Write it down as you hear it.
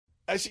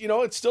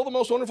It's still the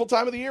most wonderful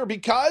time of the year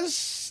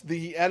because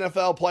the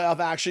NFL playoff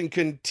action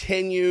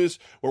continues.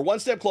 We're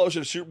one step closer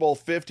to Super Bowl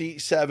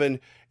 57.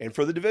 And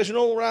for the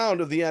divisional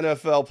round of the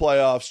NFL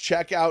playoffs,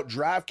 check out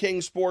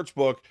DraftKings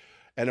Sportsbook,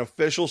 an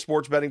official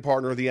sports betting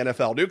partner of the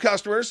NFL. New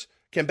customers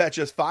can bet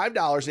just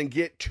 $5 and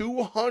get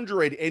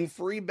 $200 in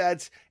free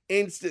bets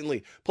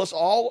instantly. Plus,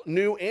 all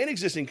new and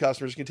existing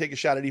customers can take a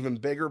shot at even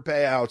bigger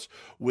payouts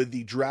with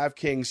the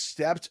DraftKings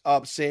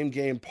stepped-up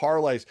same-game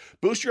parlays.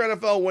 Boost your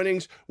NFL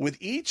winnings with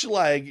each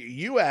leg.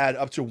 You add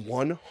up to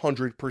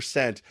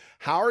 100%.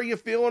 How are you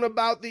feeling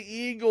about the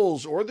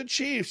Eagles or the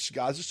Chiefs?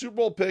 Guys, the Super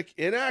Bowl pick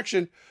in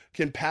action.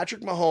 Can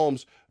Patrick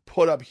Mahomes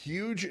put up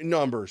huge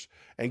numbers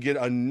and get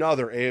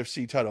another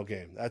AFC title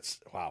game? That's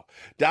wow.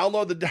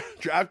 Download the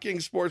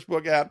DraftKings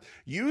Sportsbook app.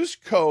 Use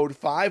code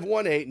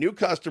 518. New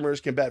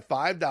customers can bet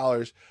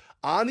 $5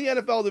 on the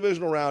NFL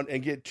divisional round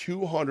and get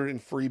 $200 in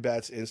free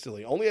bets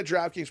instantly. Only at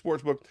DraftKings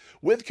Sportsbook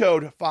with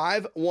code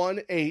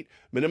 518.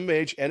 Minimum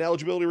age and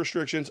eligibility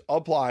restrictions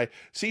apply.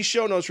 See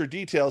show notes for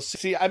details.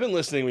 See, I've been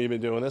listening when you've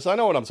been doing this. I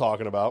know what I'm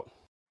talking about.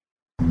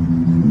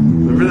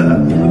 Remember that?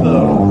 Remember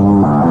the...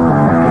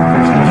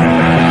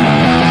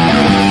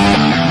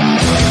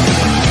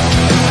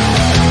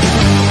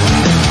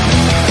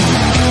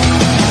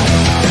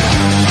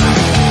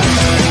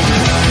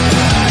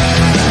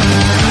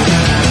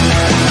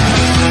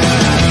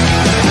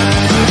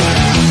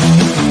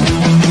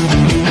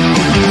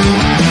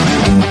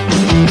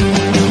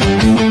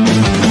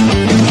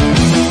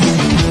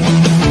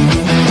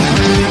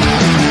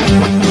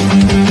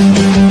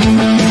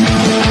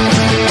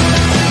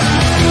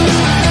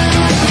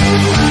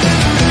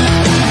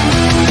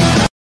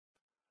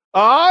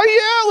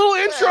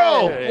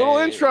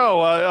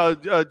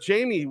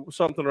 Jamie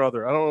something or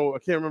other. I don't know. I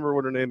can't remember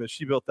what her name is.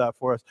 She built that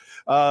for us.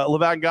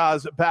 Levan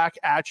Gaz back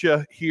at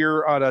you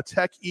here on a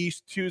Tech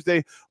East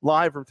Tuesday,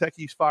 live from Tech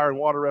East Fire and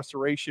Water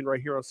Restoration right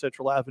here on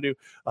Central Avenue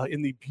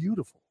in the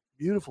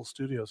beautiful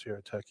studios here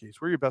at Tech East.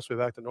 We're your best way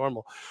back to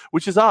normal,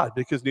 which is odd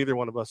because neither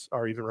one of us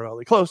are even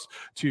remotely close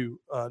to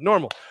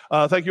normal.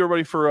 Thank you,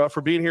 everybody,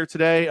 for being here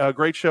today.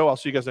 Great show. I'll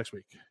see you guys next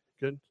week.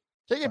 Good.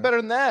 Can't get better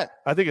than that.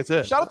 I think it's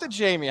it. Shout out to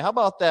Jamie. How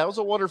about that? It was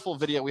a wonderful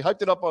video. We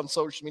hyped it up on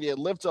social media. It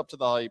lived up to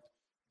the hype.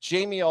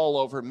 Jamie all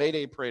over.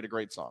 Mayday Parade, a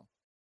great song.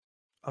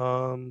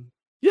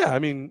 Yeah, I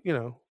mean,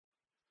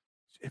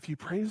 if you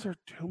praise her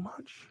too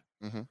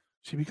much,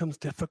 she becomes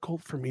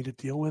difficult for me to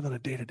deal with on a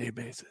day-to-day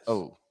basis.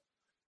 Oh.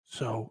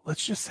 So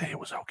let's just say it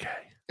was okay.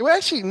 It was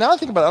actually, now I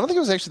think about it, I don't think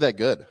it was actually that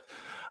good.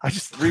 I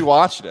just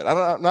rewatched it.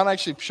 I'm not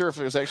actually sure if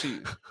it was actually,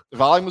 the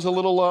volume was a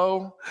little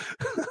low.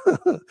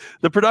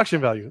 The production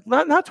value,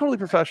 not totally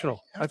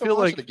professional. I feel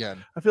like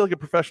a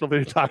professional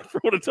videographer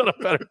would have done a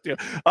better deal.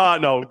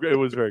 No, it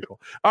was very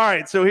cool. All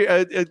right, so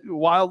here,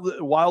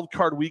 wild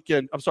card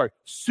weekend. I'm sorry,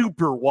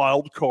 super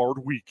wild card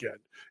weekend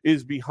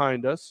is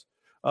behind us.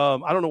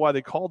 I don't know why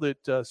they called it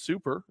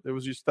super. There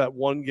was just that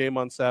one game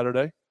on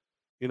Saturday.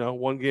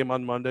 One game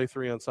on Monday,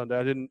 3 on Sunday.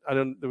 I didn't.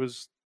 There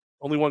was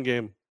only one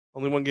game.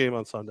 Only one game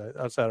on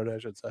Saturday, I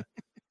should say.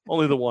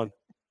 Only the one.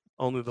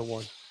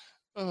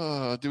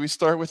 Do we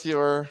start with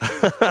your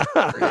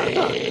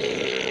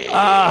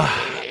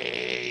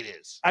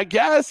I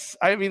guess.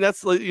 I mean,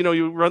 that's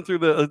you run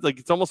through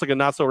it's almost like a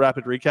not so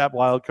rapid recap,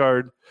 wild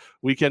card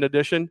weekend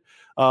edition.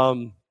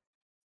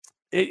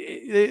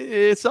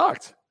 It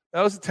sucked.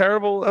 That was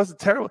terrible.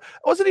 It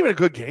wasn't even a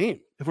good game.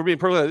 If we're being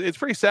perfectly honest. It's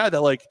pretty sad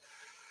that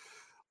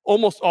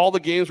almost all the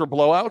games were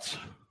blowouts,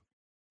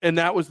 and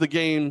that was the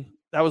game.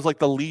 That was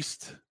the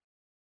least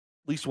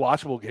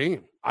watchable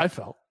game. I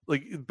felt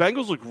like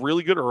Bengals looked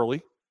really good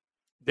early.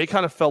 They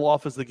kind of fell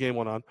off as the game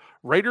went on.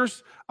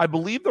 Raiders, I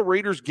believe the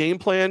Raiders game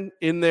plan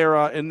in their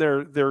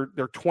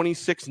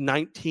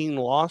 26-19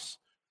 loss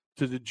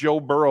to the Joe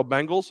Burrow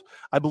Bengals,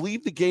 I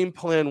believe the game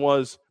plan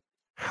was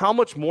how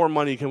much more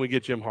money can we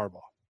get Jim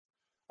Harbaugh?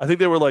 I think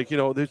they were like, Jim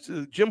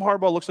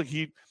Harbaugh looks like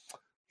he's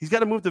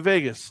got to move to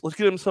Vegas. Let's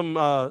get him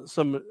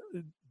some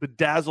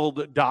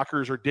bedazzled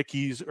Dockers or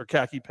Dickies or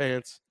khaki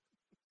pants.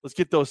 Let's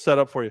get those set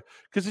up for you.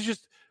 Because it's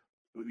just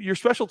your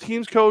special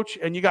teams coach,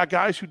 and you got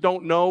guys who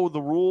don't know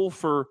the rule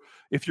for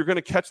if you're going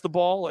to catch the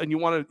ball and you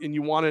want it,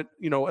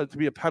 to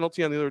be a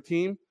penalty on the other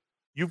team,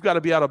 you've got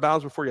to be out of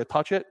bounds before you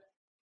touch it.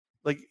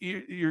 Like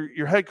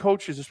your head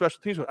coach is a special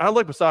teams coach. I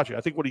like Bisaccia.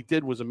 I think what he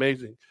did was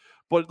amazing.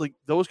 But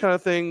those kind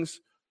of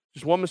things,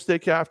 just one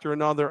mistake after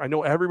another. I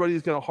know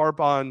everybody's going to harp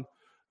on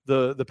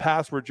the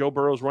pass where Joe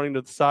Burrow's running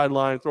to the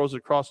sideline, throws it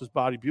across his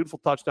body,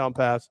 beautiful touchdown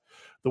pass.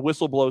 The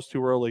whistle blows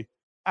too early.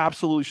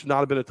 Absolutely should not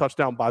have been a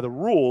touchdown by the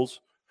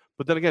rules.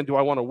 But then again, do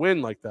I want to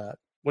win like that?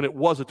 When it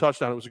was a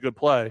touchdown, it was a good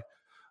play.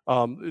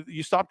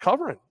 You stop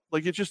covering.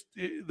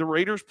 The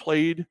Raiders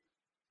played.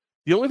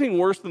 The only thing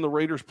worse than the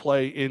Raiders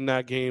play in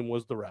that game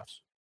was the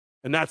refs.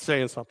 And that's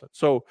saying something.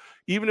 So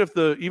even if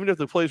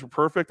the plays were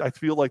perfect, I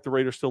feel like the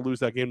Raiders still lose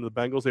that game to the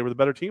Bengals. They were the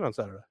better team on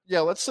Saturday. Yeah,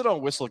 let's sit on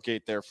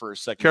Whistlegate there for a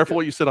second. Careful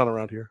what you sit on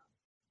around here.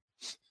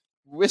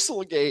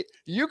 Whistlegate.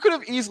 You could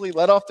have easily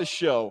let off the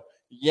show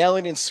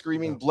yelling and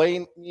screaming,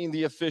 blaming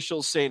the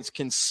officials, saying it's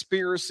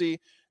conspiracy.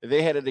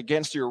 They had it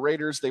against your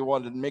Raiders. They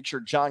wanted to make sure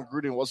John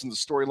Gruden wasn't the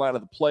storyline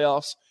of the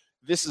playoffs.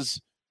 This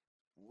is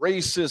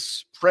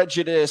racist,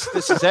 prejudice.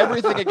 This is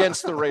everything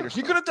against the Raiders.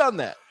 You could have done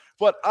that.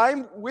 But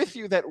I'm with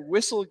you that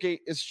Whistlegate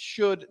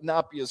should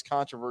not be as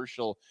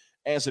controversial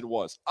as it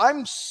was.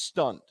 I'm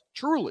stunned,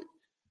 truly,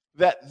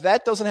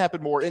 that doesn't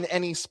happen more in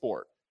any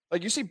sport.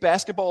 Like, you see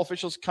basketball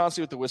officials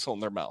constantly with the whistle in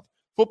their mouth.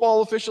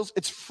 Football officials,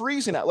 it's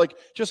freezing out. Like,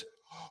 just,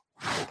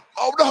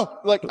 oh no.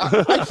 Like,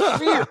 I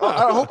fear,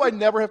 I hope I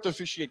never have to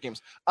officiate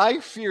games. I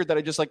fear that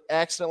I just, like,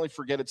 accidentally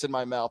forget it's in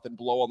my mouth and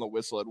blow on the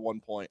whistle at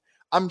one point.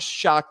 I'm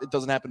shocked it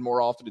doesn't happen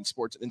more often in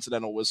sports, an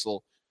incidental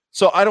whistle.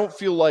 So I don't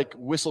feel like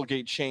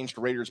Whistlegate changed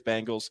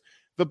Raiders-Bengals.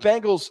 The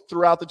Bengals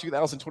throughout the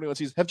 2021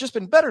 season have just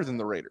been better than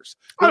the Raiders.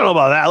 I don't know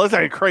about that. Let's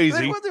not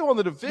crazy. They won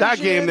the division. That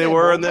game they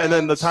were, and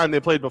then the time they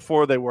played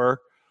before they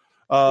were.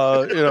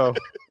 Curveball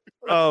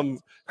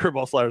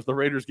sliders. The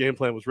Raiders' game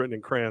plan was written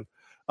in crayon.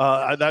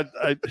 I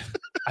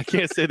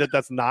can't say that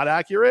that's not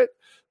accurate,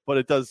 but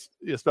it does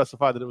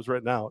specify that it was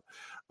written out.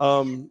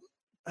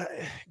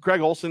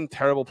 Greg Olson,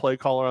 terrible play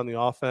caller on the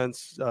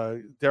offense.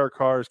 Derek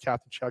Carr is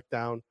captain check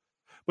down.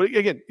 But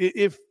again,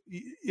 if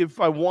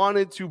I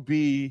wanted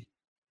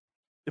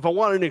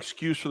an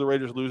excuse for the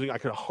Raiders losing, I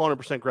could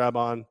 100% grab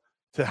on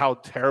to how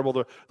terrible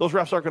those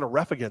refs aren't going to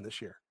ref again this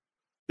year.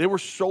 They were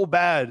so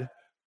bad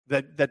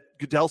that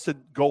Goodell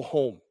said, "Go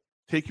home,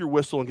 take your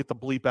whistle, and get the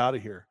bleep out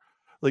of here."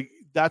 Like,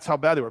 that's how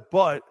bad they were.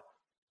 But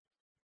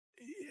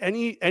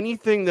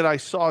anything that I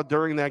saw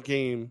during that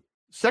game,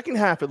 second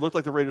half, it looked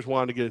like the Raiders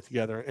wanted to get it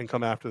together and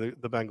come after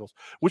the Bengals,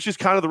 which is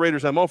kind of the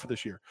Raiders' MO for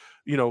this year.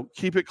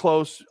 Keep it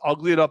close,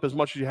 ugly it up as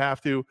much as you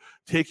have to,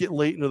 take it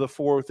late into the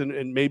fourth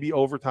and maybe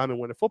overtime and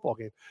win a football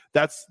game.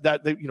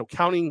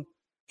 Counting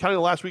the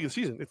last week of the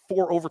season,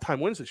 4 overtime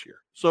wins this year.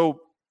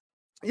 So,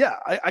 yeah,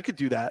 I could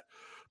do that.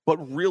 But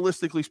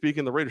realistically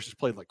speaking, the Raiders just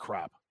played like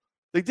crap.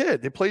 They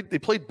did. They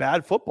played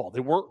bad football. They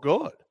weren't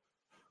good.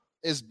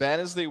 As bad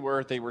as they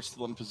were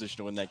still in position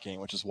to win that game,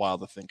 which is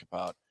wild to think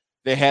about.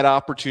 They had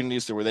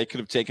opportunities where they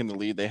could have taken the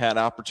lead. They had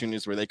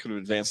opportunities where they could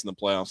have advanced in the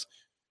playoffs.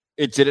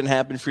 It didn't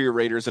happen for your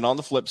Raiders. And on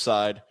the flip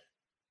side,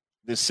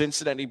 the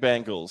Cincinnati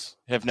Bengals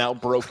have now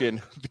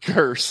broken the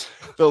curse.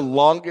 The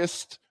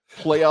longest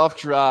playoff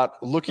drought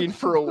looking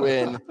for a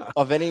win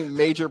of any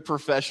major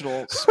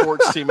professional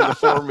sports team in the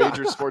 4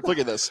 major sports. Look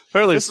at this.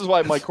 Apparently, this is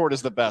why Mike Cord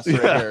is the best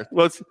right here.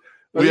 Well,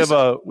 we have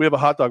a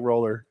hot dog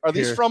roller. Are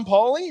these from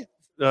Paulie?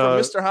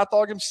 From Mr. Hot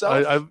Dog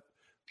himself?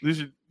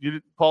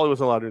 Paulie wasn't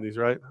allowed in these,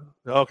 right?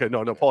 Okay,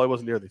 no, Paulie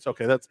wasn't near these.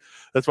 Okay, that's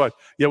fine.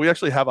 Yeah, we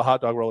actually have a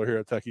hot dog roller here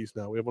at Tech East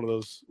now. We have one of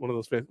those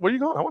fans. Where are you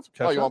going? I want some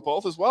ketchup. Oh, you want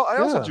both as well? I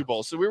also do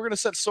both. So we were going to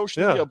set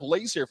social media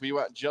ablaze here if we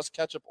want just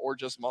ketchup or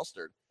just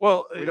mustard.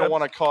 Well, we don't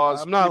want to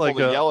cause people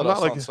to yell at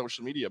us on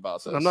social media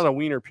about this. I'm not a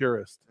wiener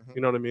purist. Mm-hmm.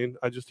 You know what I mean?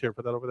 I just put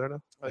that over there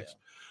now. Thanks.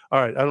 Yeah.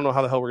 All right. I don't know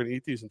how the hell we're going to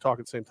eat these and talk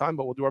at the same time,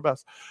 but we'll do our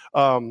best.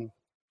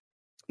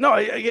 No,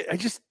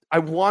 I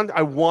want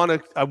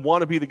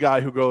to be the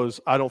guy who goes,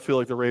 I don't feel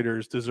like the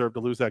Raiders deserve to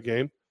lose that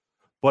game,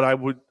 but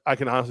I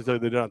can honestly tell you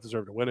they do not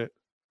deserve to win it.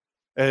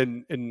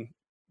 And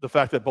the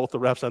fact that both the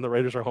refs and the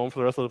Raiders are home for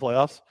the rest of the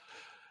playoffs,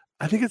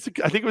 I think it's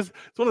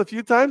one of the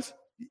few times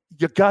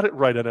you got it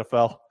right,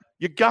 NFL.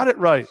 You got it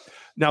right.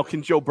 Now,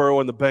 can Joe Burrow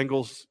and the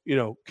Bengals,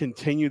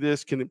 continue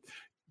this?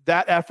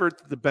 That effort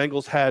that the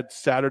Bengals had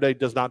Saturday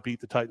does not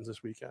beat the Titans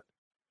this weekend,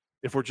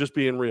 if we're just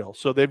being real.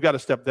 So they've got to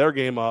step their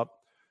game up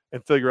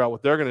and figure out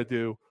what they're going to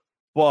do.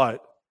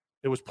 But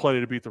it was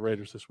plenty to beat the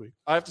Raiders this week.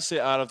 I have to say,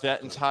 out of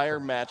that entire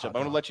matchup, I'm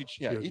going to let you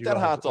eat that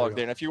hot dog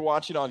there. And if you're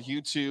watching on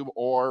YouTube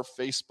or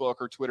Facebook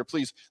or Twitter,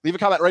 please leave a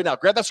comment right now.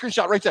 Grab that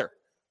screenshot right there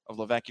of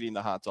Levack eating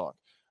the hot dog.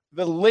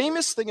 The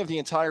lamest thing of the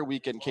entire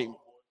weekend came.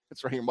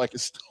 It's right here. Mike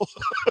is still.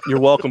 You're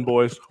welcome,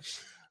 boys.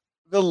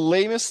 The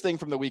lamest thing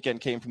from the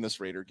weekend came from this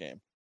Raider game.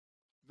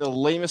 The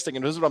lamest thing,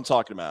 and this is what I'm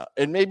talking about.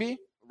 And maybe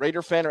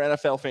Raider fan or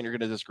NFL fan, you're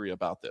going to disagree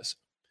about this.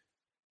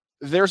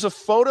 There's a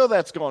photo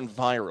that's gone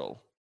viral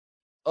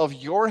of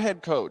your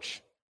head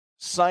coach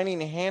signing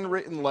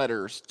handwritten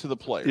letters to the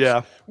players.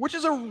 Yeah. Which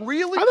is a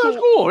really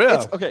cool.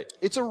 Yeah.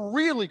 It's a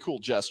really cool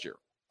gesture.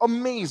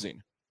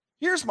 Amazing.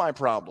 Here's my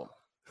problem.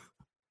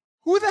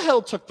 Who the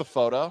hell took the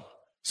photo?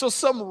 So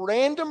some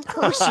random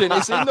person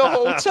is in the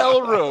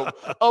hotel room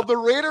of the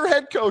Raider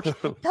head coach,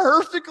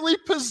 perfectly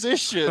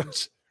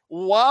positioned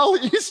while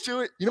he's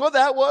doing. You know what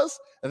that was?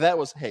 And that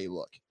was, hey,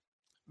 look.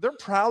 They're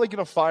probably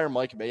going to fire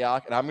Mike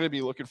Mayock, and I'm going to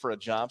be looking for a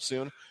job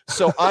soon.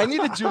 So I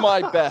need to do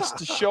my best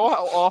to show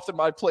how often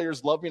my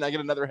players love me and I get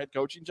another head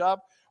coaching job.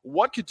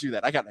 What could do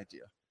that? I got an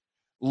idea.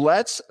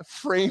 Let's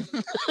frame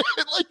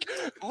like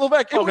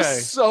Levack. It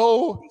was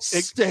so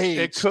staged.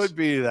 It could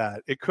be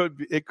that. It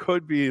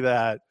could be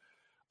that.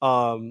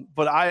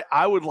 But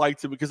I would like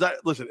to, because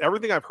listen,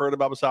 everything I've heard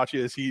about Bisaccia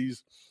is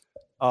he's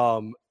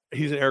an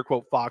air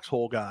quote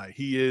foxhole guy.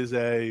 He's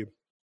a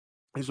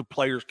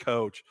player's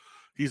coach.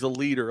 He's a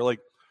leader. Like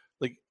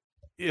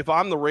if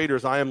I'm the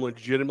Raiders, I am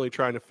legitimately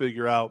trying to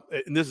figure out,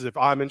 and this is if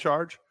I'm in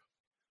charge,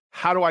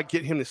 how do I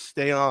get him to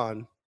stay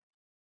on,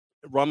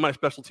 run my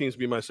special teams,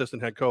 be my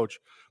assistant head coach,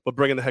 but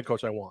bring in the head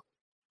coach I want?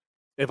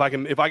 If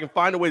I can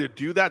find a way to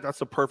do that, that's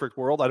the perfect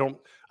world. I don't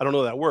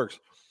know that works.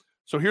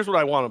 So here's what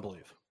I want to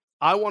believe.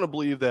 I want to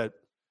believe that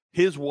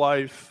his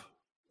wife,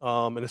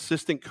 an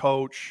assistant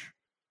coach,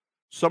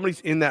 somebody's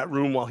in that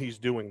room while he's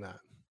doing that,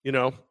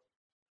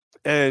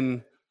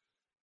 and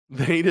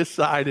they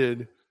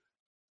decided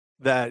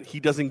that he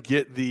doesn't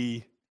get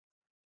the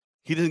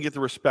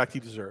respect he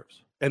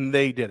deserves, and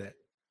they did it.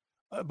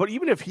 But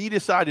even if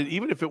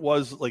it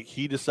was like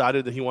he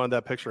decided that he wanted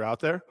that picture out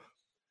there,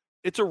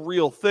 it's a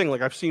real thing.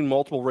 Like I've seen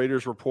multiple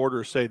Raiders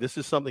reporters say this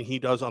is something he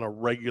does on a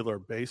regular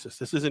basis.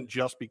 This isn't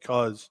just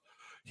because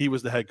he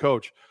was the head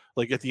coach.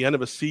 Like at the end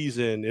of a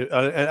season,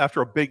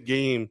 after a big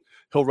game,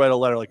 he'll write a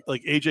letter. Like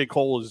AJ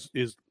Cole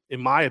is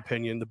in my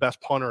opinion the best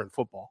punter in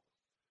football.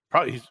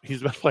 Probably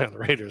he's the best player on the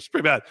Raiders. It's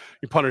pretty bad.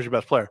 Your punter's your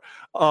best player.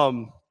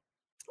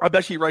 I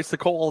bet he writes to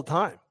Cole all the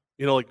time.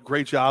 Like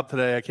great job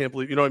today. I can't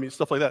believe what I mean,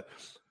 stuff like that.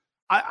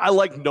 I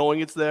like knowing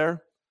it's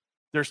there.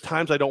 There's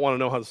times I don't want to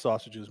know how the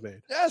sausage is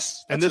made.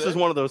 Yes. And this is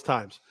one of those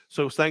times.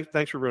 So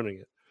thanks for ruining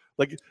it.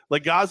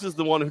 Like Gaz is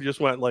the one who just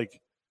went like,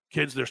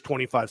 kids, there's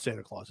 25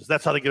 Santa Clauses.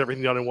 That's how they get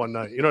everything done in one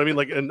night. You know what I mean?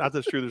 Like, and not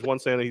that's true. There's one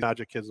Santa, he's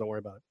magic, kids, don't worry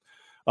about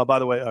it. By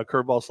the way,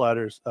 Curveball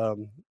Sliders,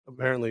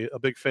 apparently a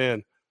big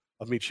fan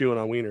of me chewing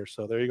on wieners.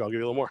 So there you go. I'll give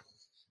you a little more.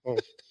 Oh.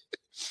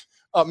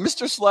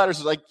 Mr. Sliders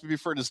is like to be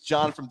referred as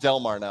John from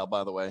Delmar now,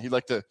 by the way. He'd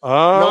like to no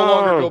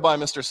longer go by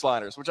Mr.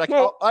 Sliders, which I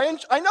know.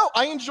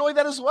 I enjoy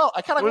that as well.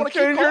 I kind of want to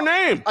change your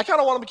name. I kind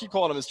of want him to keep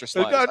calling him Mr.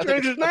 Sliders. You got to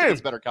change his name.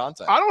 It's better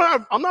content.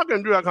 I'm not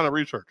going to do that kind of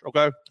research,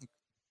 okay?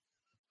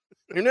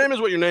 Your name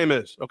is what your name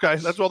is, okay?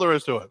 That's all there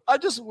is to it. I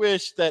just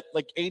wish that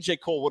like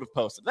AJ Cole would have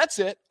posted. That's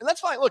it. And that's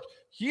fine. Look,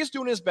 he's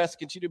doing his best to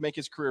continue to make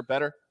his career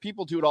better.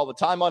 People do it all the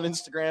time on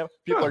Instagram.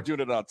 People are doing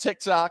it on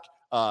TikTok.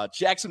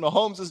 Jackson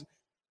Mahomes is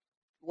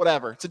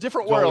whatever. It's a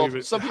different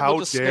world. Some people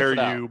just sniff it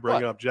out. How dare you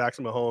bring up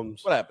Jackson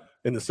Mahomes what happened?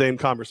 In the same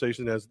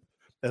conversation as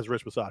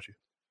Rich Bisaccia?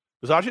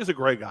 Bisaccia is a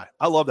great guy.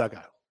 I love that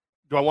guy.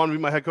 Do I want to be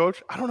my head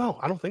coach? I don't know.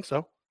 I don't think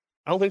so.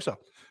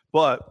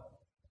 But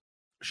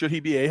should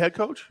he be a head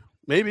coach?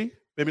 Maybe.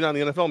 Maybe not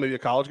in the NFL, maybe a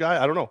college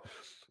guy. I don't know.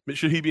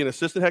 Should he be an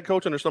assistant head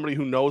coach under somebody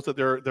who knows that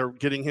they're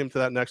getting him to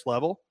that next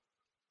level?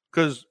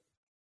 Because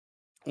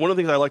one of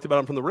the things I liked about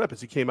him from the rip is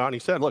he came out and he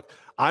said, look,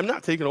 I'm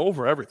not taking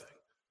over everything.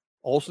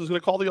 Olsen's going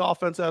to call the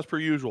offense as per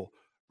usual.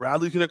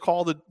 Bradley's going to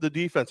call the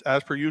defense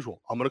as per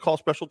usual. I'm going to call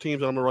special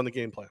teams and I'm going to run the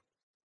game plan.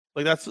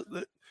 Like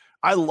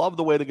I love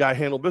the way the guy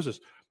handled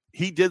business.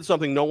 He did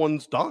something no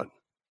one's done.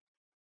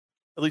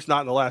 At least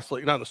not in the last,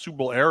 not in the Super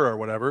Bowl era or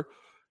whatever.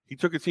 He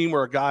took a team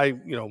where a guy,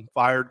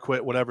 fired,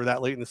 quit, whatever,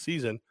 that late in the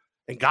season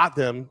and got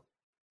them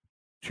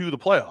to the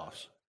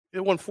playoffs.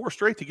 It won 4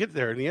 straight to get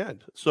there in the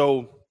end.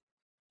 So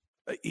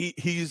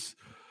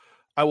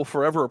I will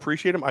forever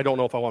appreciate him. I don't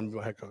know if I want him to be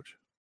my head coach.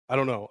 I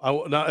don't know.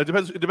 It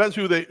depends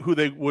who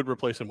they would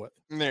replace him with.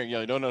 There you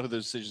go. I don't know who the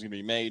decision is going to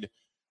be made.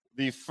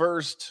 The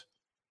first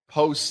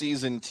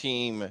postseason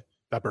team.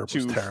 That burp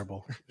was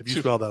terrible. If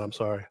you smell that, I'm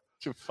sorry.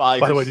 By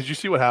the way, did you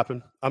see what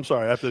happened? I'm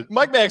sorry. I have to.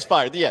 Mike Mack's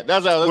fired. Yeah,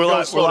 that's how. We're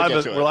live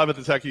at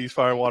the Techies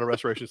Fire and Water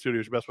Restoration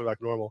Studios. Your best way back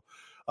to normal.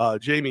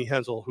 Jamie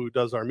Hensel, who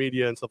does our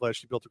media and stuff like that,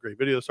 she built a great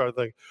video started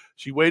thing.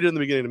 She waited in the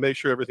beginning to make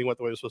sure everything went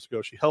the way it was supposed to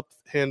go. She helped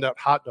hand out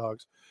hot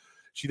dogs.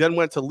 She then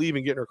went to leave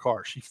and get in her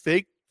car. She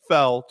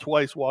fell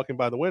twice walking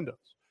by the windows.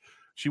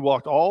 She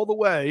walked all the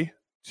way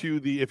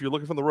to if you're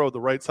looking from the road, the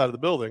right side of the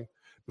building,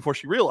 before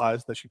she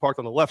realized that she parked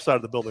on the left side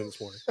of the building this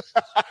morning.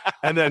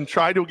 And then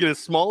tried to get as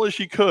small as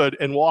she could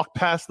and walk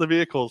past the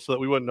vehicles so that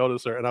we wouldn't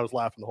notice her. And I was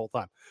laughing the whole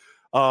time.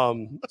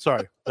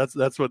 Sorry. That's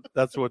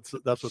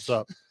what's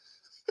up.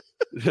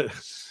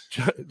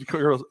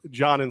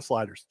 John in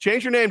Sliders.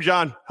 Change your name,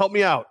 John. Help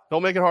me out.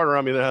 Don't make it harder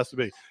on me than it has to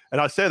be.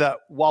 And I say that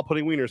while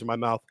putting wieners in my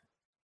mouth.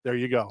 There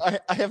you go.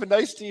 I have a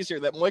nice tease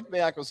here that Mike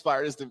Mack was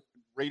fired as the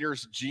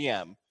Raiders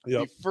GM.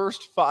 Yep. The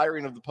first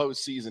firing of the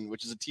postseason,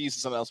 which is a tease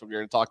to something else we're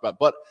going to talk about.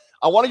 But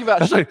I want to give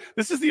out.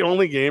 This is the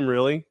only game,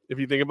 really, if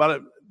you think about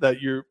it, that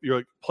you're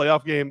like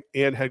playoff game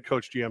and head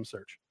coach GM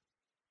search.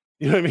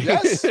 You know what I mean?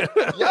 Yes.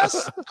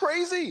 Yes.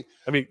 Crazy.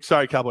 I mean,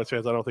 sorry, Cowboys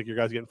fans. I don't think your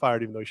guys are getting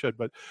fired, even though you should.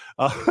 But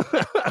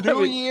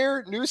new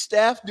year, new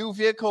staff, new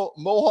vehicle,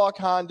 Mohawk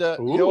Honda.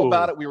 Ooh. You know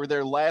about it. We were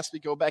there last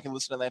week. Go back and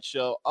listen to that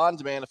show on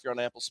demand if you're on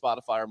Apple,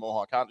 Spotify, or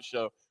Mohawk Honda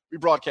show. We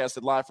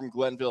broadcasted live from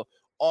Glenville.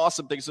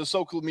 Awesome things. It was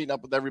so cool meeting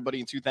up with everybody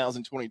in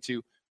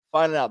 2022,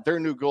 finding out their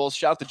new goals.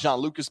 Shout out to John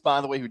Lucas,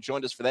 by the way, who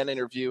joined us for that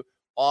interview.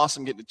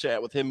 Awesome getting to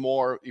chat with him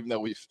more, even though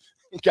we've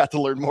got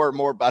to learn more and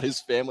more about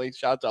his family.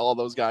 Shout out to all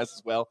those guys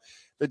as well.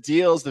 The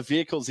deals, the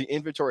vehicles, the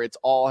inventory, it's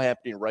all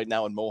happening right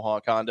now in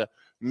Mohawk Honda.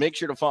 Make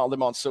sure to follow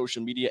them on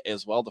social media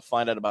as well to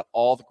find out about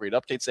all the great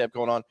updates they have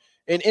going on.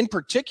 And in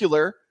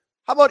particular,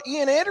 how about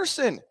Ian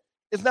Anderson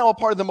is now a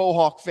part of the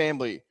Mohawk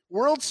family.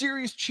 World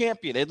Series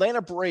champion,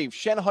 Atlanta Braves,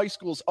 Shen High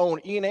School's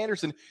own Ian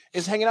Anderson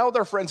is hanging out with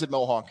our friends at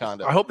Mohawk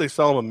Honda. I hope they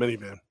sell him a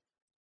minivan.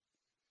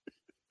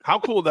 How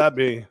cool would that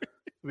be?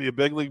 Be a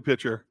big league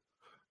pitcher,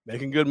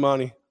 making good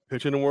money,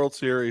 pitching in World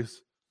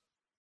Series.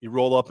 You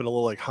roll up in a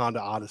little like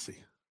Honda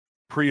Odyssey,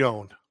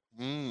 pre-owned,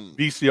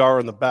 VCR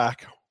in the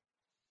back.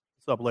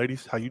 What's up,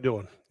 ladies? How you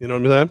doing? You know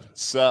what I'm saying?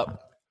 What's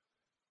up?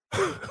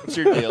 What's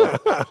your deal? You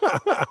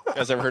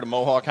guys ever heard of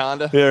Mohawk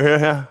Honda?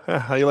 Yeah.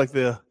 How you like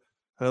the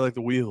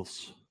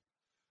wheels?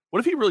 What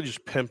if he really just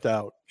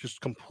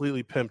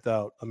completely pimped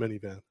out a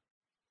minivan?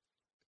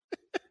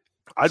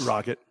 I'd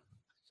rock it.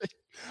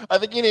 I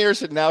think Ian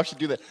Anderson now should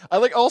do that. I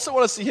also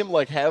want to see him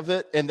have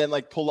it and then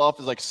pull off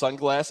his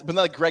sunglasses, but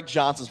then Greg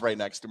Johnson's right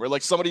next to him, or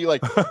somebody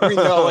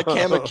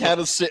Cam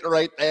McKenna's sitting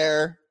right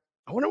there.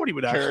 I wonder what he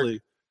would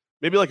actually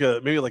maybe like a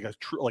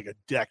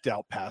decked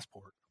out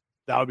Passport.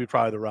 That would be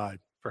probably the ride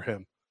for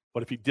him.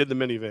 But if he did the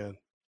minivan,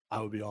 I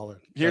would be all in.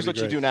 Here's what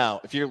you do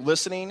now. If you're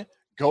listening,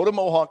 go to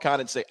Mohawk Con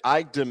and say,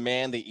 I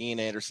demand the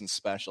Ian Anderson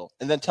special.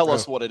 And then tell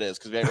us what it is,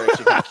 because we're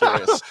actually kind of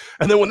curious.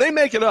 And then when they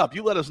make it up,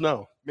 you let us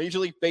know. Major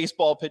League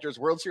Baseball pitchers,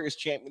 World Series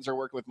champions are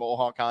working with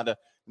Mohawk Honda.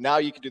 Now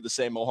you can do the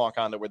same Mohawk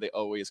Honda where they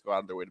always go out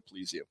of their way to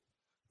please you.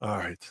 All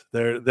right.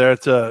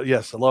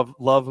 Yes, I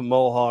love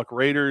Mohawk.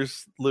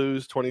 Raiders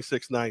lose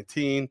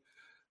 26-19.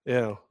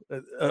 And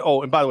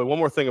by the way, one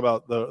more thing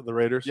about the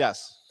Raiders.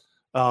 Yes.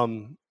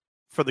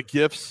 For the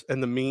gifs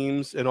and the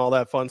memes and all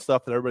that fun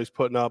stuff that everybody's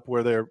putting up,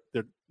 where they're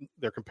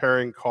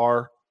comparing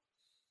Carr,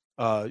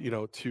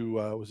 to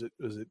was it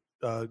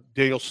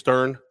Daniel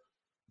Stern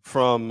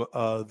from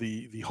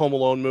the Home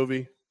Alone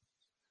movie.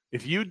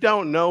 If you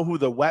don't know who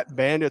the Wet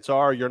Bandits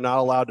are, you're not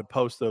allowed to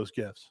post those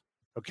gifs.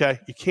 Okay,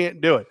 you can't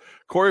do it.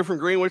 Corey from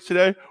Greenwich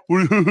today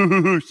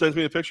sends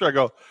me the picture. I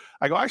go.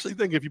 I actually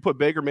think if you put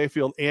Baker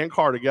Mayfield and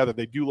Carr together,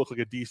 they do look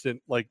like a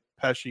decent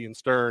Pesci and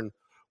Stern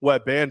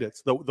Wet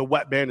Bandits. The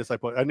Wet Bandits I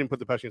didn't put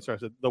the Pesci and Stern. I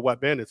said the Wet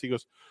Bandits. He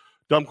goes,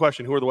 dumb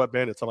question. Who are the Wet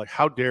Bandits? I'm like,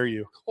 how dare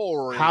you?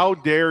 Corey. How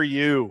dare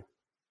you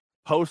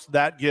post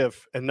that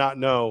GIF and not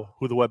know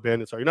who the Wet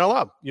Bandits are? You're not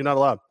allowed. You're not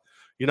allowed.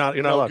 You're not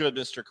allowed. Good,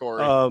 Mr.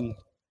 Corey. A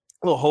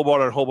little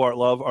Hobart on Hobart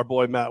love. Our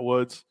boy Matt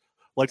Woods.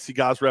 Lexi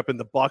Goss repping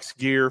the Bucks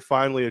gear.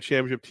 Finally, a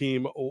championship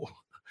team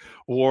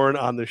worn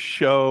on the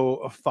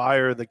show.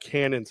 Fire the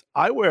Cannons.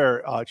 I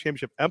wear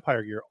championship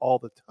Empire gear all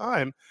the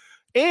time.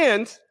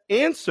 And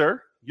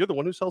sir, you're the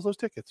one who sells those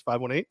tickets.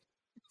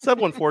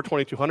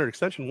 518-714-2200,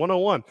 extension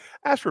 101.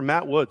 Ask for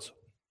Matt Woods.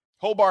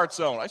 Hobart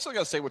Zone. I still got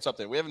to say what's up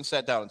there. We haven't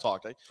sat down and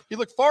talked. He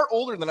looked far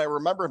older than I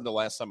remember him the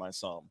last time I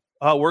saw him.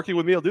 Working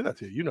with me, I'll do that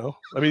to you. You know.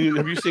 I mean,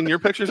 have you seen your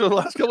pictures over the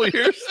last couple of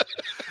years?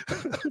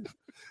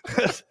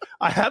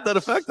 I have that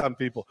effect on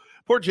people.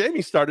 Poor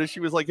Jamie started. She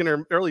was in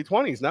her early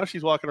 20s. Now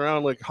she's walking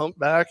around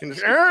humpback and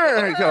just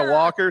got a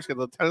walker. She's got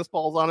the tennis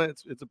balls on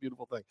it. It's a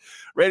beautiful thing.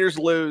 Raiders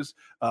lose.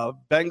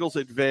 Bengals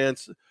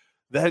advance.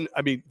 Then,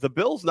 the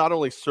Bills not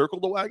only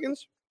circled the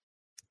wagons,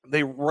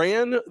 they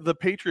ran the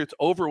Patriots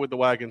over with the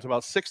wagons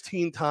about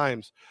 16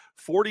 times,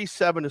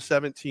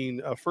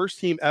 47-17. First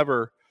team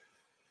ever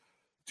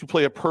to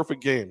play a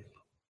perfect game.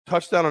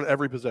 Touchdown on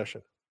every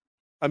possession.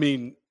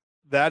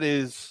 That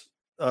is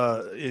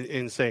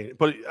insane.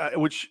 But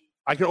which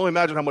I can only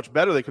imagine how much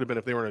better they could have been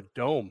if they were in a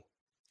dome.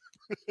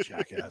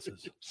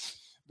 Jackasses.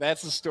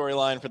 That's the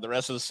storyline for the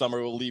rest of the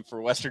summer. We'll leave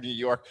for Western New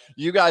York.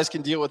 You guys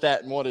can deal with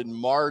that in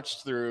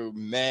March through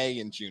May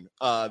and June.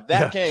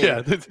 Game.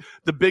 Yeah,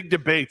 the big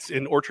debates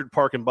in Orchard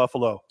Park in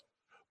Buffalo.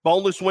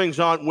 Boneless wings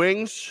aren't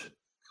wings.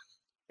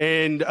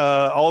 And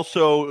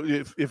also,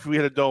 if we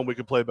had a dome, we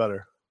could play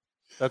better.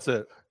 That's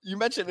it. You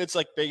mentioned it's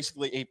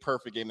basically a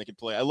perfect game they could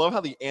play. I love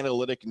how the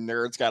analytic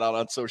nerds got out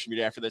on social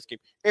media after this game.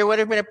 It would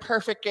have been a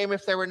perfect game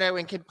if there were no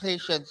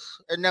incompletions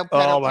or no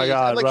penalties. Oh, my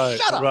God. Right.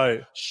 Shut up.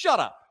 Right.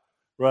 Shut up.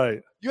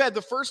 Right. You had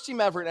the first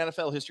team ever in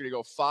NFL history to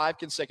go 5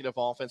 consecutive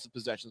offensive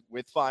possessions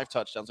with 5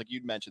 touchdowns, like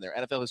you'd mentioned there.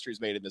 NFL history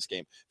is made in this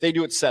game. They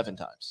do it 7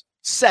 times.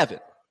 7.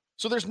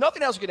 So there's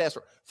nothing else you could ask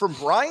for. From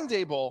Brian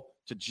Daboll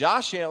to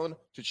Josh Allen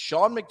to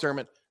Sean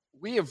McDermott,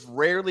 we have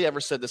rarely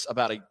ever said this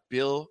about a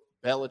Bill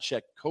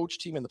Belichick coach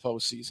team in the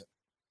postseason.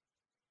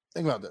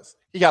 Think about this.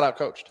 He got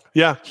outcoached.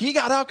 Yeah. He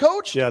got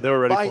outcoached. Yeah, they were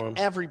ready by for him.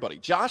 Everybody.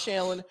 Josh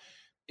Allen,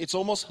 it's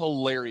almost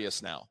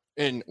hilarious now.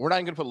 And we're not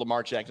going to put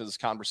Lamar Jackson in this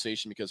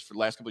conversation because for the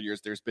last couple of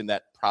years, there's been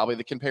probably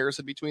the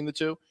comparison between the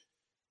two.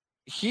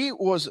 He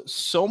was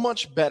so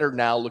much better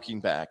now looking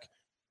back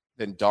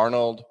than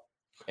Darnold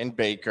and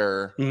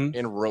Baker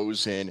and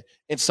Rosen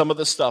and some of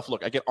the stuff.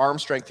 Look, I get arm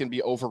strength can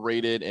be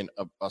overrated in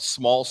a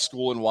small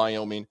school in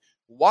Wyoming.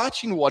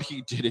 Watching what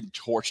he did in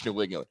Torch,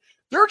 New England,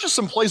 there are just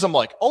some plays I'm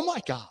like, oh my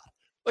God.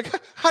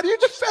 How do you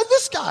defend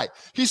this guy?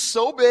 He's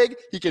so big.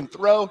 He can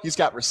throw. He's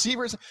got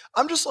receivers.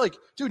 I'm just like,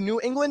 dude, New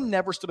England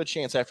never stood a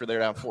chance after they're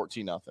down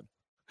 14-0.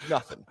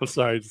 Nothing. I'm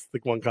sorry. Just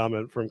one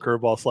comment from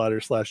Curveball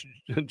Sliders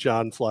 /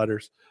 John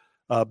Sliders.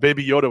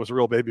 Baby Yoda was a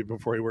real baby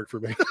before he worked for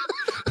me.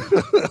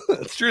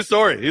 It's a true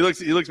story. He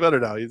looks better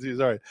now. He's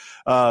all right.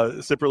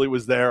 Sipperly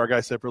was there. Our guy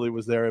Sipperly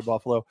was there in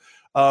Buffalo.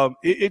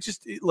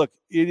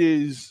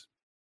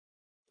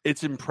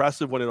 It's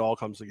impressive when it all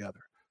comes together.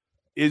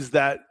 Is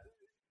that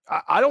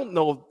I don't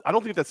know. I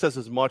don't think that says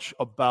as much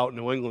about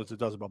New England as it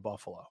does about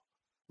Buffalo.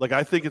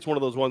 I think it's one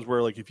of those ones where,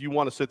 if you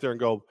want to sit there and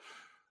go,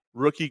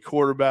 rookie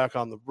quarterback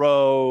on the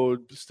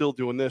road, still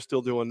doing this,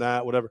 still doing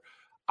that, whatever.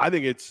 I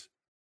think it's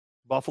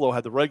Buffalo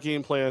had the right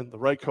game plan, the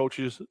right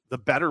coaches, the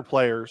better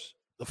players,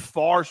 the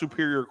far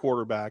superior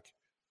quarterback,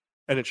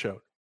 and it showed.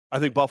 I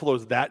think Buffalo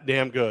is that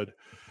damn good.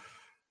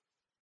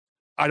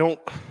 I don't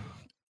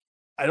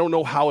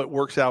know how it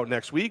works out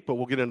next week, but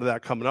we'll get into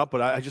that coming up.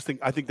 But I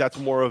think that's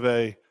more of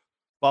a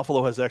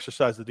Buffalo has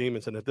exercised the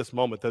demons, and at this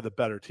moment, they're the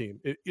better team.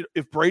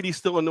 If Brady's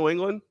still in New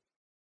England,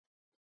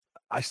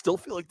 I still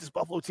feel like this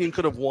Buffalo team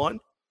could have won,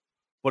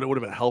 but it would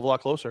have been a hell of a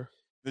lot closer.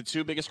 The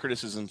two biggest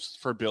criticisms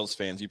for Bills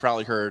fans, you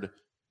probably heard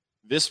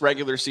this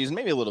regular season,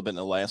 maybe a little bit in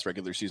the last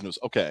regular season, was,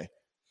 okay,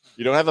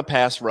 you don't have a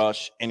pass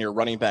rush, and your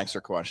running backs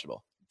are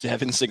questionable.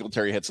 Devin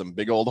Singletary had some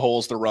big old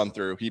holes to run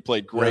through. He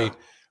played great. Yeah.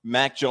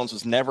 Mac Jones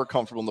was never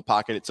comfortable in the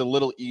pocket. It's a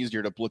little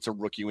easier to blitz a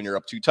rookie when you're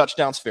up 2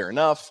 touchdowns, fair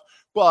enough.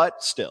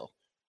 But still,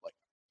 like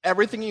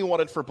everything you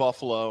wanted for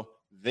Buffalo,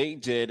 they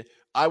did.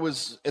 I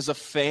was, as a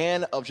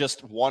fan of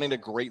just wanting a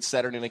great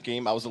Saturday night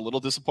game, I was a little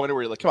disappointed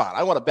where you're like, come on,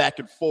 I want a back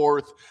and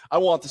forth. I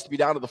want this to be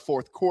down to the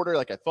fourth quarter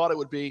like I thought it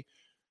would be.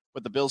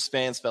 But the Bills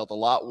fans felt a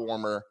lot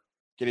warmer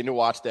getting to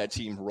watch that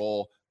team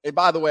roll. And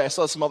by the way, I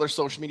saw some other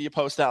social media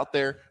posts out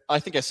there. I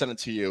think I sent it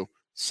to you.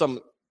 Some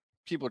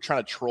people are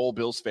trying to troll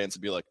Bills fans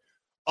and be like,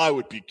 I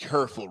would be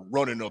careful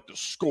running up the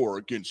score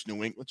against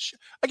New England.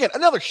 Again,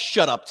 another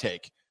shut-up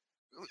take.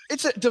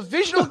 It's a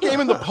divisional game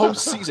in the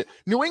postseason.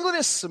 New England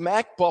has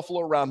smacked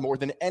Buffalo around more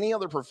than any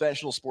other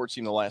professional sports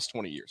team in the last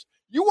 20 years.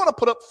 You want to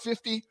put up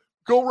 50?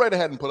 Go right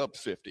ahead and put up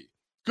 50.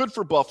 Good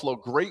for Buffalo.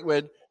 Great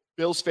win.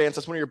 Bills fans,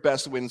 that's one of your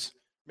best wins,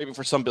 maybe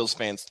for some Bills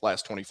fans,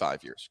 last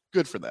 25 years.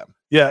 Good for them.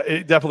 Yeah,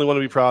 definitely want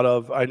to be proud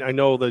of. I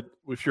know that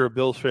if you're a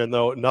Bills fan,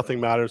 though,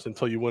 nothing matters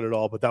until you win it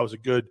all. But that was a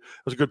good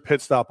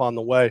pit stop on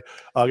the way.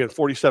 Again,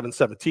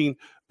 47-17,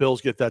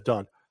 Bills get that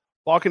done.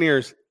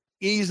 Buccaneers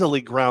easily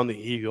ground the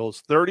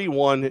Eagles,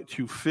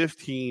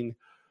 31-15.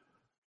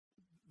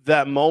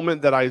 That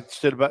moment that I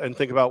stood about and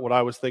think about what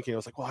I was thinking, I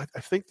was like, well, I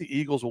think the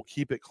Eagles will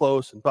keep it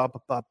close and blah,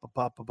 blah, blah, blah,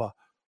 blah, blah, blah.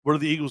 What do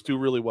the Eagles do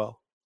really well?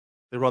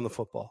 They run the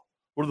football.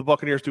 What do the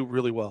Buccaneers do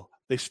really well?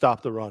 They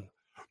stop the run.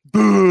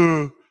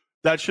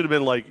 That should have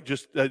been like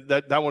just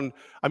that one.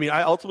 I mean,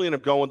 I ultimately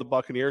ended up going with the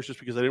Buccaneers just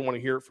because I didn't want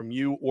to hear it from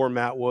you or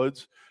Matt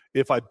Woods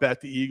if I bet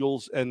the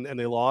Eagles and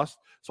they lost.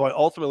 So I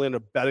ultimately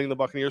ended up betting the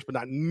Buccaneers, but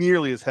not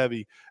nearly as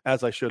heavy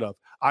as I should have.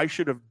 I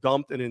should have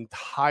dumped an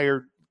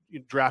entire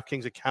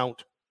DraftKings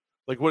account.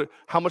 Like,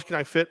 how much can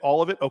I fit?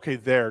 All of it? Okay,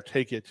 there,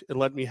 take it and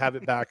let me have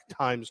it back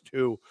times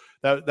 2.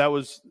 That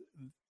was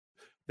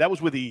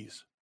with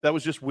ease. That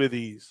was just with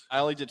ease. I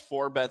only did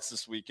 4 bets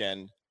this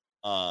weekend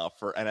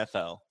for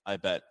NFL. I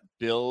bet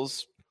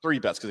Bills, 3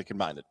 bets because I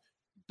combined it.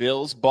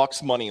 Bills,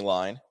 Bucks money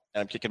line,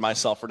 and I'm kicking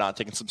myself for not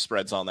taking some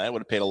spreads on that. I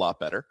would have paid a lot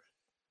better.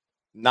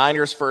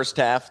 Niners first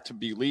half to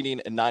be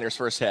leading and Niners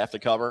first half to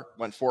cover.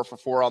 Went 4 for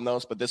 4 on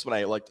those, but this one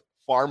I liked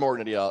far more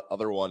than the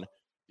other one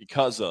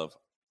because of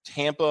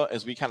Tampa,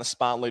 as we kind of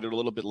spotlighted a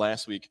little bit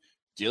last week,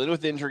 dealing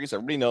with injuries.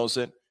 Everybody knows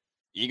it.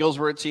 Eagles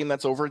were a team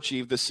that's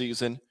overachieved this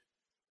season.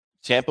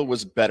 Tampa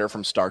was better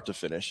from start to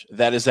finish.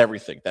 That is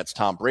everything. That's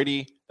Tom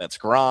Brady. That's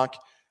Gronk.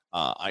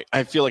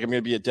 I feel like I'm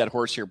going to be a dead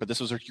horse here, but this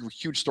was a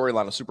huge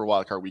storyline of Super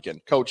Wildcard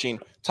Weekend. Coaching,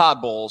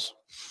 Todd Bowles,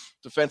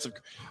 defensive,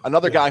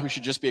 another guy who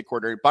should just be a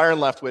coordinator. Byron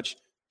Leftwich,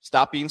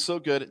 stop being so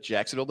good.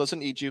 Jacksonville doesn't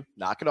need you.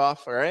 Knock it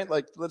off, all right?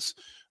 Like,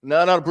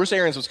 no, Bruce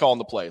Arians was calling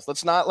the plays.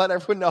 Let's not let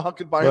everyone know how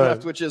good Byron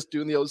Leftwich is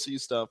doing the OC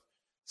stuff.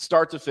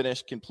 Start to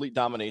finish, complete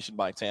domination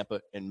by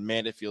Tampa, and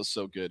man, it feels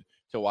so good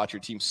to watch your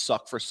team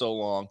suck for so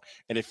long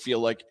and it feel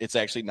like it's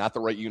actually not the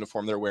right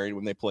uniform they're wearing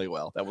when they play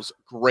well. That was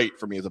great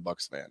for me as a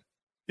Bucs fan.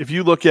 If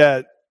you look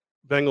at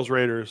Bengals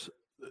Raiders,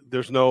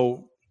 there's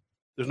no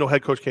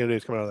head coach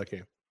candidates coming out of that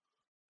game.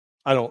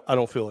 I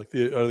don't feel like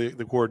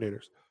the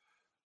coordinators.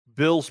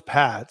 Bills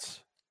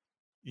Pats,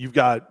 you've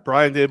got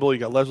Brian Dable, you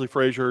got Leslie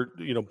Frazier,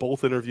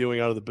 both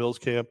interviewing out of the Bills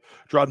camp.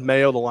 Gerard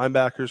Mayo, the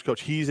linebackers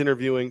coach, he's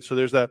interviewing. So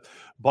there's that.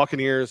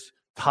 Buccaneers,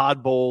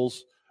 Todd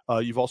Bowles.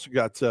 You've also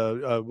got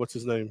what's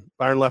his name,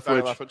 Byron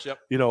Leftwich. Yep.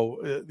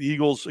 The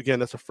Eagles, again,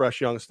 that's a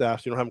fresh young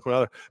staff, so you don't have them coming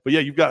out there. But yeah,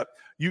 you've got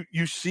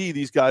you see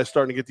these guys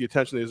starting to get the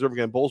attention they deserve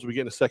again. Bowles will be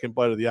getting a second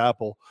bite of the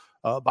apple.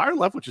 Byron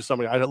Leftwich is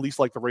somebody I'd at least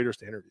like the Raiders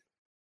to interview.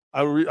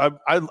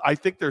 I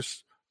think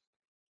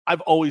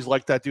I've always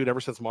liked that dude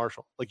ever since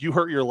Marshall. Like, you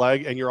hurt your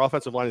leg and your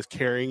offensive line is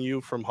carrying you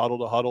from huddle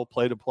to huddle,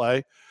 play to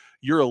play.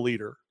 You're a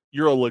leader.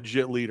 You're a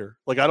legit leader.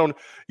 Like,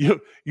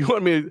 you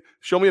want me to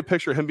show me a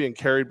picture of him being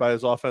carried by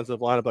his offensive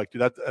line. I'm like,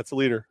 dude, that's a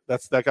leader.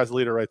 That guy's a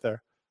leader right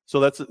there. So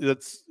that's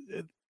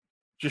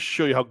just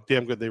show you how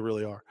damn good they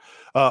really are.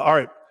 All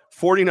right.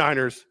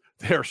 49ers,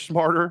 they're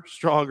smarter,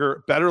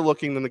 stronger, better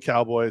looking than the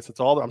Cowboys. It's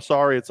all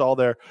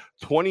there.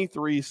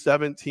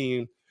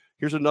 23-17.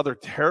 Here's another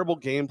terrible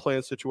game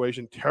plan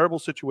situation, terrible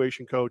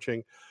situation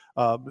coaching.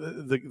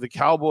 The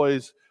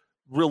Cowboys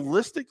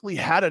realistically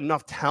had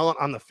enough talent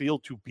on the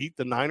field to beat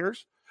the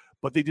Niners,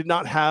 but they did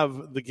not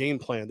have the game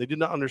plan. They did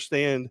not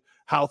understand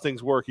how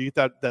things work. You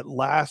get that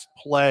last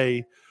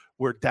play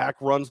where Dak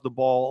runs the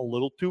ball a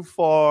little too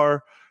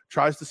far,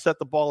 tries to set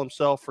the ball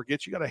himself,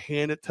 forgets you got to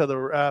hand it to the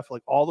ref,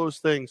 like all those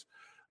things.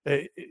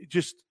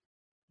 Just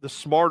the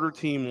smarter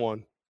team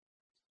won.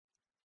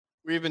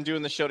 We've been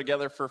doing the show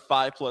together for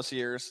 5+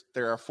 years.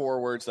 There are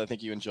 4 words that I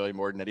think you enjoy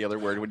more than any other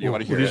word. What do you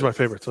want to hear? These are my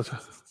favorites.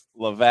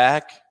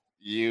 Levac,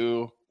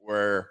 you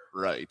were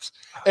right.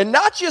 And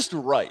not just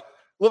right.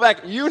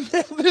 Levac, you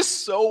nailed this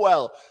so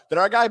well that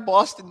our guy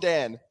Boston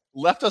Dan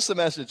left us a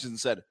message and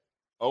said,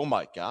 "Oh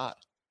my God,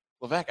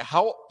 Levac,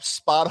 how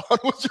spot on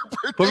was your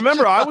prediction?" But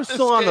remember, I was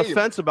still on the game?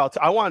 fence about.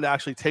 I wanted to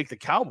actually take the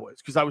Cowboys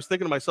because I was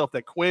thinking to myself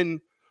that Quinn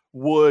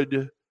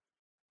would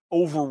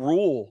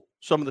overrule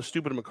some of the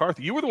stupid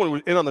McCarthy. You were the one who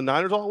was in on the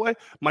Niners all the way.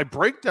 My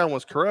breakdown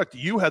was correct.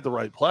 You had the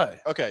right play.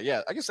 Okay,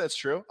 yeah, I guess that's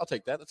true. I'll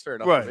take that. That's fair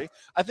enough Right. for me.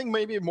 I think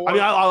maybe more. I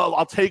mean,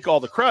 I'll take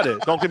all the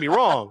credit. Don't get me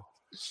wrong,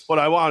 but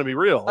I want to be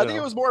real. I think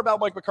it was more about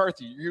Mike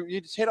McCarthy.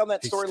 You just hit on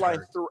that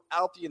storyline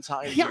throughout the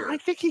entire year. Yeah, I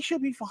think he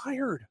should be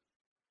fired,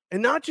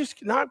 and not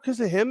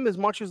because of him as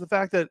much as the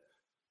fact that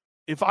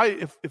if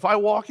I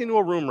walk into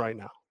a room right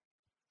now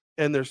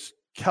and there's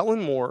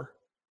Kellen Moore,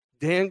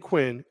 Dan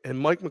Quinn, and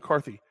Mike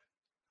McCarthy.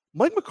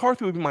 Mike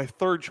McCarthy would be my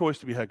third choice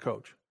to be head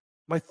coach.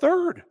 My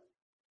third.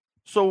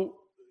 So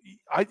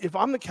if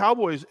I'm the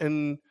Cowboys,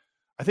 and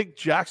I think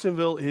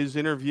Jacksonville is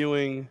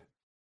interviewing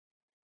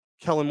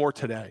Kellen Moore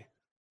today.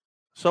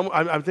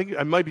 I'm thinking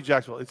I might be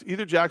Jacksonville. It's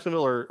either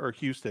Jacksonville or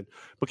Houston.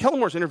 But Kellen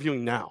Moore's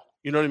interviewing now.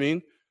 You know what I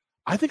mean?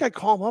 I think I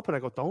call him up and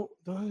I go, don't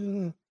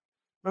remember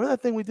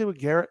that thing we did with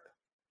Garrett?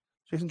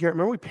 Jason Garrett,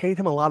 remember we paid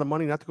him a lot of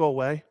money not to go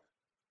away?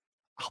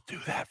 I'll do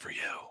that for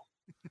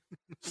you.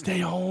 Stay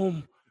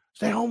home.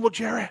 Stay home with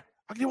Jerry.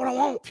 I'll do what I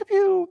want. Pew,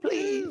 pew,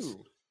 please.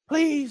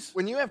 Please.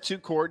 When you have 2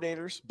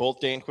 coordinators,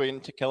 both Dan Quinn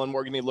and Kellen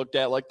Moore, getting looked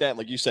at like that,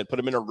 like you said, put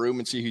them in a room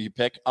and see who you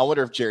pick. I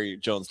wonder if Jerry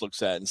Jones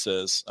looks at it and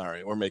says, all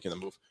right, we're making the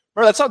move.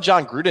 Remember, that's how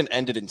John Gruden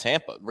ended in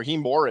Tampa.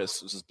 Raheem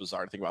Morris, this is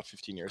bizarre to think about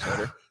 15 years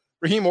later.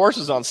 Raheem Morris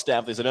was on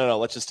staff. They said, no,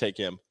 let's just take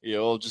him.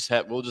 We'll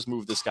just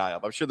move this guy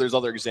up. I'm sure there's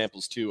other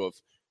examples, too, of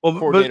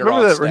coordinator but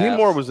remember that staff. Raheem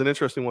Moore was an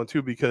interesting one,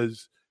 too,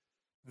 because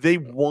they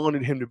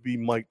wanted him to be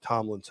Mike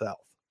Tomlin South.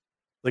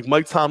 Like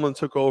Mike Tomlin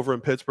took over in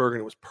Pittsburgh,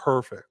 and it was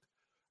perfect.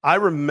 I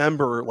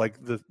remember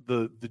like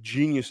the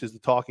geniuses, the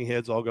talking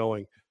heads, all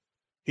going,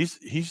 he's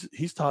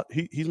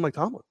Mike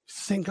Tomlin, he's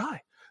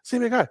the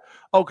same guy.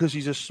 Oh, because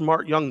he's a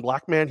smart young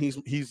black man.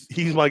 He's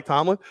Mike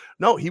Tomlin.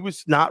 No, he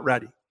was not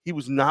ready. He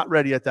was not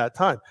ready at that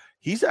time.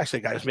 He's actually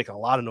a guy who's making a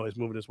lot of noise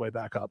moving his way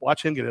back up.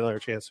 Watch him get another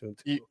chance soon.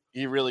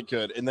 He really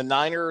could. And the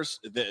Niners,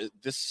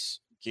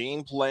 this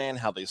game plan,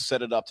 how they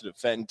set it up to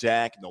defend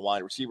Dak and the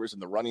wide receivers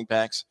and the running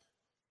backs.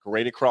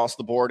 Great across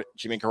the board.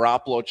 Jimmy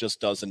Garoppolo just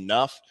does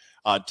enough.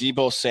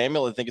 Deebo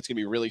Samuel, I think it's going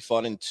to be really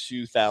fun in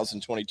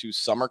 2022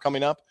 summer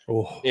coming up.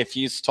 Oh. If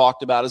he's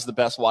talked about as the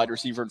best wide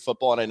receiver in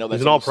football, and I know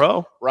that's he's an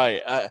all-pro.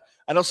 Right.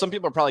 I know some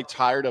people are probably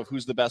tired of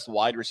who's the best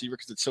wide receiver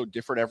because it's so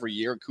different every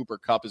year. Cooper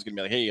Kupp is going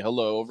to be like, hey,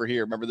 hello, over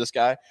here. Remember this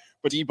guy?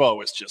 But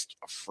Deebo is just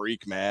a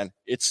freak, man.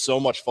 It's so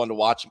much fun to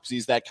watch him because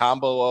he's that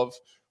combo of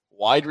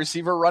wide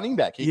receiver running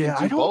back. He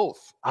can do both.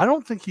 I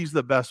don't think he's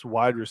the best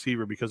wide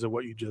receiver because of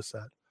what you just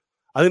said.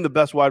 I think the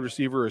best wide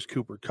receiver is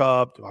Cooper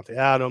Kupp, Devontae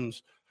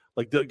Adams,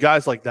 like the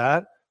guys like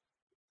that.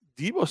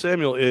 Deebo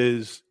Samuel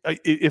is –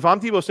 if I'm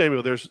Deebo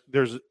Samuel,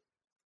 there's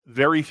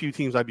very few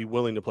teams I'd be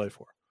willing to play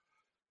for.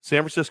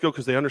 San Francisco,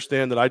 because they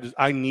understand that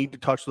I need to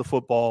touch the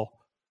football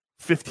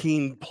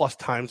 15-plus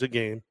times a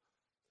game.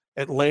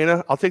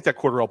 Atlanta, I'll take that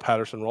Cordell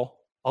Patterson role.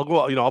 I'll go,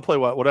 I'll play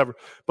whatever.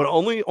 But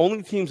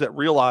only teams that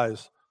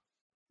realize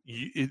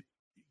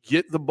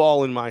get the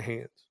ball in my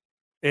hands.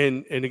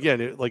 And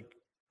again,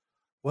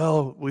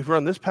 well, we've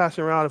run this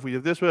passing route. If we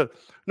did this, no,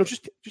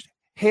 just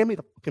hand me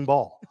the fucking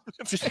ball.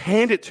 Just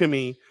hand it to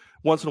me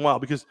once in a while,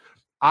 because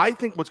I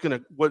think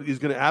what is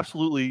gonna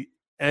absolutely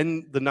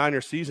end the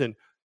Niners season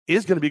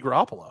is gonna be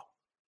Garoppolo,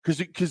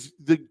 because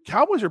the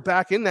Cowboys are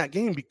back in that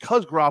game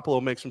because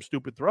Garoppolo makes some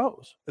stupid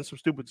throws and some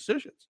stupid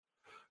decisions.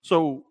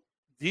 So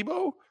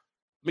Deebo,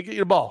 let me get you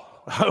the ball.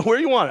 Where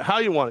you want it, how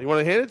you want it. You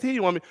want to hand it to you?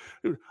 You want me?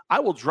 Dude, I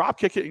will drop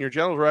kick it in your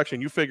general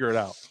direction. You figure it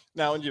out.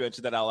 Now, when you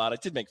mentioned that out loud, I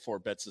did make 4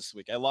 bets this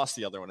week. I lost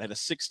the other one. I had a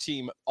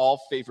 6-team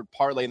all-favorite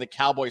parlay, and the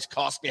Cowboys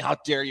cost me. How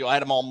dare you? I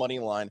had them all money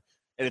line,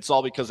 and it's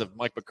all because of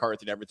Mike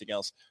McCarthy and everything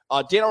else.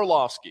 Dan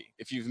Orlovsky,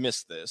 if you've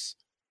missed this,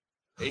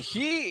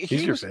 he's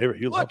your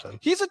favorite. You love him.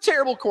 He's a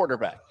terrible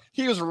quarterback.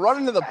 He was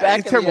running to the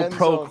back of the end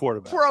zone.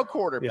 Pro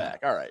quarterback.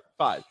 Yeah. All right,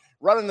 fine.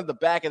 Running to the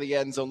back of the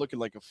end zone looking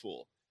like a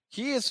fool.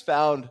 He has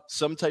found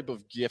some type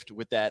of gift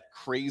with that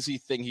crazy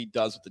thing he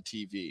does with the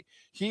TV.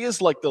 He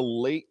is like the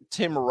late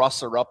Tim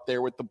Russer up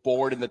there with the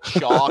board and the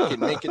chalk and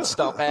making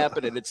stuff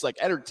happen, and it's like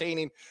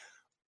entertaining.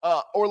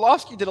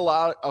 Orlovsky did a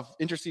lot of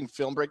interesting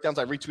film breakdowns.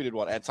 I retweeted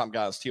one at Tom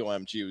Gaz,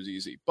 TOMG. It was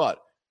easy. But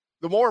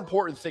the more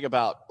important thing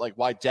about like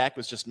why Dak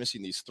was just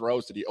missing these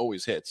throws that he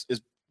always hits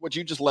is what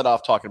you just let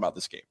off talking about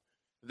this game.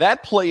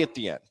 That play at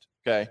the end,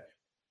 okay?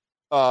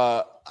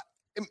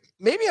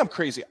 Maybe I'm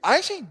crazy. I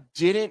actually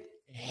didn't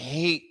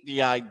hate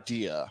the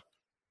idea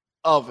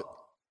of,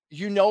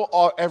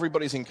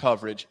 everybody's in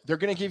coverage. They're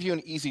going to give you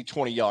an easy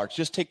 20 yards.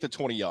 Just take the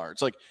 20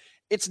 yards. Like,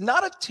 it's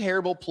not a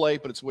terrible play,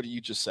 but it's what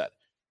you just said.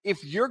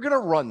 If you're going to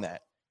run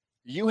that,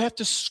 you have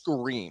to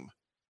scream,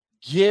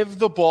 give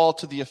the ball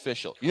to the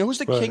official. You know who's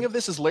the king of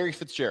this is Larry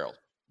Fitzgerald.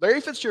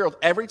 Larry Fitzgerald,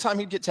 every time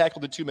he'd get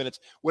tackled in 2 minutes,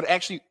 would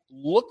actually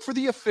look for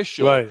the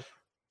official,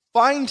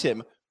 find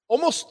him,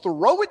 almost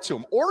throw it to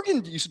him.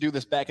 Oregon used to do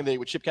this back in the day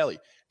with Chip Kelly.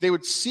 They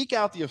would seek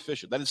out the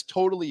official. That is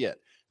totally it.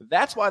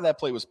 That's why that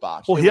play was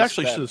botched. Well, he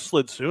actually should have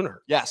slid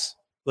sooner. Yes.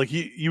 Like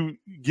you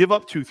give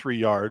up 2-3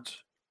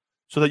 yards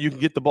so that you can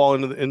get the ball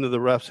into the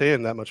ref's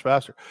hand that much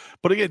faster.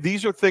 But again,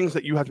 these are things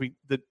that you have to be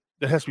that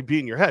has to be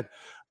in your head.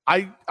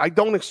 I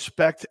don't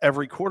expect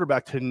every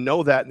quarterback to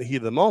know that in the heat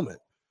of the moment.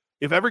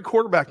 If every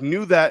quarterback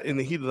knew that in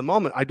the heat of the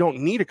moment, I don't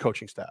need a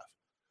coaching staff.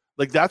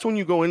 Like that's when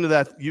you go into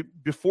that.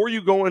 Before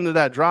you go into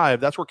that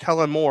drive, that's where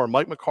Kellen Moore,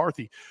 Mike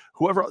McCarthy,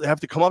 whoever, they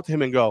have to come up to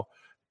him and go,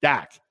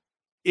 Dak,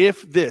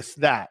 if this,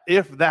 that,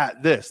 if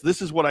that,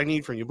 this is what I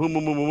need from you. Boom,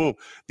 boom, boom, boom, boom.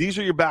 These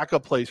are your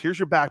backup plays. Here's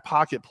your back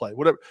pocket play.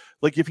 Whatever.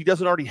 Like if he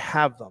doesn't already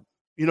have them,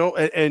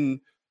 and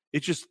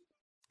it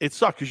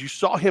sucked because you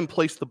saw him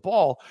place the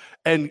ball.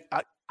 And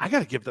I got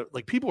to give the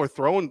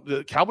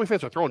Cowboy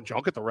fans are throwing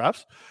junk at the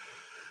refs.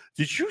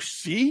 Did you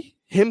see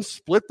him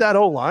split that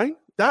O-line?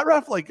 That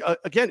ref,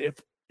 again,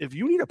 if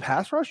you need a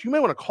pass rush, you may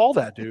want to call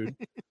that dude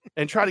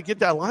and try to get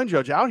that line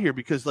judge out here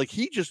because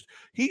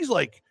he's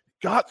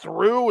got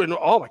through and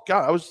oh my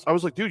God, I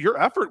was like, dude,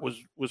 your effort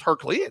was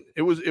Herculean.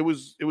 It was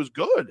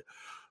good,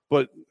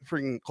 but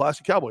freaking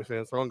classic Cowboy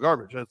fans throwing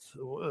garbage. That's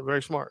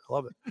very smart. I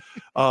love it.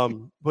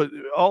 But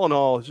all in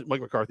all,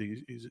 Mike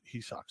McCarthy,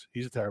 he sucks.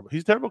 He's a terrible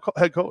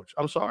head coach.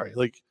 I'm sorry.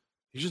 Like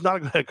he's just not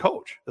a good head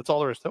coach. That's all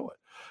there is to it.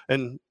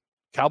 And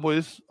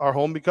Cowboys are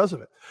home because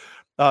of it.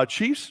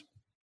 Chiefs,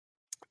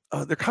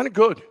 they're kind of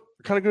good.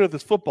 They're kind of good at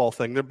this football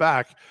thing. They're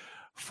back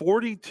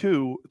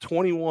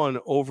 42-21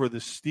 over the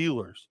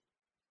Steelers.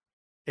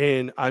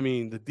 And, I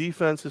mean, the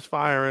defense is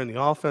firing. The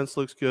offense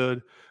looks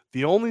good.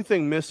 The only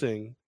thing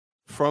missing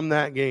from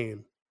that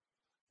game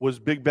was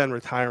Big Ben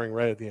retiring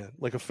right at the end.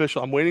 Like,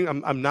 official. I'm waiting.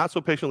 I'm not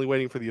so patiently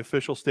waiting for the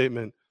official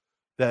statement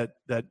that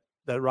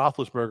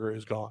Roethlisberger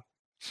is gone.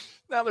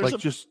 Now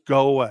just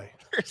go away.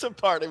 There's a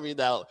part of me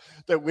now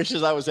that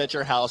wishes I was at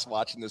your house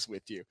watching this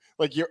with you.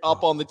 Like, you're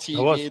up on the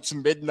TV. It's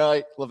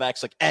midnight.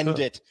 Levac's like, end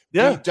it.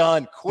 Be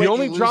done. Quit. The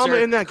only drama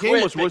in that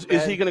game was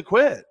is he going to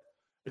quit?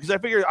 Because I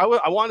figured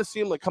I want to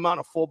see him come out in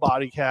a full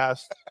body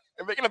cast.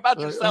 You're making about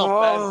yourself,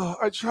 man.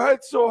 I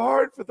tried so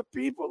hard for the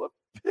people of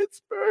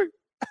Pittsburgh.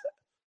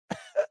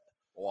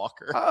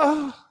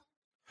 Walker.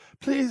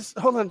 Please,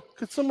 hold on.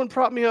 Could someone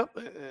prop me up?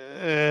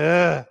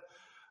 I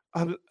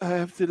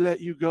have to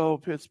let you go,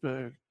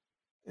 Pittsburgh.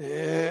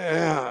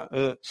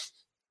 And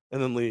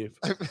then leave.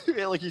 I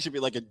feel like you should be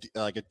like a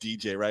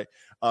DJ, right?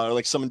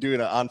 Like someone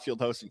doing an on-field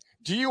hosting.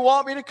 Do you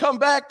want me to come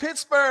back,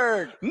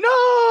 Pittsburgh?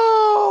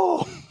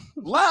 No.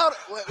 Loud.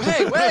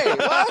 Hey, wait.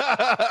 What?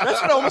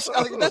 That's what almost.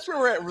 I think that's where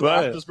we're at with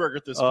Roethlisberger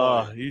at this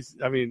point.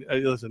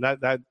 Listen,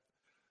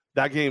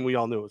 that game we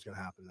all knew it was going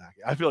to happen. That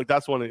game. I feel like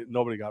that's one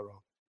nobody got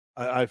wrong.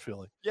 I feel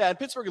like. Yeah, and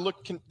Pittsburgh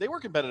they were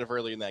competitive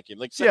early in that game.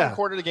 Like second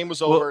quarter, the game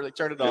was over. They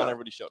turned it on.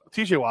 Everybody showed up.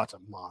 TJ Watt's a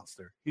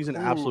monster. He's an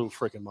absolute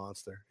freaking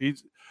monster.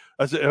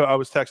 I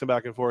was texting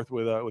back and forth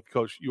with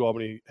Coach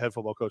UAlbany head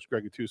football coach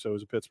Greg Gattuso,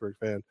 who's a Pittsburgh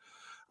fan.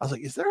 I was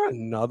like, is there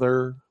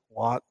another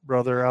Watt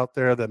brother out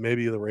there that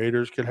maybe the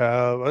Raiders could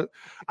have?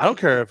 I don't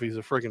care if he's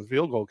a freaking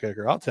field goal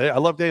kicker. I'll tell you, I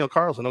love Daniel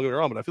Carlson. Don't get me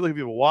wrong, but I feel like if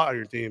you have a Watt on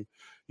your team,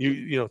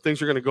 you know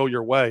things are going to go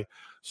your way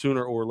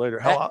sooner or later.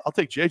 Hell, I'll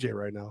take JJ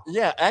right now.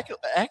 Yeah,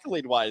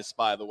 accolade-wise,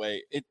 by the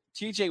way,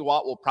 TJ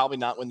Watt will probably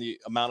not win the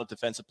amount of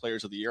defensive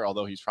players of the year,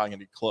 although he's probably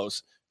going to be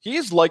close. He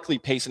is likely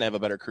pacing to have a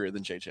better career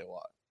than JJ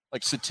Watt.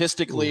 Like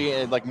statistically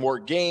and like more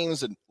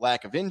games and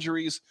lack of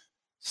injuries.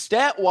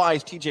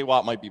 Stat-wise, TJ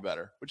Watt might be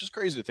better, which is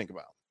crazy to think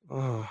about.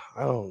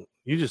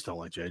 You just don't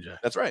like JJ.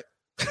 That's right.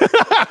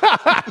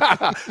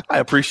 I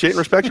appreciate and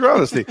respect your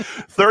honesty.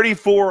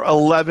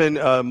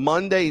 34-11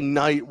 Monday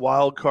night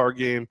wild card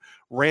game.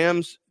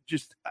 Rams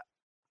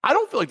I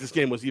don't feel like this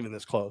game was even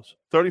this close.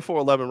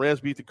 34-11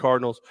 Rams beat the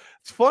Cardinals.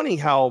 It's funny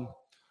how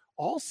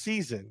all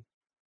season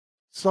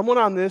someone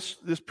on this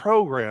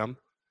program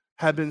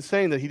had been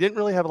saying that he didn't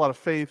really have a lot of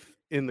faith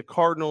in the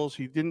Cardinals.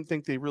 He didn't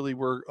think they really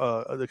were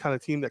the kind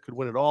of team that could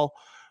win it all.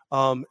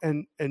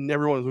 And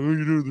everyone's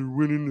like, they're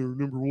winning, they're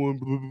number one,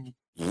 blah, blah,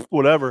 blah,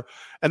 whatever.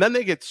 And then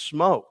they get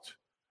smoked.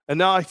 And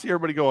now I see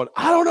everybody going,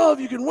 I don't know if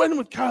you can win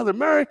with Kyler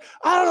Murray.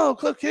 I don't know.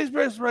 Cliff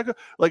Kingsbury's record.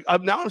 Like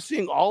I'm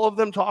seeing all of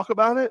them talk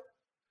about it,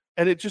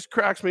 and it just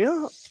cracks me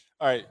up.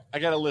 All right, I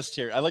got a list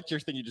here. I like your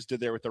thing you just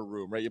did there with the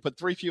room, right? You put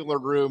 3 people in a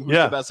room. Who's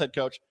the best head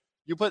coach?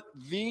 You put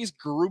these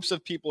groups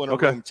of people in a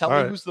room. Tell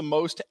me who's the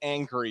most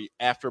angry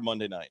after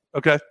Monday night.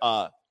 Okay.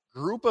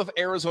 Group of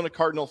Arizona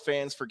Cardinal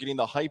fans for getting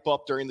the hype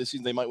up during the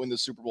season they might win the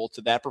Super Bowl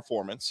to that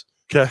performance.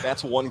 Okay.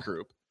 That's one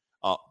group.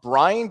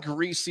 Brian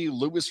Greasy,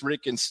 Louis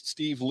Rick, and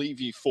Steve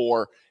Levy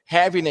for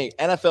having a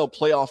NFL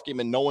playoff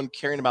game and no one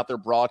caring about their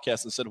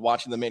broadcast instead of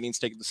watching the Mannings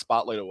take the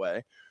spotlight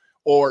away.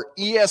 Or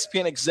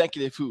ESPN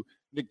executive who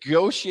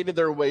negotiated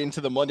their way into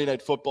the Monday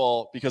Night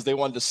Football because they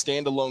wanted a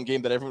standalone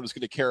game that everyone was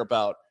going to care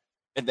about,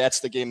 and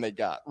that's the game they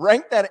got.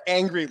 Rank that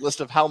angry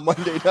list of how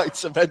Monday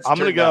night's events. I'm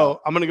going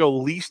to go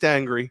least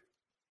angry.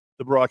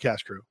 the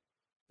broadcast crew,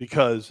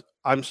 because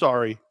I'm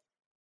sorry,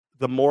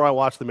 the more I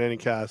watch the Manning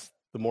cast,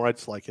 the more I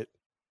dislike it.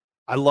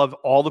 I love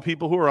all the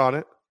people who are on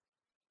it.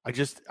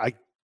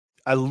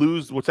 I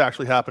lose what's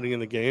actually happening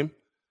in the game,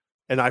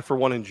 and I for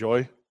one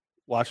enjoy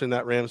watching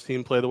that Rams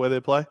team play the way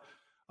they play.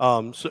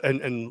 And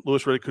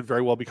Louis Riddick could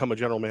very well become a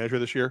general manager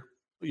this year,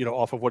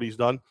 off of what he's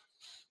done.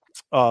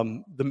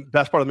 The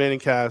best part of the Manning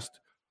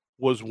cast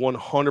was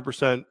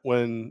 100%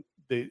 when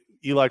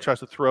Eli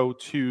tries to throw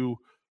to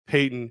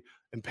Peyton,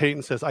 and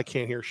Peyton says, "I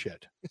can't hear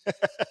shit."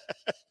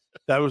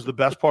 That was the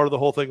best part of the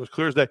whole thing. It was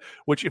clear as day.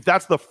 Which, if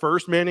that's the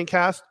first Manning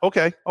cast,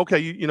 okay,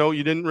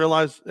 you didn't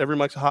realize every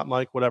mic's a hot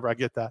mic, whatever. I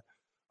get that.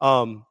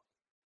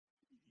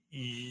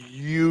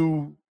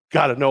 You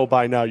got to know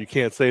by now you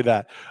can't say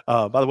that.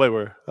 By the way,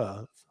 we're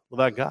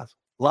Levac Goss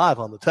live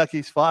on the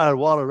Techies Fire and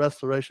Water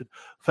Restoration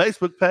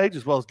Facebook page,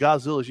 as well as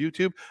Godzilla's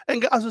YouTube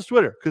and Goz's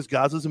Twitter, because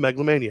Goz is a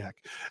megalomaniac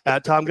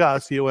at Tom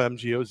Goz,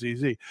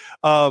 TOMGOZZ.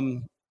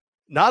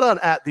 Not on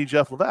at the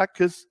Jeff Levac,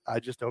 because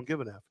I just don't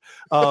give an F.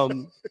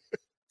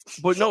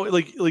 But no,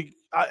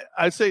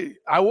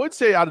 I would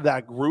say out of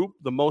that group,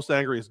 the most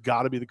angry has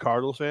got to be the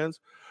Cardinals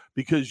fans,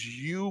 because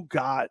you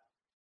got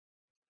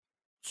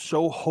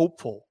so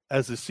hopeful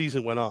as the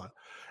season went on.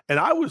 And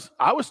I was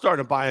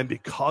starting to buy in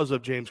because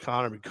of James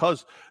Conner,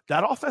 because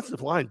that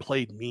offensive line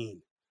played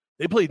mean.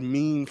 They played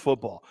mean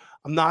football.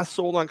 I'm not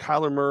sold on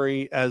Kyler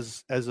Murray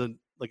as an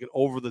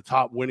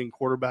over-the-top winning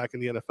quarterback in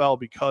the NFL,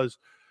 because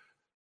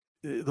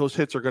those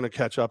hits are going to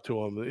catch up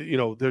to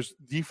him. There's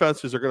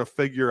defenses are going to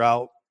figure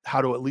out how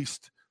to at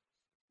least,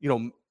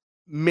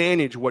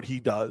 manage what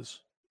he does.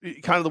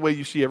 Kind of the way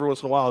you see every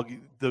once in a while,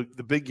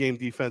 the big game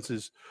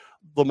defenses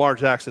Lamar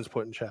Jackson's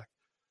put in check.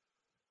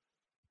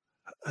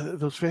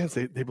 Those fans,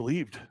 they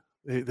believed.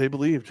 They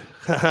believed.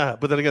 But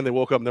then again, they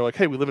woke up and they're like,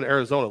 "Hey, we live in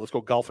Arizona. Let's go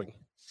golfing.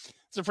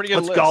 It's a pretty good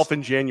list. Let's golf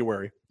in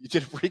January." You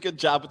did a pretty good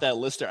job with that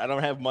list there. I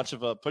don't have much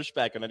of a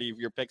pushback on any of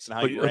your picks and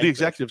how you rank the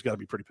executives got to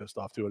be pretty pissed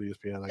off too at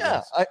ESPN. I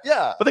guess.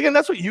 Yeah. But again,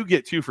 that's what you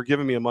get too for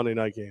giving me a Monday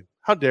night game.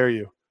 How dare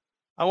you?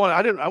 I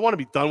want to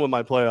be done with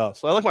my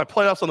playoffs. I like my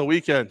playoffs on the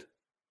weekend.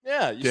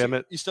 Yeah,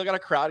 it. You still got a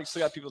crowd. You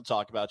still got people to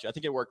talk about you. I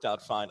think it worked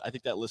out fine. I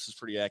think that list is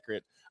pretty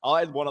accurate. I'll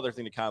add one other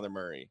thing to Kyler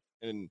Murray.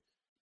 And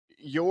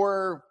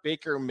your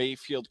Baker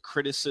Mayfield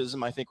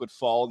criticism, I think, would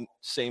fall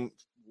same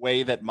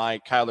way that my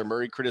Kyler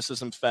Murray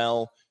criticism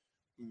fell.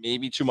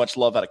 Maybe too much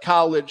love out of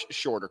college,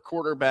 shorter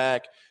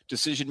quarterback,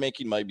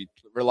 decision-making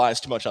relies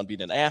too much on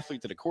being an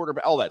athlete than a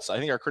quarterback, all that stuff. I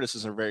think our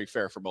criticisms are very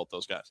fair for both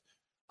those guys.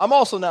 I'm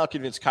also now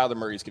convinced Kyler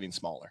Murray is getting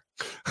smaller.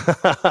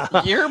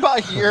 Year by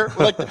year,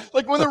 like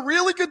when the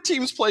really good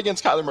teams play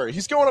against Kyler Murray,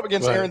 he's going up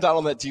against Aaron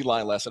Donald on that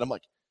D-line last, and I'm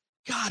like,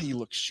 God, he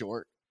looks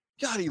short.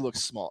 God, he looks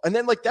small. And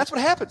then, that's what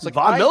happens.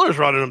 Von Miller's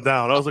running him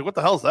down. I was like, what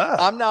the hell's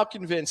that? I'm now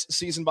convinced,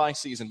 season by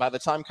season, by the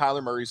time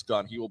Kyler Murray's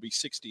done, he will be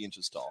 60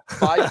 inches tall,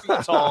 5 feet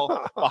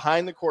tall,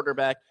 behind the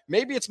quarterback.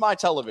 Maybe it's my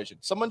television.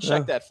 Someone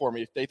check that for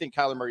me if they think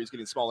Kyler Murray is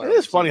getting smaller. It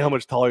is funny how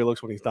much taller he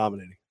looks when he's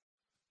dominating. Right?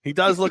 He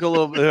does look a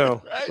little,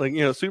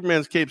 right?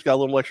 Superman's cape's got a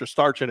little extra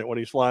starch in it when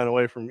he's flying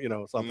away from,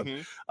 something.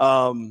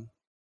 Mm-hmm.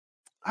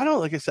 I don't,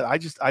 like I said,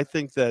 I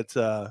think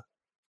that,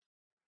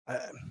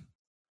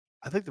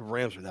 I think the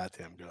Rams are that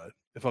damn good,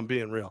 if I'm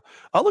being real.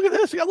 Oh, look at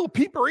this. You got a little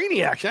Pete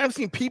Perini action. I haven't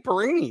seen Pete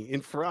Perini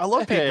I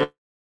love Pete.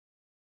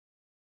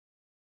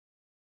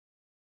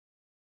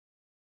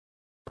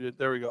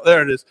 There we go.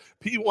 There it is.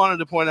 Pete wanted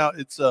to point out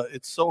it's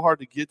so hard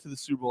to get to the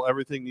Super Bowl.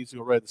 Everything needs to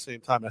go right at the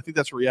same time. And I think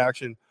that's a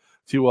reaction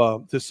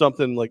to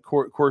something like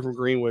Corey from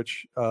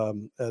Greenwich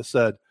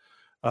said,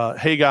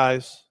 hey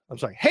guys. I'm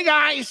sorry. Hey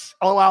guys.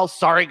 Oh, well,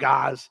 sorry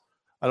guys.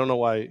 I don't know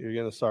why you're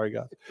getting a sorry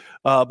guys.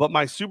 But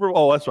my Super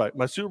Bowl, that's right.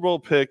 My Super Bowl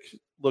pick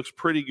looks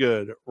pretty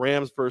good.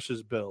 Rams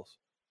versus Bills.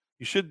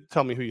 You should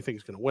tell me who you think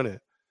is going to win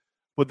it.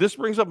 But this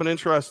brings up an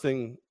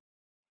interesting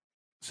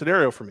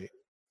scenario for me.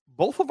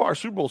 Both of our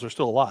Super Bowls are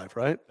still alive,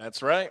 right?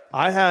 That's right.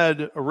 I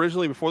had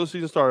originally, before the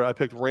season started, I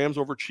picked Rams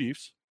over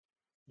Chiefs.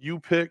 You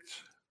picked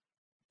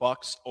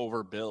Bucks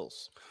over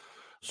Bills.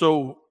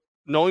 So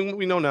knowing what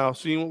we know now,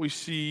 seeing what we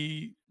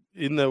see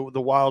in the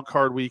wild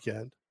card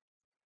weekend,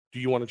 do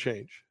you want to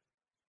change?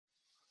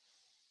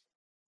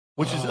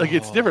 Which is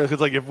it's different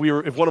because if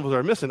one of us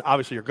are missing,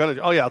 obviously you're gonna.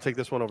 Oh yeah, I'll take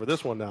this one over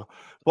this one now.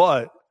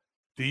 But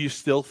do you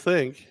still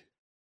think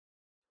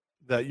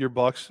that your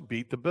Bucks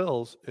beat the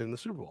Bills in the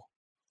Super Bowl?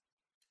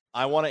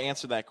 I want to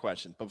answer that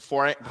question, but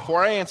before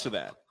I answer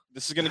that,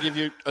 this is going to give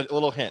you a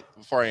little hint.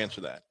 Before I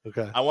answer that,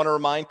 okay, I want to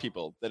remind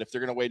people that if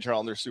they're going to wager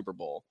on their Super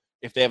Bowl,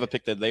 if they have a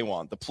pick that they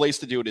want, the place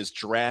to do it is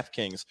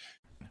DraftKings.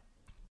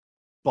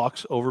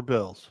 Bucks over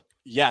Bills.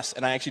 Yes,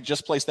 and I actually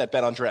just placed that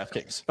bet on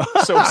DraftKings.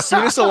 So as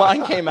soon as the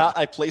line came out,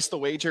 I placed the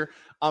wager.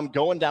 I'm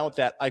going down with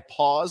that. I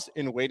paused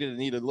and waited and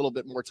needed a little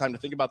bit more time to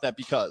think about that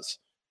because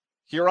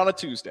here on a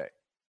Tuesday,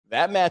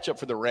 that matchup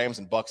for the Rams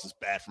and Bucks is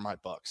bad for my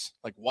Bucks.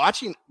 Like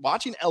watching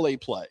LA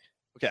play.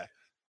 Okay,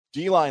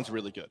 D-line's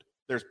really good.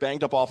 There's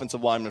banged up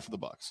offensive linemen for the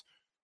Bucks.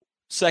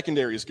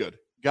 Secondary is good.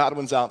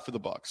 Godwin's out for the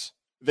Bucks.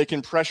 They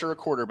can pressure a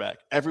quarterback.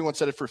 Everyone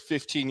said it for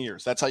 15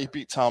 years. That's how you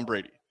beat Tom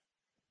Brady.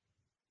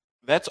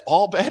 That's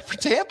all bad for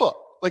Tampa.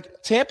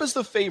 Like, Tampa's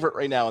the favorite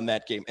right now in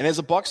that game. And as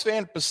a Bucs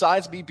fan,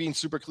 besides me being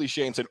super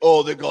cliche and saying,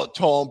 oh, they got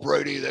Tom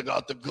Brady, they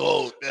got the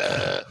GOAT.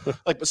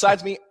 Like,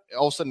 besides me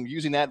all of a sudden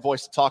using that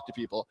voice to talk to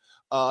people,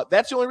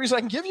 that's the only reason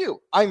I can give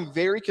you. I'm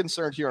very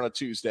concerned here on a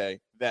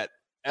Tuesday that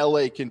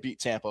LA can beat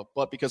Tampa.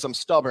 But because I'm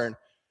stubborn,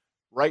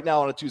 right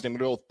now on a Tuesday, I'm going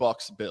to go with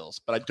Bucs Bills.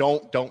 But I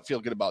don't feel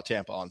good about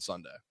Tampa on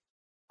Sunday.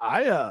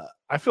 I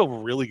feel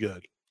really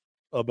good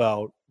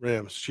about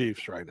Rams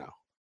Chiefs right now,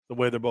 the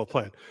way they're both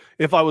playing.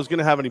 If I was going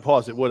to have any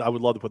pause, I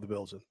would love to put the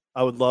Bills in.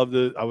 I would love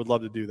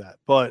to do that.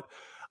 But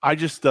I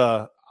just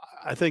I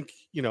think,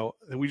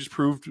 we just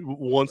proved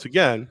once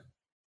again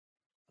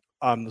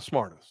I'm the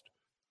smartest.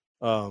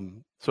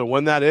 So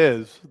when that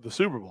is the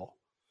Super Bowl,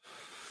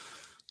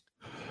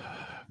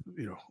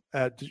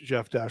 at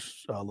Jeff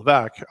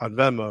Levac on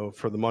Venmo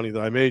for the money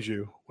that I made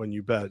you when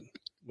you bet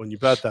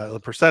that, the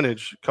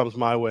percentage comes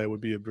my way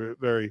would be a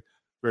very,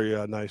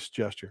 very nice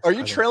gesture. Are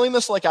you trailing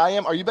this like I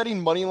am? Are you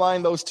betting money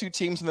line those two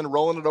teams and then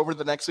rolling it over to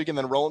the next week and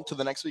then rolling to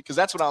the next week? Because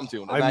that's what I'm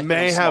doing. I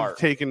may have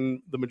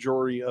taken the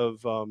majority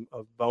of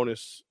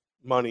bonus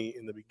money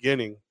in the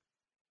beginning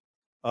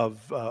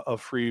of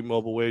free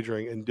mobile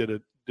wagering and did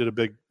a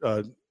big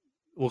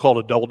we'll call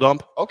it a double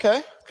dump.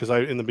 Okay. Because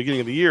in the beginning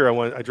of the year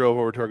I drove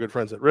over to our good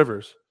friends at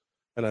Rivers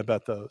and I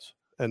bet those,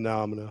 and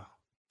now I'm gonna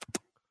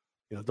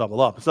double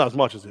up. It's not as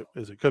much as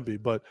it could be,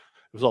 but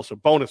it was also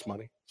bonus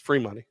money. It's free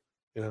money.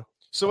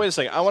 So wait a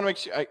second. I want to make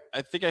sure.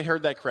 I think I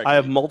heard that correctly. I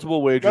have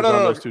multiple wagers on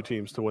those two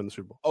teams to win the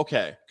Super Bowl.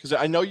 Okay, because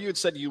I know you had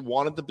said you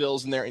wanted the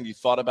Bills in there and you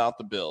thought about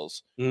the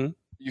Bills. Mm-hmm.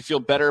 You feel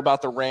better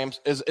about the Rams.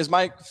 Is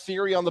my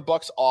theory on the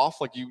Bucs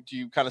off? Like, do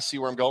you kind of see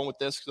where I'm going with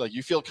this? Like,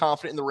 you feel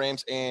confident in the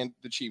Rams and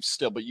the Chiefs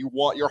still, but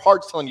your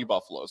heart's telling you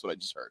Buffalo is what I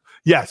just heard.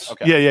 Yes.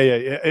 Okay.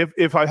 Yeah.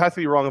 If I have to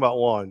be wrong about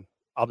one,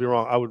 I'll be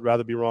wrong. I would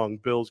rather be wrong.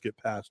 Bills get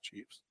past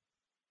Chiefs.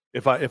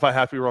 If I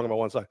have to be wrong about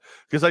one side,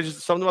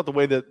 because something about the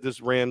way that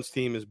this Rams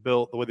team is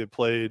built, the way they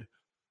played,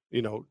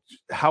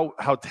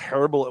 how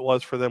terrible it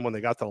was for them when they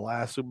got to the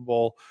last Super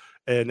Bowl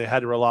and they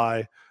had to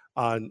rely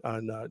on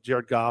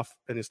Jared Goff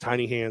and his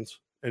tiny hands,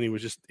 and it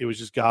was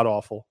just god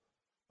awful.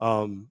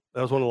 That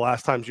was one of the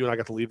last times you and I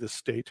got to leave this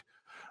state.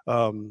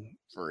 For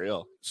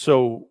real.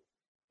 So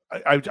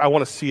I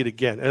want to see it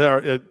again.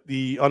 And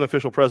the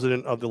unofficial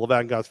president of the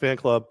Levac Gods fan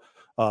club,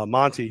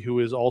 Monty, who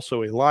is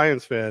also a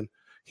Lions fan,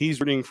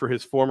 he's rooting for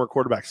his former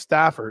quarterback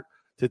Stafford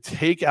to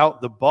take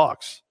out the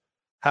Bucs.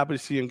 Happy to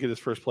see him get his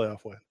first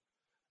playoff win.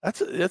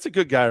 That's a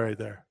good guy right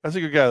there. That's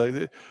a good guy.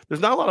 Like,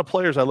 there's not a lot of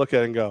players I look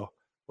at and go,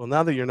 well,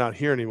 now that you're not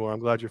here anymore, I'm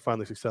glad you're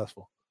finally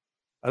successful.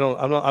 I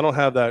don't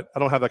have that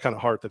kind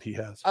of heart that he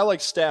has. I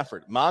like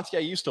Stafford. Monty,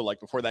 I used to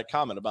like before that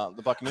comment about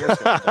the Buccaneers.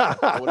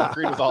 I would have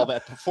agreed with all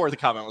that before the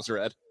comment was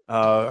read.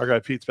 Our guy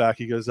Pete's back.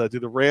 He goes, do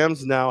the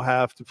Rams now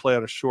have to play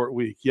on a short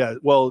week? Yeah.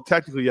 Well,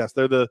 technically, yes.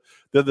 They're the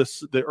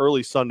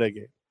early Sunday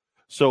game.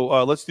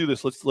 So let's do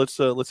this. Let's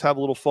have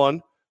a little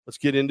fun. Let's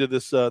get into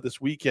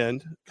this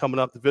weekend coming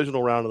up,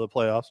 divisional round of the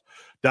playoffs.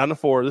 Down to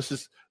 4. This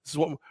is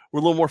what we're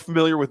a little more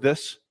familiar with.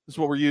 This is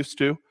what we're used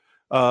to.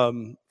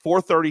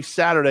 4:30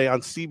 Saturday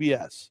on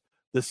CBS.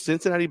 The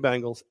Cincinnati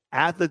Bengals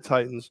at the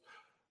Titans.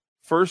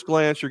 First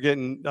glance, you're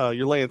laying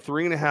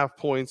 3.5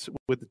 points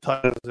with the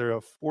Titans.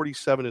 There,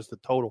 47 is the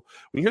total.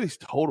 When you hear these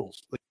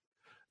totals, like,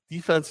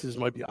 defenses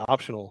might be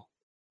optional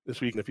this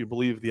weekend if you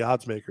believe the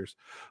odds makers.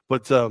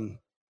 But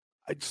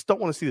I just don't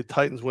want to see the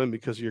Titans win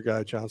because of your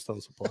guy Johnstone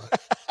Supply.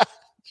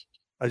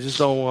 I just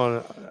don't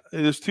want to.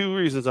 There's two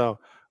reasons. I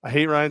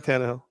hate Ryan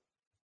Tannehill,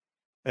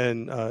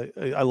 and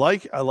I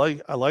like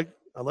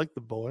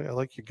the boy. I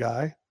like your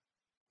guy,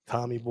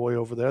 Tommy Boy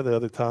over there, the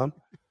other Tom.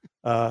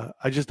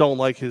 I just don't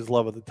like his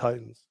love of the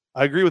Titans.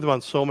 I agree with him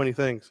on so many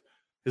things.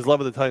 His love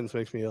of the Titans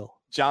makes me ill.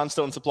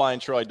 Johnstone Supply in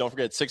Troy. Don't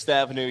forget 6th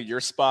Avenue,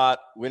 your spot.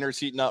 Winter's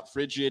heating up,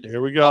 frigid.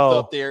 Here we go.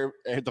 Up there,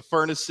 the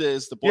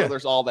furnaces, the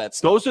boilers, all that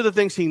stuff. Those are the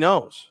things he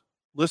knows.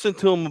 Listen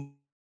to him.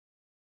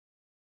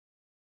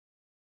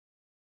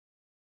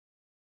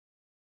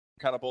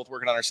 Kind of both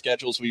working on our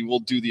schedules. We will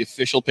do the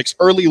official picks.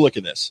 Early look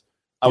at this.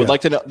 I would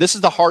like to know. This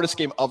is the hardest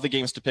game of the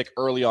games to pick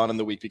early on in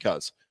the week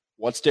because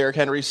what's Derrick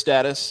Henry's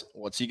status?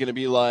 What's he going to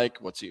be like?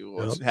 What's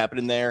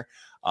happening there?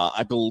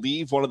 I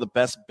believe one of the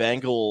best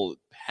Bengal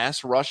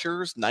pass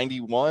rushers,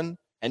 91,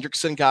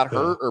 Hendrickson got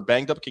hurt or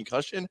banged up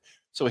concussion.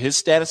 So his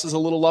status is a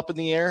little up in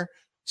the air.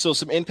 So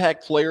some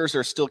impact players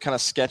are still kind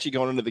of sketchy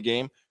going into the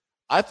game.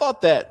 I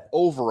thought that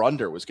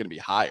over-under was going to be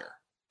higher.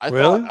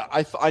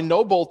 I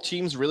know both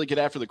teams really get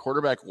after the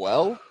quarterback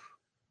well.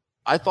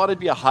 I thought it'd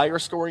be a higher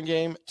scoring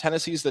game.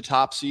 Tennessee's the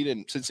top seed,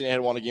 and Cincinnati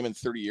hadn't won a game in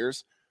 30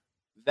 years.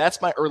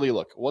 That's my early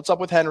look. What's up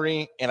with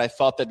Henry? And I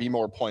thought there'd be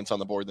more points on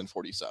the board than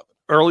 47.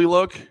 Early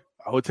look,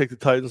 I would take the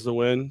Titans to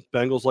win.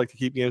 Bengals like to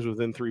keep games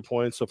within 3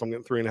 points, so if I'm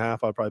getting 3.5,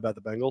 I'd probably bet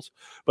the Bengals.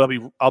 But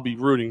I'll be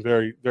rooting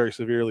very, very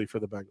severely for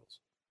the Bengals.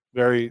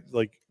 Very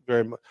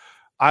much.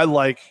 I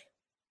like,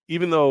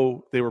 even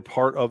though they were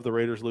part of the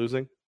Raiders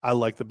losing, I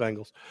like the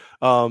Bengals.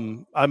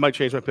 I might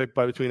change my pick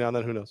by between now and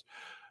then. Who knows?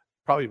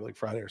 Probably like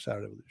Friday or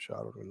Saturday with a shot.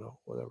 I don't even know.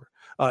 Whatever.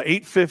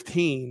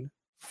 8:15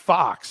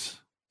 Fox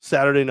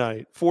Saturday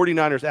night.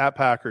 49ers at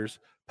Packers.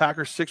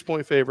 Packers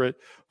 6-point favorite.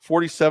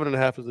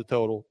 47.5 is the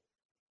total.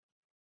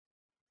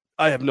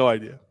 I have no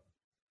idea.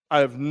 I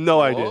have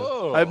no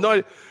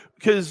idea.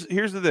 Because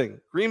here's the thing.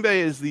 Green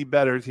Bay is the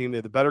better team. They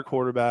have the better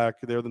quarterback.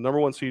 They're the number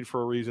 1 seed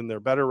for a reason. They're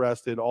better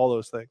rested, all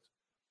those things.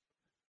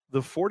 The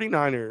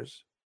 49ers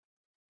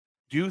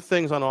do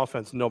things on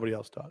offense nobody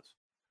else does.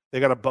 They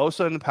got a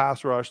Bosa in the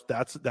pass rush.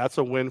 That's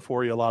a win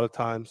for you a lot of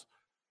times.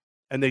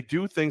 And they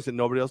do things that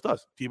nobody else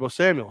does. Deebo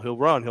Samuel, he'll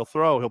run, he'll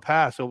throw, he'll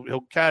pass,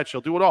 he'll catch,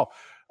 he'll do it all.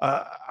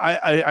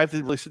 I have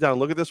to really sit down and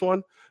look at this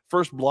one.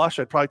 First blush,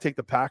 I'd probably take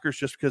the Packers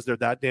just because they're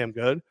that damn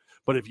good.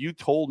 But if you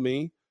told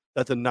me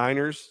that the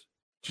Niners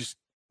just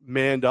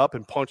manned up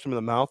and punched them in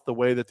the mouth the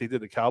way that they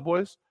did the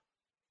Cowboys,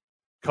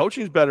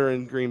 coaching's better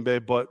in Green Bay,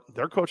 but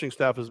their coaching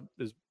staff is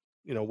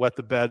wet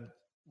the bed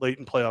late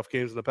in playoff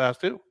games in the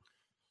past too.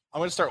 I'm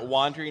going to start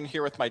wandering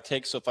here with my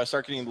takes. So if I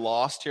start getting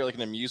lost here, like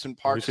an amusement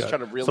park, just try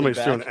to reel me back.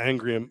 Somebody's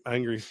feeling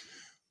angry.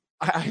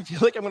 I feel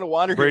like I'm going to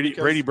wander here.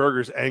 Brady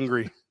Burger's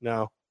angry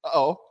now.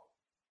 Uh-oh. Do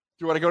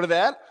you want to go to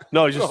that?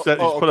 No, he just put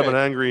up an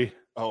angry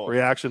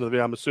reaction to the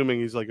video. I'm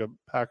assuming he's like a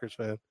Packers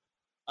fan.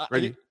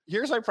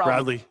 Here's my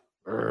problem.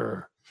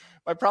 Bradley.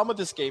 My problem with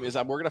this game is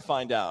we're going to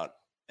find out.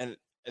 And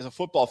as a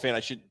football fan,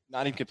 I should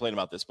not even complain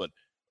about this, but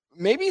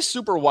maybe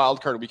Super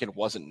Wildcard Weekend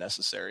wasn't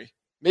necessary.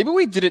 Maybe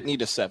we didn't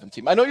need a 7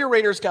 team. I know your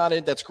Raiders got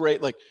it. That's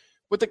great. But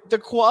the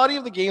quality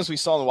of the games we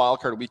saw in the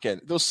Wildcard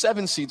Weekend, those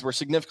 7 seeds were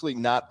significantly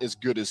not as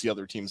good as the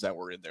other teams that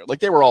were in there. Like,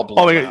 they were all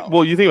blown out.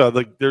 Well, you think about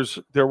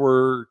it, there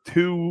were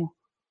 2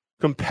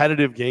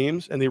 competitive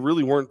games, and they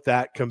really weren't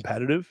that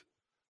competitive.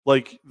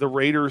 Like, the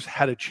Raiders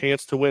had a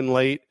chance to win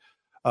late.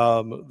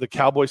 The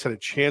Cowboys had a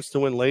chance to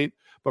win late,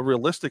 but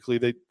realistically,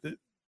 they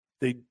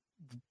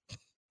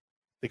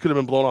could have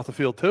been blown off the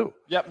field too.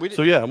 Yeah,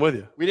 I'm with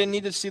you. We didn't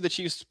need to see the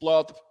Chiefs blow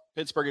out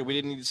Pittsburgh, and we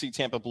didn't need to see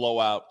Tampa blow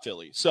out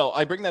Philly. So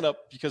I bring that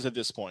up because at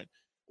this point,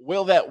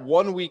 will that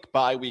 1 week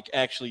bye week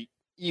actually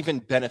even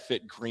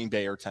benefit Green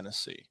Bay or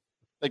Tennessee?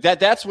 Like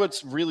that's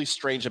what's really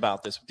strange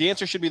about this. The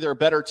answer should be they're a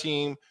better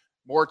team,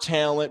 more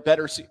talent,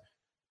 better.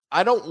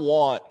 I don't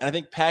want, and I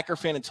think Packer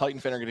fan and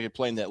Titan fan are going to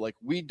complain that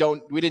we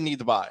didn't need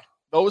the bye.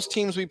 Those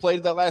teams we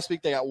played that last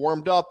week, they got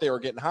warmed up, they were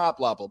getting hot,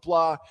 blah, blah,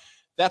 blah.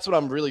 That's what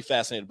I'm really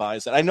fascinated by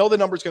is that I know the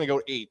number's going to go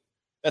to 8.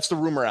 That's the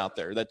rumor out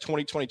there that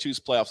 2022's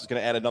playoffs is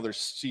going to add another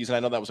season. I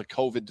know that was a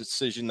COVID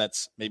decision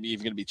that's maybe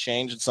even going to be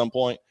changed at some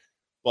point.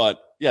 But,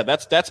 yeah,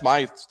 that's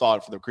my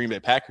thought for the Green Bay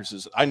Packers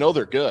is I know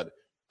they're good.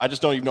 I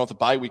just don't even know if the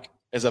bye week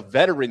as a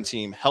veteran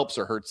team helps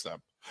or hurts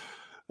them.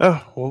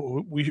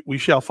 Well, we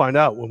shall find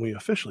out when we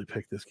officially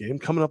pick this game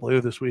coming up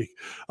later this week.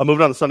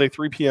 Moving on to Sunday,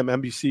 3 p.m.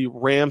 NBC,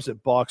 Rams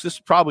at Bucs. This is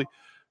probably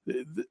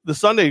the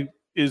Sunday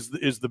is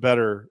the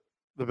better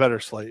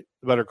slate,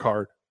 the better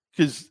card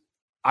because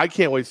I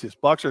can't wait to see this.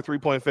 Bucs are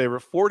 3-point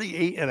favorite.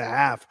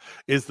 48.5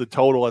 is the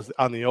total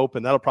on the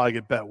open. That'll probably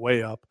get bet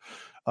way up.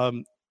 I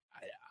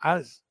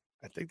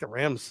think the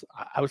Rams.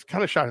 I was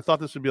kind of shocked. I thought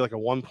this would be like a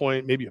 1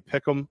 point, maybe a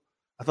pick 'em.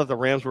 I thought the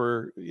Rams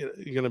were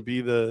going to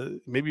be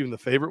maybe even the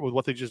favorite with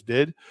what they just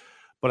did.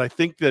 But I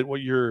think that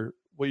what you're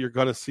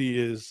going to see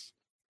is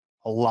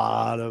a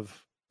lot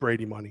of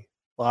Brady money.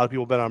 A lot of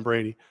people bet on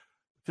Brady.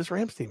 This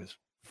Rams team is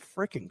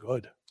freaking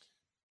good.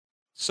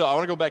 So I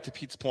want to go back to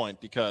Pete's point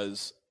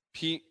because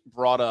Pete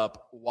brought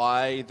up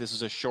why this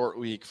is a short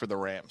week for the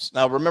Rams.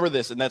 Now, remember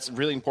this, and that's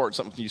really important,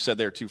 something you said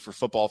there, too, for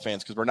football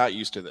fans, because we're not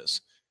used to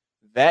this.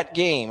 That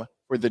game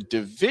for the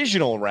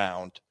divisional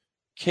round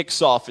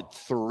kicks off at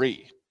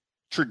 3.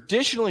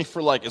 Traditionally,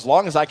 for as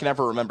long as I can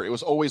ever remember, it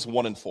was always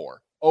 1-4.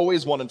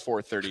 Always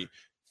 1-4-30.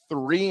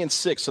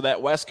 3-6. So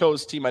that West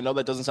Coast team, I know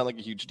that doesn't sound like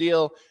a huge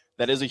deal.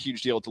 That is a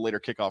huge deal with the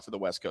later kickoff for the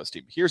West Coast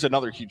team. Here's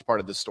another huge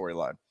part of this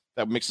storyline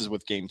that mixes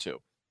with game 2.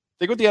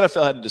 Think what the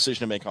NFL had a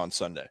decision to make on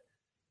Sunday.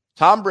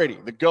 Tom Brady,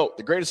 the GOAT,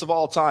 the greatest of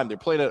all time. They're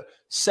playing a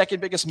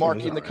second biggest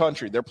market in the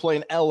country. They're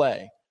playing LA.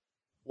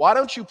 Why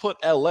don't you put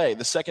LA,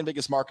 the second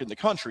biggest market in the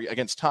country,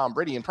 against Tom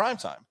Brady in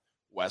primetime?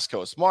 West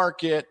Coast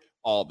market,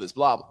 all this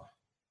blah, blah.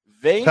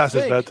 Past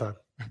his bedtime.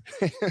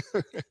 That's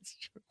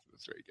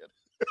very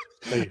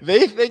good.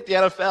 They think the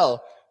NFL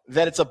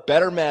that it's a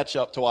better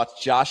matchup to watch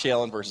Josh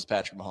Allen versus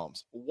Patrick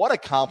Mahomes. What a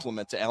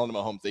compliment to Allen and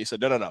Mahomes. They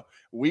said, no.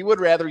 We would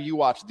rather you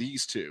watch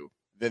these two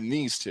than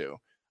these two.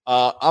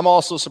 I'm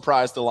also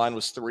surprised the line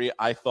was 3.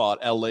 I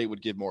thought LA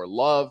would get more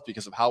love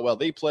because of how well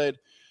they played.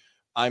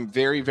 I'm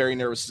very, very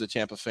nervous as a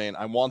Tampa fan.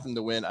 I want them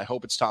to win. I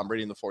hope it's Tom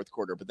Brady in the fourth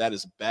quarter, but that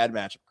is a bad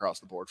matchup across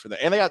the board for them.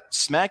 And they got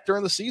smacked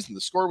during the season.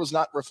 The score was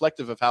not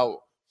reflective of how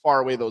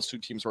far away those two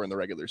teams were in the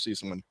regular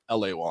season when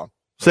LA won.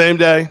 Same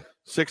day,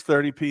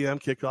 6:30 p.m.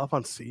 kickoff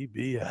on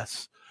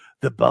CBS.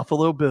 The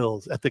Buffalo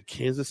Bills at the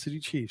Kansas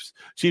City Chiefs.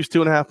 Chiefs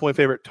 2.5-point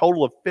favorite,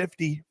 total of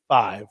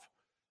 55.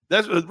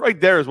 That's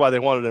right there is why they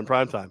wanted it in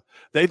primetime.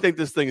 They think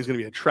this thing is going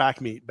to be a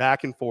track meet,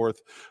 back and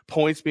forth,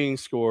 points being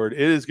scored. It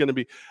is going to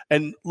be.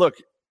 And look,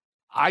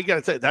 I got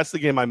to tell you, that's the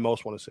game I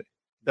most want to see.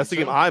 That's the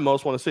game I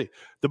most want to see.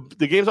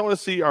 The games I want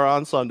to see are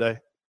on Sunday.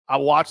 I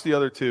watch the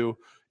other two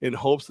in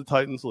hopes the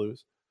Titans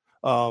lose.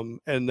 And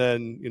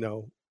then,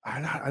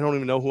 I don't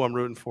even know who I'm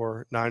rooting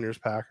for. Niners,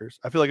 Packers.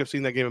 I feel like I've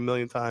seen that game a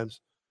million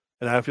times,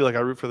 and I feel like I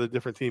root for the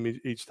different team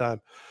each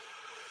time.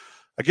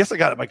 I guess I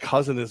got it. My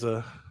cousin is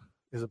a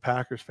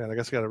Packers fan. I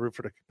guess I got to root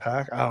for the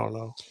Pack. I don't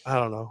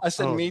know. I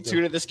said me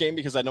too to this game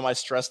because I know my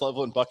stress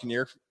level in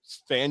Buccaneer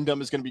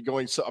fandom is going to be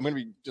going. So I'm going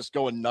to be just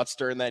going nuts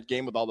during that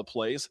game with all the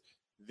plays.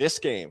 This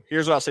game,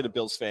 here's what I'll say to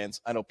Bills fans.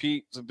 I know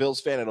Pete's a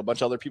Bills fan, and a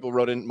bunch of other people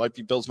wrote in, might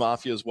be Bills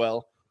Mafia as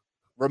well.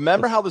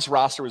 Remember how this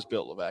roster was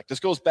built, Levac. This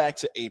goes back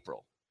to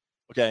April.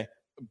 Okay.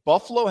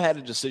 Buffalo had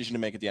a decision to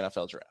make at the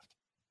NFL draft.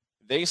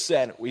 They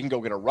said, we can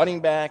go get a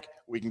running back.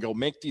 We can go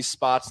make these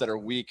spots that are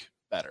weak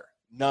better.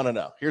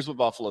 No. Here's what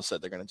Buffalo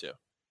said they're going to do.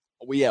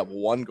 We have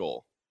one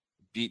goal: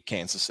 beat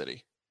Kansas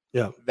City.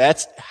 Yeah.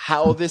 That's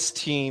how this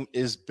team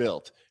is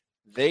built.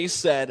 They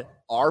said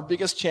our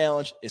biggest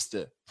challenge is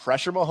to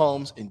pressure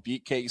Mahomes and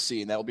beat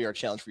KC, and that will be our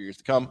challenge for years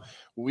to come.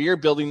 We are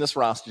building this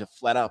roster to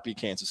flat out beat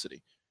Kansas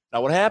City.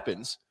 Now, what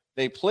happens?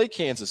 They play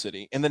Kansas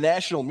City, and the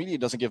national media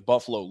doesn't give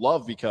Buffalo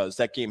love because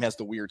that game has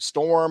the weird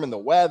storm and the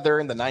weather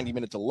and the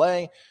 90-minute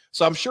delay.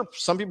 So I'm sure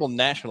some people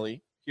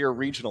nationally, here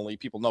regionally,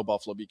 people know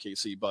Buffalo beat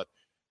KC, but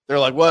they're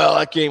like, well,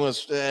 that game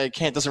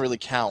doesn't really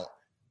count.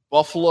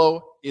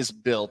 Buffalo is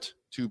built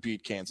to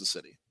beat Kansas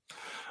City.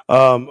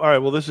 All right.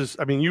 Well,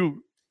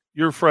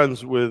 you're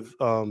friends with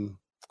a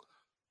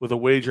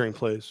wagering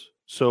place,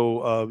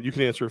 so you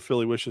can answer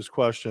Philly Wish's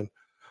question.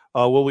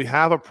 Will we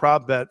have a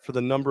prop bet for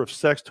the number of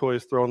sex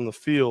toys thrown in the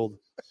field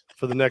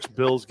for the next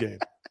Bills game?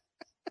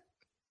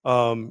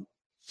 Do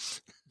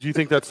you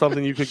think that's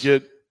something you could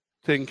get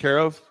taken care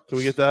of? Can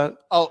we get that?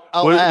 What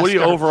are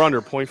you over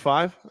under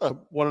 0.5,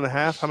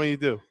 1.5? How many you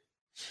do?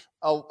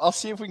 I'll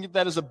see if we can get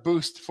that as a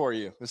boost for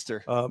you, Mr.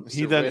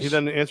 He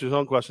then answers his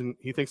own question.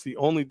 He thinks the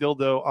only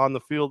dildo on the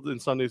field in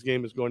Sunday's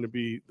game is going to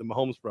be the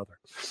Mahomes brother.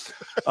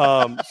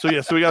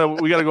 So we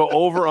gotta go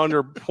over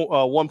under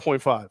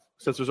 1.5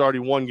 since there's already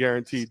one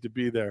guaranteed to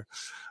be there.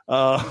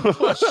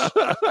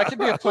 That could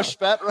be a push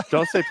bet, right?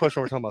 Don't say push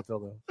when we're talking about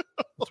dildo.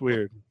 It's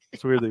weird.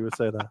 It's weird that you would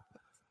say that.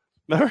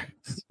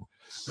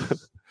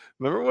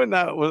 Remember when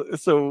that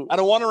was? So I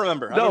don't want to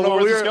remember. I don't know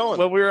where this is going.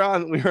 Well,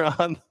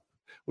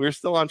 we were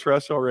still on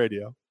terrestrial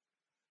radio,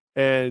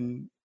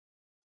 and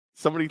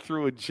somebody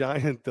threw a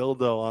giant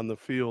dildo on the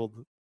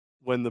field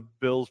when the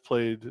Bills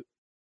played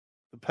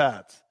the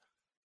Pats,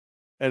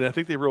 and I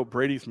think they wrote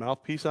Brady's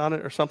mouthpiece on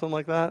it or something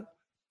like that.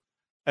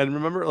 And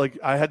remember, like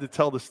I had to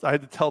tell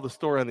the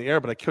story on the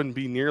air, but I couldn't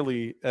be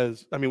nearly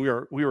as. I mean, we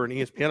were an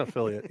ESPN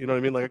affiliate. You know what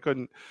I mean? Like I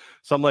couldn't.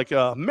 So I'm like,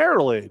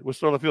 marital aid was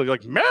thrown on the field. You're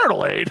like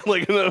marital aid,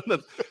 like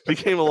that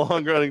became a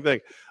long running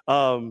thing.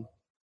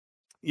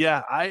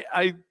 Yeah,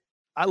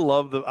 I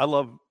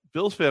love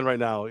Bills fan right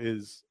now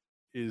is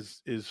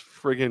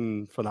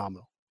friggin'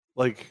 phenomenal.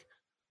 Like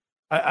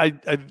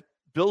I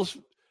Bills.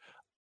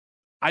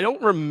 I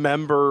don't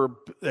remember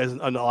as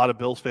a lot of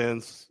Bills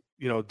fans,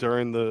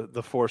 during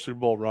the 4 Super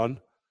Bowl run.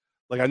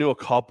 Like I knew a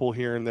couple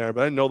here and there,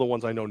 but I didn't know the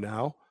ones I know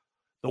now.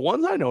 The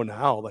ones I know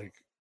now, like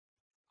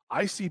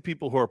I see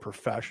people who are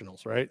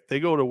professionals, right? They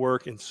go to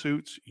work in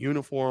suits,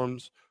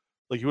 uniforms,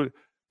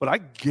 but I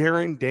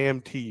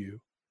guarantee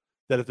you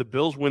that if the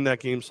Bills win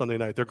that game Sunday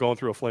night, they're going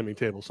through a flaming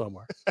table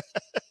somewhere.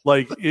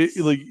 like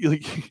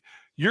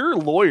you're a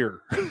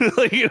lawyer.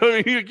 Like, you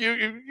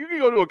can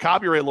go to a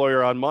copyright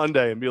lawyer on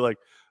Monday and be like,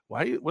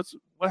 what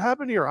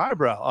happened to your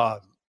eyebrow?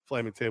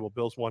 Flaming table,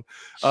 Bills won.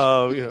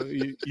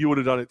 You would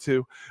have done it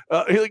too.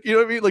 You know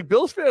what I mean? Like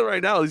Bills fan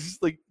right now is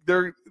just like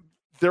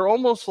they're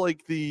almost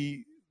like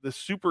the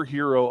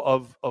superhero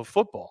of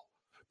football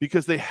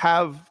because they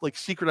have like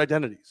secret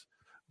identities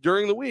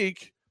during the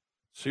week.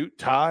 Suit,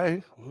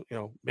 tie,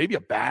 maybe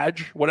a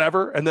badge,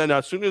 whatever. And then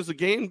as soon as the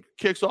game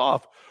kicks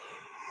off,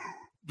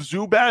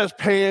 Zubaz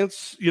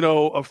pants,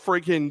 a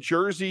freaking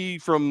jersey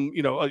from,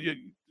 a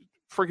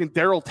freaking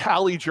Darryl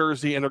Talley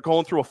jersey, and they're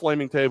going through a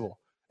flaming table.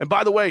 And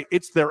by the way,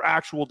 it's their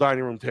actual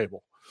dining room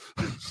table.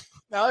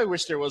 Now I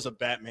wish there was a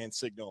Batman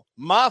signal.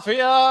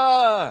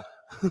 Mafia!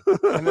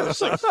 And then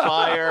it's like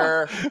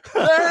fire.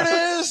 There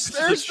it is.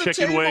 There's the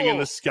chicken table. wing in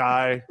the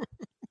sky.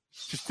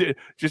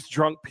 Just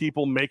drunk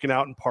people making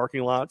out in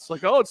parking lots.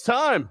 Like, oh, it's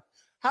time.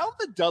 How have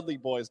the Dudley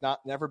boys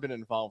never been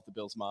involved with the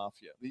Bills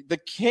Mafia? The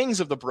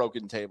kings of the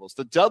broken tables,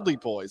 the Dudley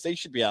boys, they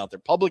should be out there.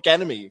 Public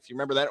Enemy, if you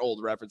remember that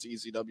old reference,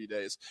 ECW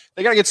days.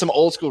 They got to get some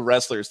old school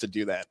wrestlers to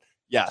do that.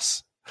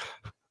 Yes.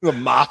 The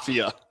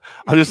Mafia.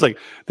 I'm just like,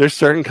 there's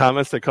certain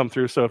comments that come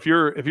through. So if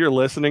you're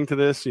listening to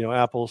this,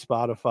 Apple,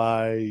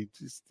 Spotify,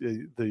 just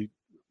the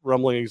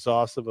rumbling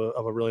exhaust of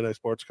a really nice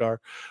sports car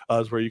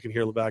is where you can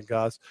hear Levac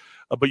Goss.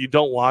 But you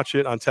don't watch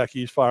it on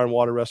Techie's Fire and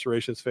Water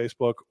Restoration's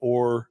Facebook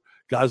or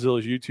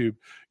Godzilla's YouTube,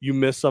 you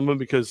miss some of them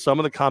because some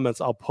of the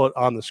comments I'll put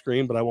on the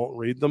screen, but I won't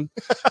read them.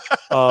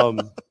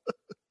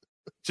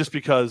 Just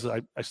because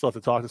I still have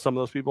to talk to some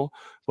of those people.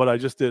 But I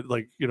just did,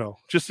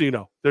 just so you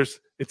know, it's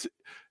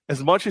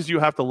as much as you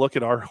have to look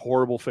at our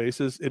horrible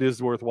faces, it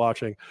is worth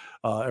watching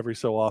every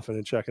so often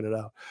and checking it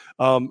out.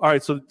 All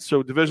right,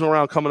 so divisional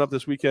round coming up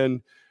this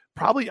weekend.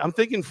 Probably, I'm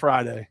thinking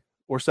Friday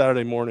or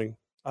Saturday morning.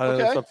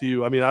 It's up to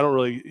you. I mean, I don't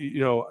really,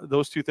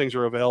 those two things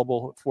are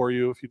available for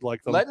you if you'd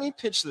like them. Let me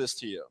pitch this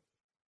to you.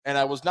 And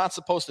I was not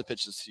supposed to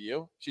pitch this to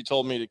you. She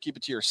told me to keep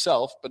it to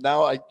yourself, but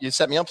now you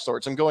set me up for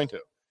it, so I'm going to.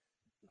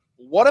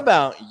 What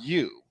about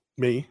you?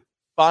 Me?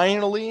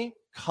 Finally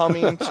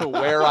coming to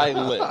where I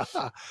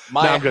live.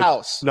 My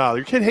house. No,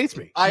 your kid hates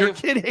me. Your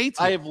kid hates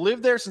me. I have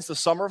lived there since the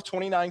summer of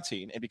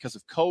 2019, and because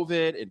of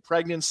COVID and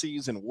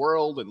pregnancies and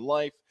world and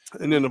life.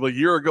 And then a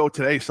year ago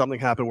today, something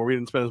happened where we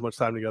didn't spend as much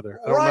time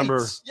together. I don't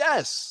remember.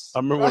 Yes. I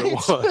remember what it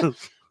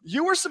was.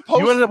 You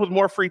ended up with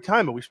more free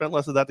time, but we spent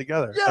less of that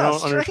together. Yeah, I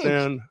don't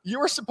understand. You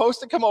were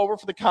supposed to come over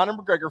for the Conor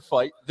McGregor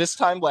fight this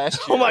time last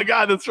year. Oh my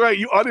God, that's right.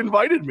 You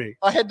uninvited me.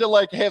 I had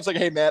to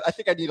hey man, I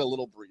think I need a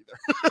little breather.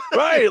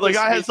 Right, like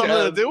I had something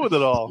to do with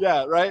it all.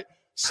 Yeah, right.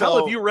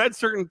 So if you read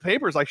certain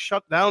papers, I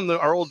shut down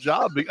our old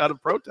job out of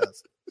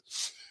protest.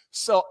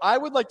 So I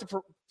would like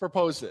to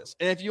propose this,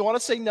 and if you want to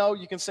say no,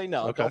 you can say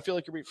no. Okay. Don't feel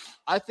like you're.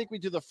 I think we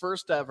do the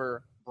first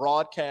ever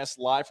broadcast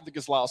live from the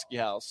Gazlowski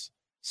house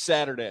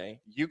Saturday.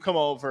 You come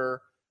over.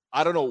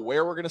 I don't know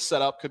where we're going to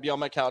set up. Could be on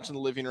my couch in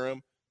the living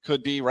room.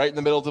 Could be right in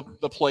the middle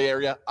of the play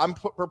area. I'm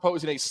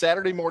proposing a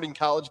Saturday morning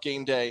college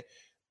game day,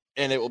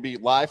 and it will be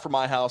live from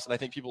my house. And I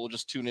think people will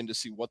just tune in to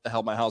see what the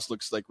hell my house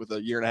looks like with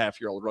a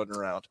 1.5-year-old running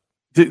around.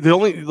 The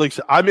only,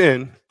 I'm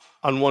in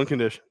on one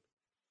condition.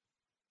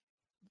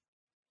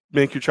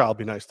 Make your child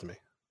be nice to me.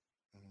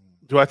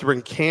 Do I have to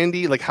bring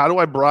candy? Like, how do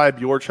I bribe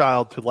your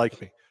child to like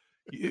me?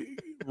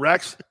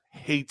 Rex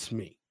hates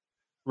me.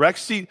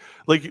 Rex,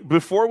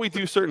 before we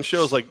do certain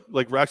shows, like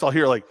Rex, I'll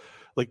hear like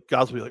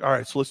guys will be like, all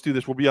right, so let's do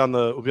this. We'll be on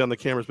the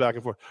cameras back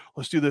and forth.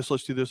 Let's do this. And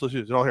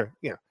I'll hear,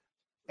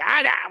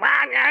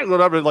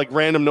 whatever, like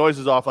random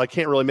noises off. I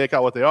can't really make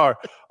out what they are.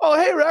 Oh,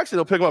 hey, Rex. And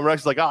he'll pick them up. And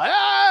Rex is like, oh,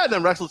 yeah. And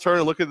then Rex will turn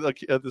and look at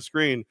the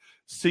screen,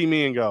 see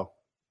me and go.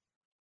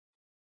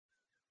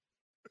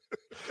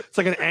 It's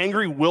like an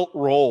angry Wilt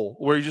roll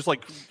where he just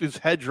like his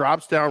head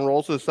drops down,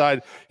 rolls to the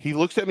side. He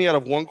looks at me out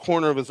of one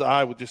corner of his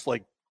eye with just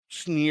like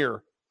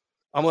sneer.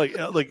 I'm like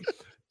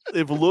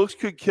if looks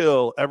could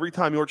kill, every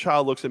time your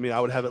child looks at me, I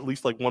would have at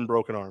least like one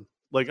broken arm.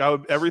 Like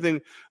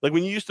everything, like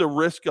when you used to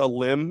risk a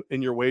limb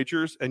in your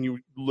wagers and you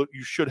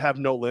should have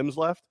no limbs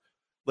left.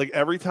 Like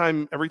every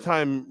time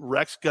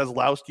Rex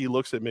Gazlowski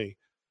looks at me,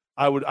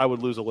 I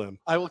would lose a limb.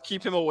 I will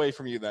keep him away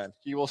from you then.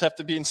 He will have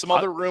to be in some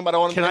other room. I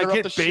don't want to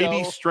interrupt the show. Can I get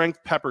baby strength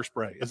pepper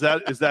spray? Is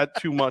that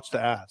too much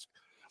to ask?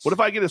 What if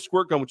I get a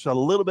squirt gun with just a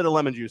little bit of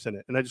lemon juice in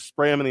it and I just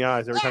spray him in the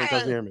eyes every time he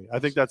comes near me? I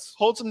think that's...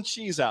 Hold some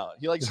cheese out.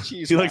 He likes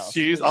cheese. He likes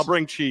cheese? I'll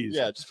bring cheese.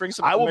 Yeah, just bring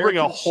some I will American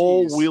bring a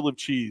whole cheese. wheel of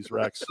cheese,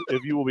 Rex,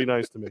 if you will be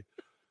nice to me.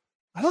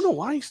 I don't know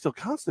why he's still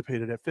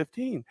constipated at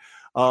 15.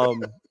 Oh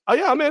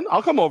yeah, I'm in.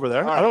 I'll come over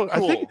there. Right, I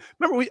think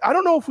remember I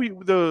don't know if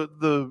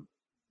the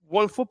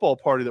one football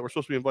party that we're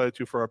supposed to be invited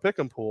to for our pick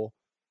 'em pool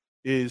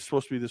is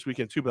supposed to be this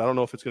weekend too, but I don't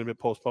know if it's going to be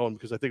postponed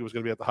because I think it was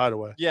going to be at the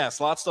Hideaway.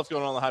 Yes, lots of stuff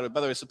going on in the Hideaway.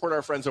 By the way, support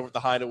our friends over at the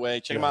Hideaway.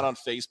 Check them out on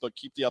Facebook.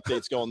 Keep the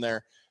updates going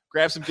there.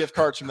 Grab some gift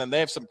cards from them. They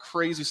have some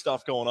crazy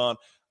stuff going on.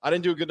 I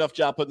didn't do a good enough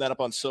job putting that up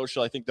on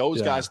social. I think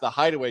those guys at the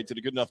Hideaway did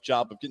a good enough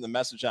job of getting the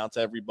message out to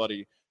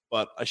everybody.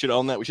 But I should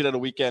own that. We should have a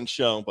weekend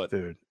show, but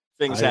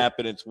things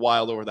happen. It's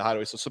wild over the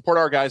Hideaway. So support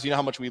our guys. You know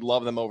how much we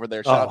love them over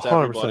there. Shout out to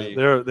everybody.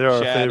 They're our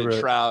Chad favorite.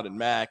 And Trout and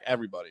Mac,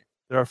 everybody.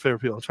 They're our favorite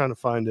people. I'm trying to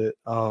find it.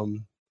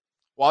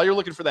 While you're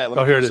looking for that,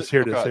 here it is.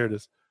 Here it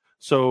is.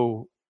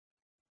 So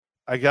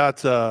I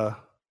got I'm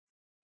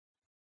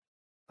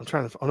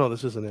trying to oh no,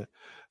 this isn't it.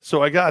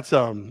 So I got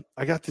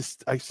this,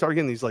 I started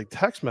getting these like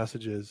text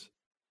messages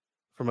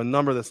from a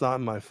number that's not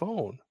in my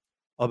phone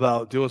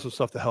about doing some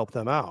stuff to help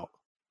them out.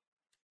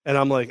 And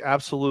I'm like,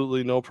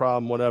 absolutely no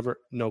problem, whatever.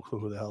 No clue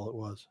who the hell it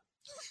was.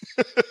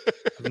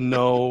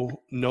 No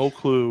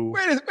clue.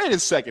 Wait a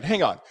second.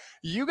 Hang on.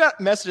 You got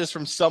messages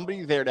from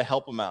somebody there to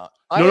help them out.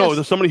 No,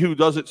 there's somebody who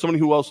does it. Somebody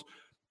who else.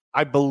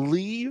 I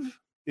believe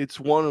it's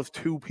one of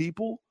two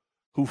people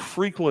who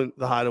frequent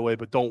the Hideaway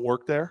but don't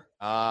work there.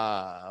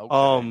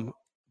 Okay.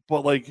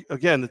 But like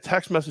again, the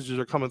text messages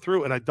are coming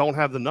through, and I don't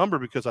have the number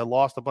because I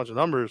lost a bunch of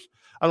numbers.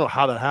 I don't know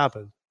how that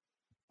happened.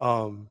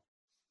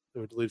 They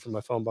were deleted from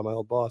my phone by my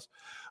old boss.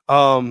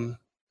 But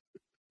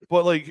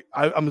like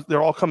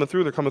they're all coming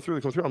through. They're coming through.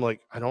 I'm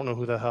like, I don't know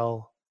who the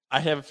hell. I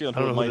have a feeling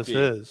who it might be.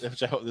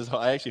 Which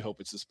I actually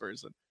hope it's this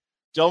person.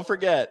 Don't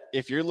forget,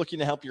 if you're looking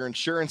to help your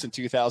insurance in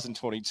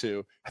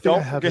 2022,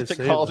 don't forget to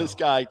call this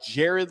guy,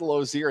 Jared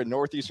Lozier at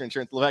Northeastern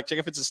Insurance. Check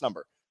if it's this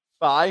number,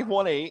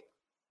 518-956-3753.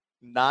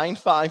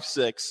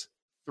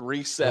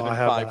 I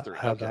have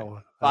that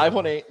one.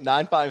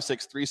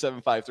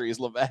 518-956-3753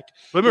 is Levesque.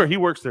 But remember, he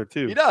works there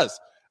too. He does.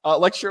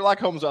 Like Sherlock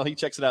Holmes, he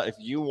checks it out. If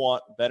you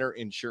want better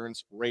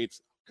insurance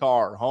rates,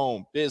 car,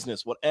 home,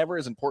 business, whatever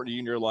is important to you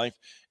in your life,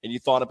 and you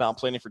thought about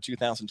planning for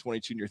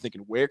 2022 and you're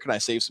thinking, where can I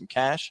save some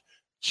cash?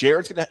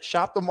 Jared's going to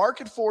shop the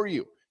market for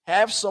you.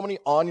 Have somebody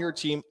on your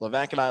team.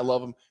 Levesque and I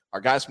love him.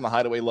 Our guys from the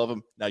Hideaway love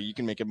him. Now you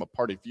can make him a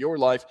part of your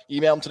life.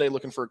 Email him today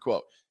looking for a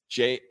quote.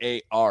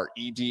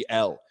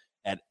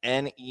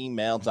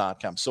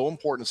 JAREDL@nemail.com. So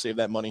important to save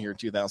that money here in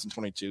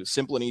 2022.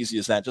 Simple and easy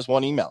as that. Just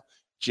one email.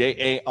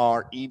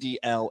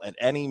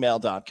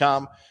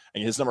 JAREDL@nemail.com.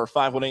 And his number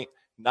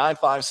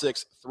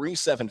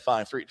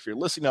 518-956-3753. If you're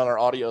listening on our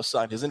audio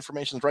side, his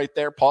information is right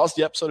there. Pause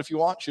the episode if you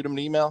want. Shoot him an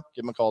email.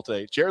 Give him a call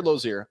today. Jared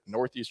Lozier,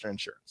 Northeastern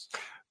Insurance.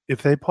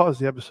 If they pause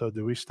the episode,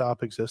 do we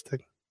stop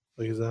existing?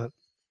 Like, does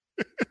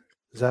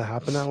that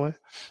happen that way?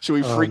 Should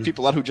we freak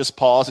people out who just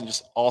pause and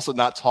just also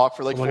not talk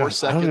for like 4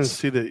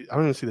 seconds? I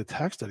don't even see the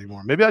text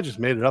anymore. Maybe I just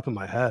made it up in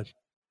my head.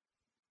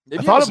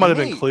 Maybe I thought it might have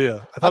been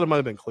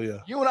Clea.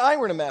 You and I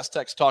were in a mass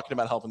text talking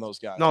about helping those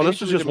guys. No,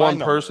 this was just one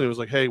person who was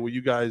like, hey, will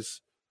you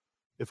guys,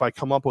 if I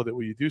come up with it,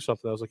 will you do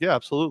something? I was like, yeah,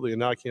 absolutely. And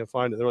now I can't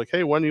find it. They're like,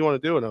 hey, when do you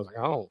want to do it? And I was like,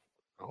 oh,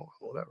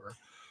 whatever.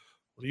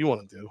 What do you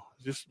want to do?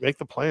 Just make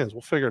the plans.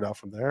 We'll figure it out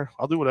from there.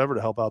 I'll do whatever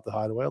to help out the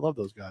Hideaway. I love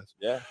those guys.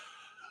 Yeah.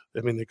 I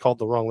mean, they called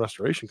the wrong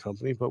restoration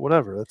company, but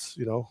whatever. That's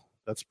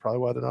probably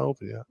why they're not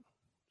open yet.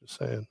 Just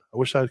saying. I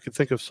wish I could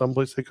think of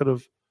someplace they could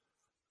have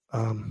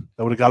that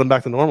would have got them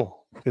back to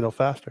normal,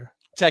 faster.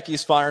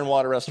 Techie's Fire and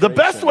Water Restoration. The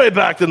best way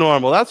back to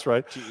normal. That's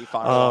right.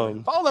 Follow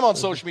them on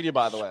social media,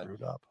 by the way.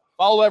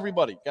 Follow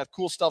everybody. Got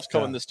cool stuff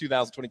coming this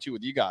 2022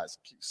 with you guys.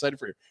 Excited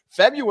for you.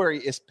 February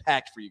is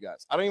packed for you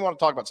guys. I don't even want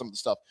to talk about some of the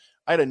stuff.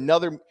 I had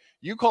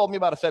you called me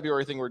about a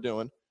February thing we're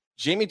doing.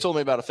 Jamie told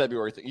me about a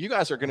February thing. You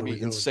guys are going to be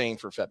insane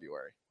for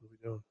February. What are we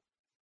doing?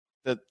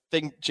 The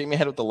thing Jamie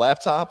had with the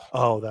laptop.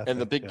 Oh,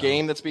 the big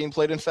game that's being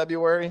played in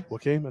February.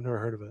 What game? I've never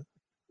heard of it.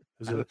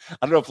 I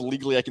don't know if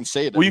legally I can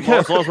say it. Well, you can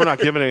as long as we're not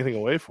giving anything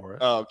away for it.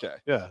 Oh, okay.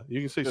 Yeah, you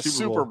can say the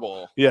Super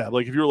Bowl. Yeah,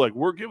 like if you're like,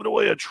 we're giving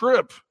away a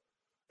trip,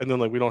 and then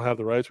like we don't have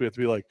the rights, we have to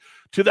be like,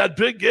 to that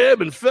big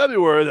game in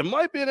February that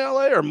might be in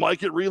LA or might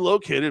get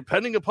relocated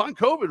pending upon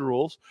COVID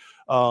rules.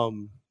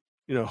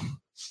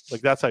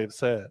 Like that's how you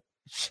say it.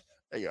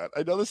 Hang on.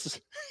 I know this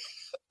is.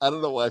 I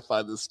don't know why I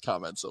find this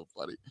comment so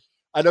funny.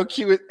 I know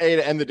Q&A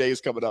to end the day is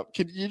coming up.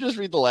 Can you just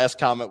read the last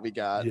comment we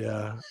got?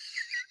 Yeah.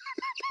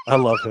 I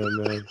love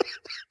him, man.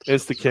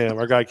 It's the Cam,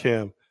 our guy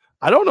Cam.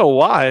 I don't know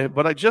why,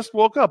 but I just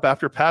woke up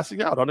after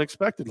passing out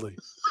unexpectedly.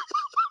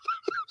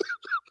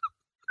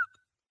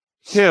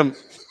 Cam,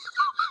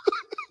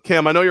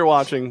 I know you're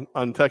watching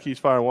on Techie's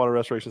Fire and Water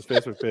Restoration's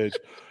Facebook page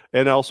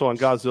and also on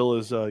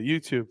Godzilla's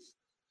YouTube.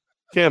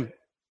 Cam,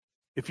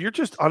 if you're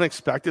just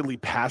unexpectedly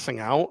passing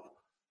out,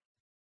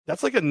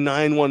 that's like a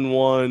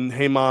 911,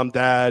 hey, mom,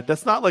 dad.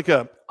 That's not like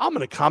I'm going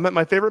to comment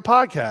my favorite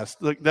podcast.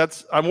 Like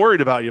I'm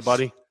worried about you,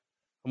 buddy.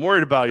 I'm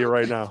worried about you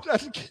right now.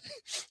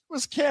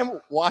 Was Cam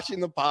watching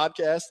the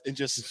podcast and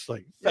just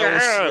like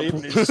fell asleep?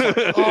 And just like,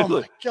 oh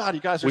my God, you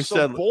guys are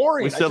so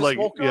boring. We said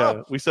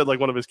we said like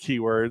one of his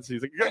keywords.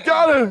 He's like, I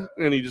got it,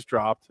 and he just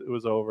dropped. It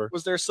was over.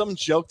 Was there some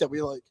joke that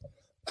we like?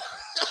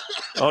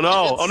 Oh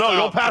no!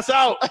 Don't pass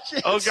out!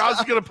 Oh,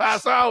 God's gonna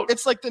pass out.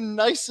 It's like the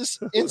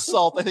nicest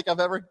insult I think I've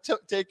ever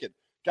taken.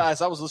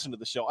 Guys, I was listening to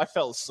the show. I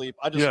fell asleep.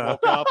 I just woke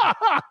up.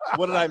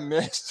 What did I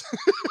miss?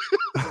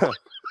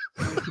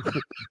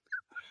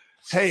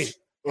 Hey,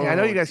 I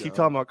know you guys keep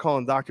talking about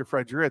calling Dr.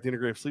 Fred Drew at the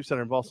Integrative Sleep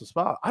Center in Boston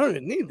Spa. I don't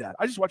even need that.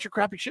 I just watch your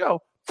crappy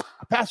show. I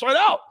pass right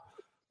out.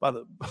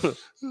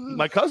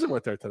 My cousin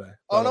went there today.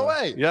 Oh, no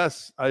way.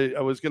 Yes. I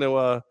was going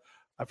to,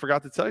 I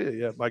forgot to tell you.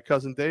 Yeah. My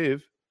cousin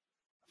Dave,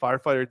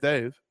 firefighter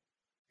Dave,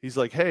 he's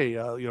like, hey,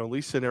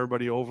 Lisa and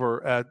everybody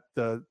over at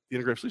the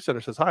Integrative Sleep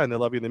Center says hi and they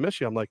love you and they miss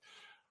you. I'm like,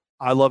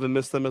 I love and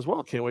miss them as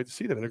well. Can't wait to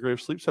see them.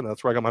 Integrative Sleep Center.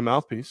 That's where I got my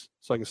mouthpiece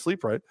so I can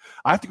sleep right.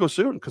 I have to go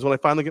soon because when I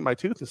finally get my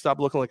tooth and stop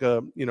looking like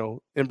a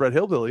inbred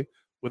hillbilly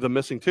with a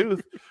missing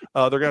tooth,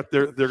 they're going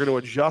to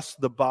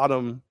adjust the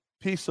bottom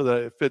piece so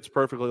that it fits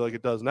perfectly like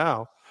it does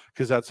now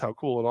because that's how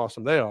cool and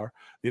awesome they are.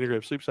 The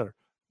Integrative Sleep Center.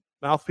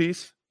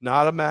 Mouthpiece,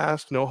 not a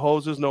mask, no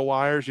hoses, no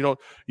wires. You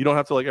don't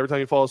have to like every time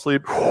you fall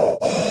asleep. I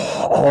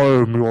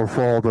am your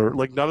father.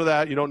 Like none of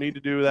that. You don't need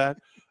to do that.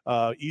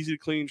 Easy to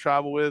clean,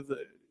 travel with.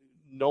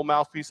 No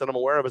mouthpiece that I'm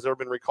aware of has ever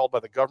been recalled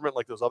by the government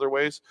like those other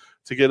ways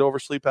to get over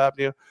sleep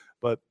apnea.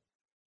 But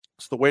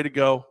it's the way to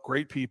go.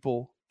 Great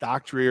people.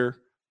 Doc Dreer,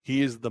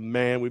 he is the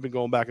man. We've been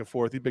going back and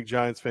forth. He's a big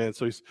Giants fan,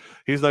 so he's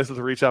nice enough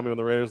to reach out to me when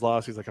the Raiders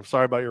lost. He's like, I'm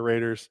sorry about your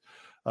Raiders.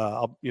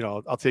 I'll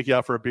take you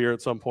out for a beer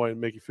at some point and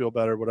make you feel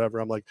better, whatever.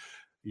 I'm like,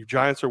 your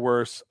Giants are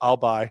worse. I'll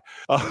buy.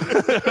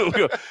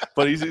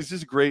 But he's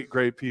just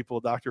great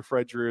people. Dr.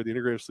 Fred Dreer, the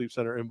Integrative Sleep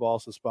Center in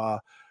Boston Spa.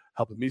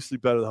 Helping me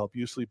sleep better, to help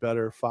you sleep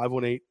better.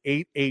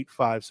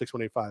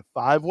 518-885-6185.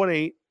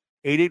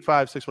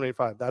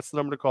 518-885-6185. That's the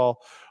number to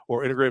call,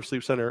 or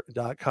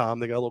integrativesleepcenter.com.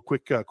 They got a little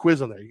quick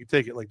quiz on there. You can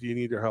take it. Like, do you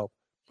need their help?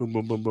 Boom,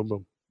 boom, boom, boom,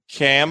 boom.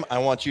 Cam, I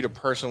want you to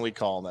personally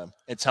call them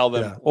and tell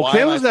them. Yeah. Well,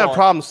 Cam doesn't have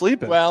problems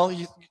sleeping. Well,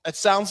 it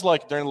sounds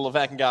like during the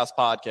Levac and Goss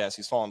podcast,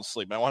 he's falling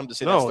asleep. I want him to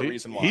say that's the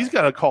reason why. He's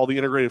got to call the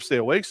Integrative Stay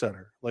Awake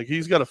Center. Like,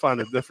 he's got to find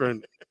a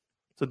different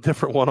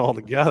one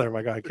altogether.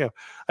 My guy Cam.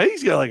 I think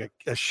he's got like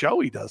a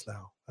show he does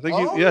now. I think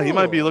he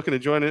might be looking to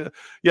join it.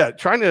 Yeah,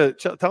 telling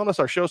us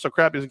our show's so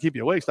crappy doesn't keep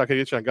you awake. It's not going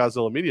to get you on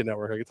Godzilla Media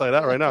Network. I can tell you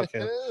that right now,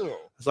 Cam.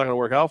 It's not going to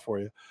work out for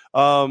you.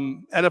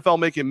 NFL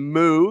making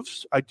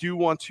moves. I do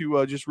want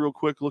to just real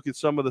quick look at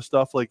some of the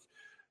stuff. Like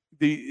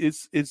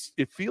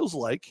it feels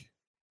like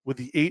with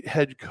the 8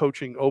 head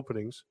coaching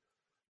openings,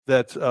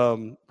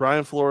 that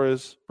Brian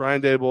Flores,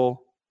 Brian Dable,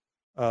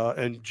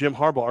 and Jim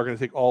Harbaugh are going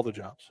to take all the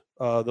jobs.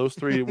 Those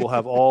three will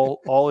have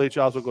all 8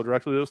 jobs will go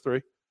directly to those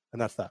three,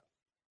 and that's that.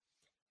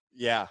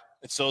 Yeah,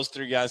 it's those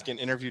 3 guys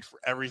getting interviewed for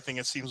everything.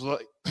 It seems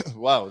like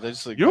wow,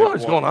 there's like you know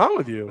what's going on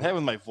with you? I'm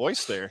having my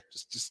voice there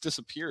just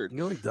disappeared.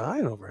 You're like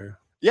dying over here.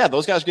 Yeah,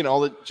 those guys getting all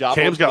the job.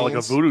 Cam's got like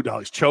a voodoo doll.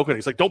 He's choking.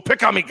 He's like, "Don't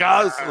pick on me,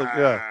 guys."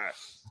 Like,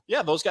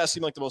 yeah, those guys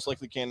seem like the most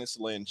likely candidates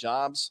to land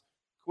jobs.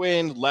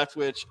 Quinn,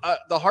 Leftwich.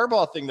 The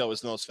Harbaugh thing though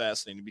is the most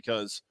fascinating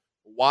because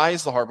why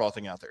is the Harbaugh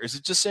thing out there? Is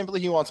it just simply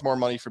he wants more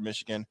money from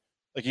Michigan?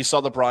 Like he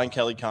saw the Brian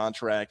Kelly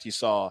contract, he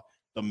saw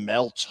the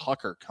Mel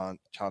Tucker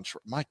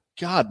contract. My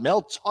God,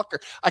 Mel Tucker.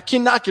 I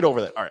cannot get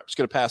over that. All right, I'm just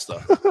going to pass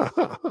though.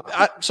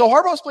 So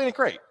Harbaugh's playing it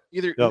great.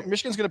 Either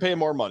Michigan's going to pay him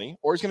more money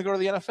or he's going to go to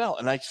the NFL.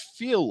 And I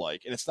feel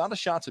like, and it's not a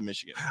shot to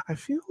Michigan, I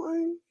feel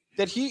like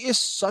that he is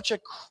such a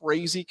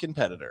crazy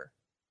competitor.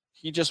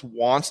 He just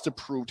wants to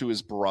prove to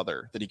his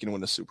brother that he can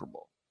win a Super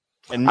Bowl.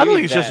 And I don't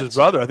think it's just his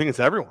brother. I think it's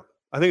everyone.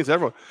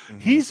 Mm-hmm.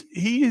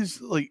 He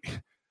is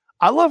like,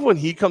 I love when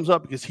he comes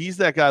up because he's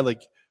that guy.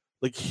 Like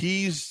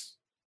he's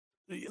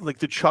like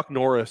the Chuck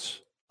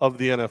Norris of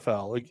the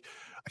NFL. Like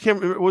I can't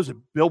remember. What was it?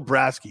 Bill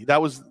Brasky. That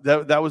was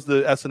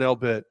the SNL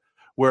bit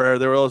where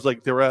they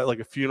were at like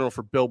a funeral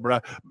for Bill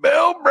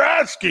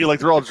Brasky. Like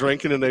they're all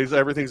drinking and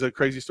everything's a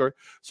crazy story.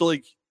 So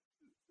like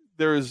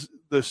there's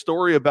the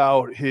story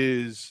about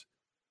his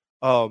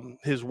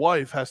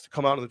wife has to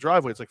come out in the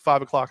driveway. It's like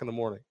 5:00 in the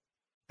morning,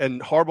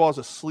 and Harbaugh's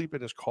asleep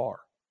in his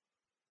car.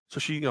 So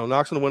she,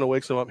 knocks on the window,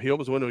 wakes him up. He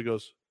opens the window. He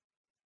goes,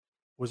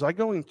 "Was I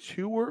going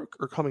to work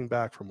or coming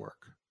back from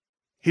work?"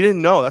 He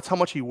didn't know. That's how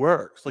much he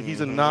works. Like he's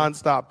a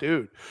nonstop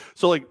dude.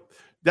 So like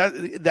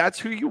that's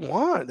who you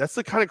want. That's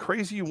the kind of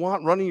crazy you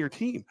want running your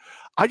team.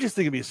 I just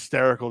think it'd be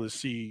hysterical to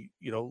see,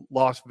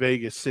 Las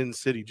Vegas, Sin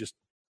City, just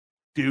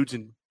dudes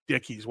in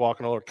dickies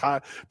walking all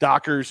over.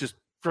 Dockers, just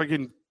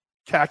freaking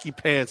khaki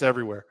pants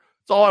everywhere.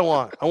 That's all I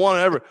want. I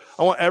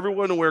want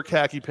everyone to wear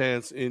khaki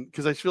pants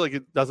because I feel like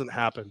it doesn't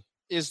happen.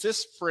 Is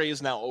this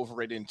phrase now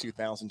overrated in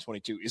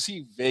 2022? Is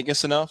he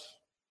Vegas enough?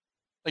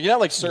 Like,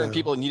 like certain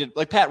people needed,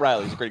 like Pat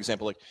Riley is a great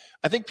example. Like,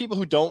 I think people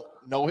who don't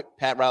know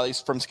Pat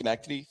Riley's from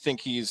Schenectady think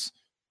he's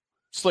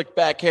slick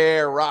back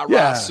hair,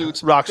 rah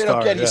suits. Rock they star,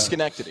 don't get he's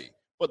Schenectady.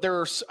 But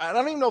I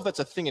don't even know if that's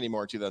a thing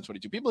anymore in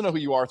 2022. People know who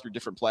you are through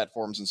different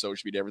platforms and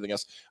social media, everything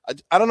else.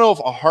 I don't know if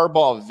a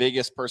Harbaugh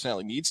Vegas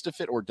personality needs to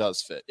fit or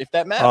does fit, if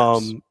that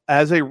matters.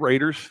 As a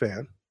Raiders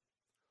fan,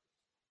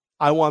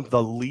 I want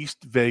the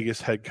least Vegas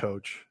head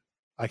coach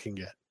I can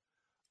get.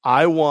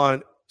 I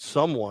want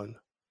someone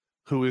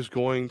who is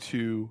going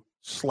to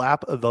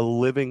slap the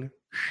living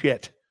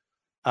shit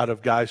out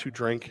of guys who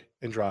drink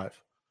and drive.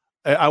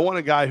 I want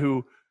a guy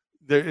who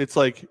it's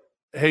like,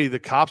 hey, the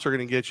cops are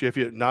going to get you if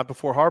you not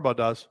before Harbaugh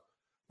does.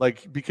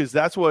 Like, because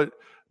that's what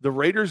the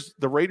Raiders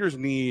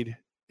need,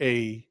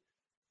 the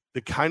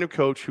kind of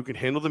coach who can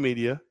handle the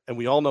media, and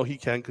we all know he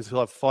can because he'll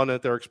have fun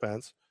at their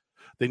expense.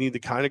 They need the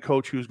kind of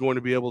coach who's going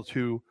to be able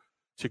to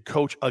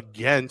coach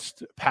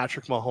against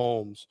Patrick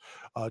Mahomes,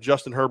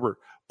 Justin Herbert,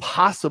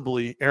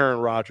 possibly Aaron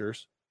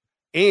Rodgers,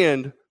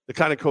 and the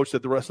kind of coach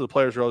that the rest of the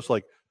players are also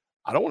like,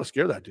 I don't want to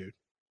scare that dude.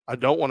 I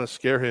don't want to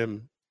scare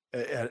him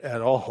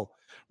at all.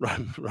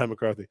 Ryan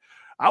McCarthy.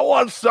 I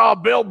once saw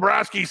Bill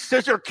Brasky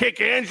scissor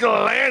kick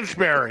Angela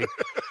Lansbury.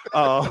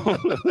 I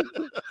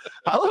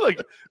love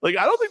like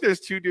I don't think there's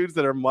two dudes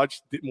that are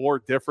much more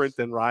different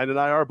than Ryan and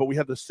I are, but we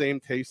have the same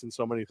taste in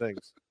so many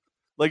things.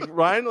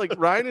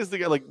 Ryan is the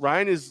guy.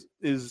 Ryan is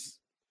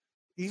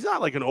he's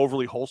not like an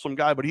overly wholesome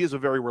guy, but he is a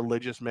very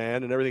religious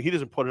man and everything. He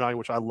doesn't put it on,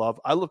 which I love.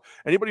 I love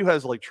anybody who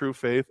has like true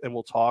faith and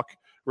will talk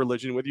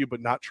religion with you,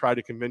 but not try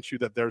to convince you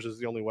that theirs is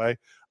the only way.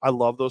 I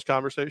love those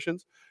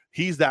conversations.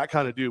 He's that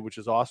kind of dude, which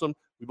is awesome.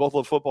 We both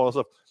love football and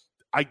stuff.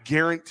 I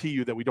guarantee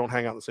you that we don't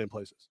hang out in the same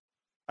places.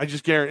 I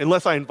just guarantee,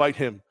 unless I invite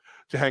him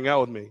to hang out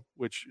with me,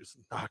 which is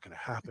not going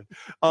to happen.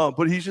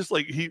 But he's just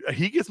like,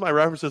 he gets my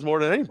references more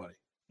than anybody.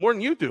 More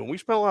than you do. And we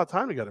spent a lot of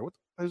time together. What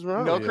is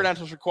wrong? No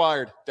credentials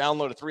required.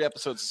 Downloaded 3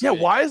 episodes. Yeah,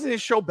 why isn't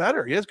his show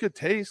better? He has good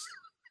taste.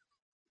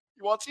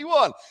 He wants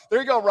E1. There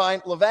you go,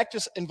 Ryan. Levac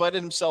just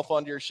invited himself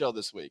onto your show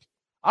this week.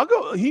 I'll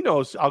go. He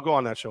knows I'll go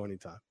on that show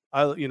anytime.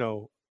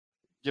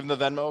 Give him the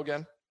Venmo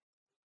again.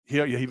 He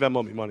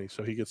Venmo me money,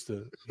 so he gets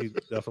to. He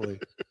definitely.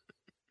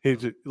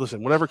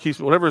 Listen. Whatever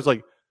is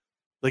like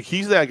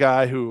he's that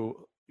guy who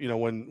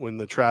when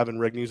the Trav and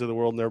Rigneys of the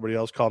world and everybody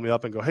else call me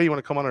up and go, hey, you want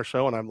to come on our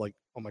show? And I'm like,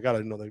 oh my God, I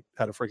didn't know they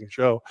had a freaking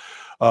show.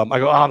 I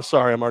go, I'm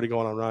sorry, I'm already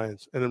going on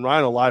Ryan's, and then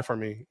Ryan will lie for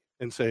me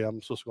and say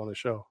I'm supposed to go on the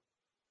show.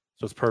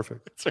 So it's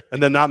perfect.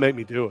 And then not make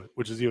me do it,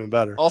 which is even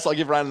better. Also, I'll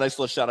give Ryan a nice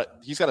little shout out.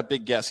 He's got a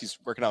big guest he's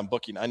working on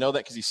booking. I know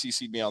that because he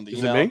CC'd me on the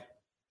email. Is it me?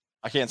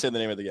 I can't say the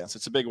name of the guest.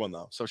 It's a big one,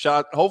 though. So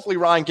hopefully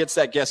Ryan gets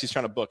that guest he's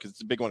trying to book.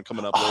 It's a big one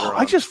coming up later on.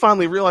 I just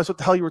finally realized what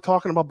the hell you were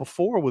talking about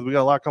before. We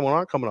got a lot coming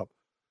up.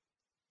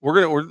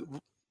 We're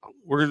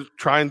gonna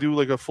try and do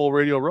like a full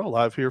radio row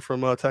live here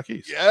from Tech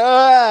East.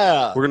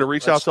 Yeah. We're gonna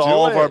reach out to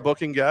all of our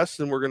booking guests,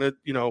 and we're gonna,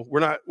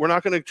 we're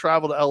not gonna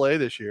travel to LA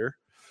this year.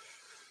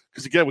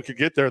 Because again, we could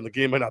get there and the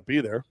game might not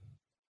be there,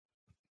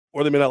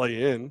 or they may not let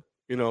you in.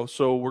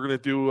 So we're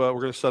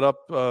gonna set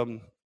up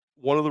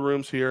one of the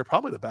rooms here,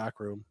 probably the back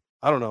room.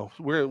 I don't know.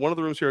 We're in one of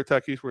the rooms here at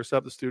Techies. We're gonna set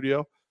up the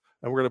studio,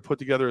 and we're gonna put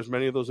together as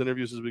many of those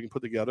interviews as we can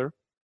put together.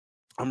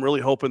 I'm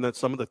really hoping that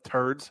some of the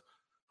turds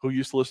who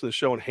used to listen to the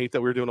show and hate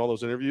that we were doing all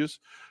those interviews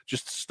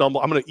just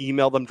stumble. I'm going to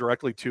email them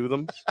directly to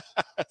them.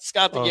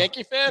 Scott, the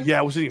Yankee fan?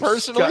 Yeah, was it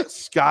personally?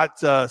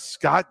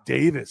 Scott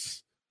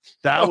Davis.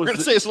 That was going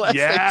to say his last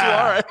name too.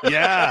 All right.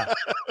 Yeah.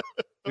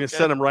 I'm going to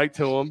send him right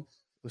to him.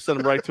 Send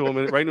him right to him,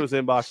 right into his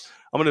inbox.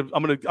 I'm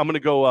gonna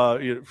go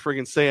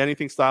friggin' say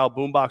anything style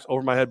boombox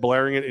over my head,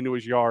 blaring it into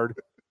his yard.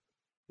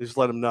 Just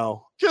let him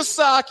know.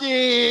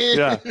 Kisaki.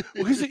 Yeah.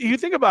 Well, you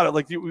think about it,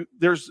 like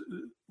there's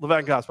Levat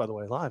and Goss, by the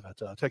way, live at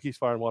Techies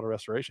Fire and Water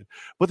Restoration.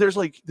 But there's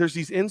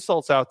these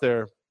insults out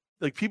there.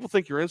 Like people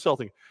think you're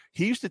insulting.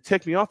 He used to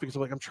tick me off because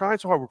I'm like, I'm trying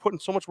so hard. We're putting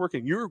so much work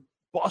in. You're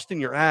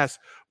busting your ass,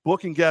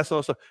 booking guests and all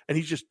that stuff. And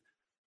he's just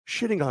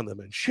shitting on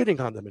them and shitting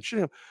on them and shitting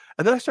on them.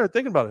 And then I started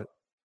thinking about it.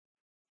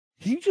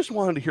 He just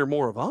wanted to hear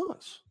more of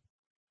us.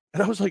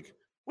 And I was like,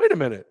 wait a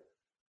minute.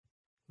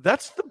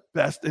 That's the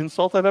best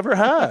insult I've ever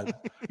had.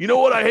 You know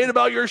what I hate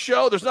about your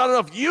show? There's not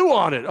enough you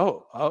on it.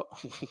 Oh. All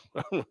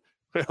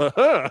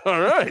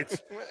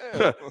right.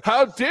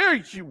 How dare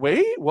you?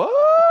 Wait,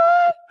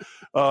 what?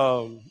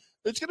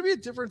 It's going to be a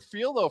different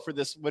feel, though, for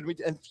this.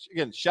 And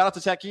again, shout out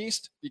to Tech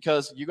East,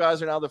 because you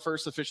guys are now the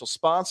first official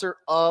sponsor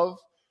of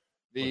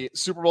the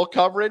Super Bowl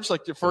coverage.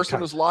 Like the first one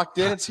was locked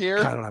in. It's here.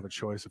 I don't have a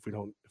choice. If we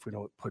don't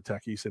put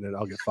Tech East in it,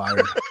 I'll get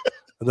fired.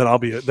 And then I'll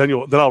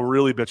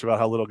really bitch about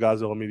how little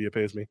Godzilla Media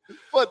pays me.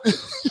 But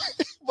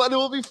it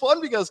will be fun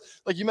because,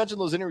 like you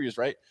mentioned, those interviews,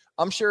 right?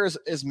 I'm sure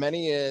as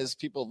many as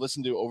people have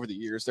listened to over the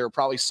years, there are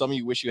probably some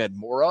you wish you had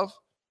more of,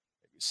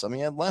 maybe some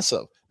you had less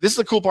of. This is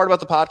the cool part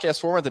about the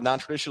podcast format, the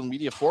non-traditional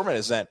media format,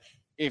 is that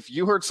if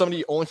you heard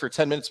somebody only for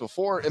 10 minutes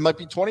before, it might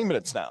be 20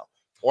 minutes now,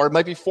 or it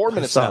might be 4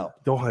 minutes now.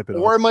 Don't hype it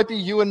up. Or it might be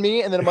you and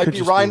me, and then it might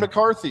be Ryan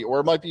McCarthy, or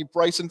it might be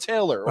Bryson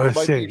Taylor, or it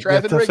might be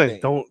Travis Rigney.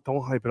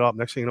 Don't hype it up.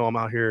 Next thing you know, I'm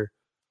out here.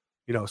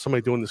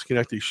 Somebody doing the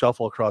Schenectady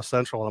shuffle across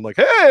Central, and I'm like,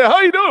 "Hey, how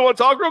you doing? Want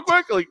to talk real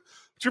quick? Like,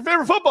 what's your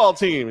favorite football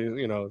team?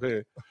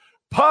 Hey,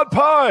 Pod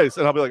Pies."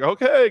 And I'll be like,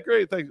 "Okay,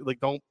 great, thanks." Like,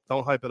 don't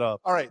hype it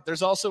up. All right.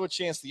 There's also a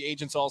chance the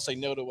agents all say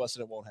no to us,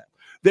 and it won't happen.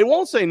 They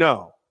won't say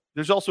no.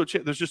 There's also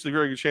there's just a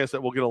very good chance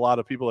that we'll get a lot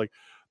of people like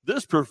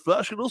this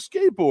professional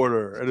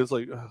skateboarder, and it's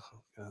like, oh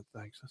God,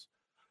 thanks.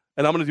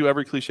 And I'm going to do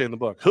every cliche in the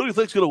book. Who do you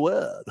think's going to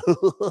win?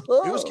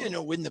 Who's going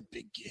to win the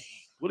big game?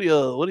 What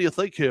do you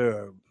think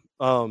here?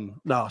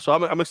 No, so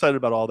I'm excited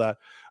about all that.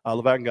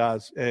 Levat and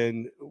Goss,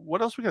 and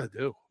what else we got to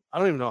do? I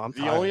don't even know.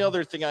 The only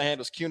other thing I had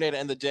was Q&A to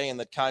end the day, and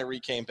that Kyrie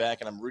came back,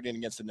 and I'm rooting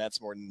against the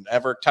Nets more than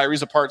ever.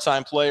 Kyrie's a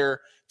part-time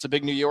player. It's a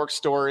big New York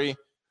story.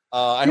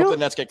 I hope the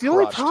Nets get crushed. The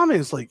only problem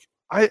is, like,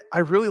 I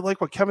really like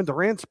what Kevin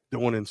Durant's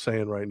doing and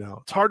saying right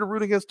now. It's hard to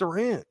root against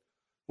Durant.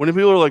 When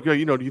people are like, do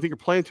you think you're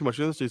playing too much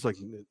in this? He's like,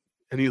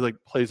 and he like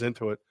plays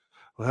into it.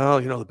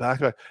 Well, the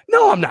back.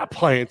 No, I'm not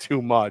playing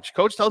too much.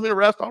 Coach tells me to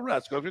rest, I'll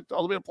rest. Coach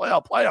tells me to play,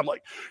 I'll play. I'm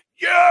like,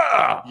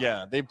 yeah.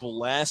 Yeah, they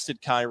blasted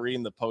Kyrie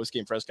in the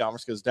post-game press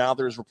conference because now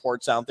there's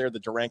reports out there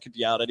that Durant could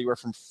be out anywhere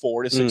from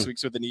 4 to 6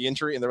 weeks with a knee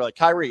injury. And they're like,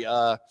 Kyrie,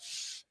 kind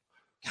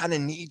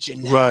of need you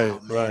now,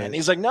 right, man. Right. And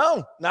he's like,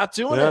 no, not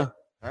doing it.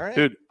 All right.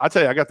 Dude, I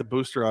tell you, I got the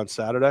booster on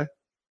Saturday.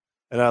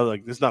 And I was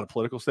like, this is not a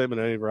political statement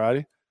in any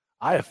variety.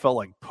 I have felt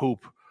like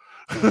poop.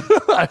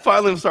 I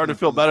finally started to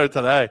feel better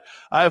today.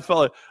 I have felt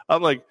like,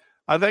 I'm like,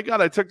 I thank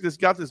God I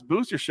got this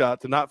booster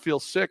shot to not feel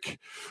sick.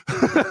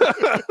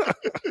 That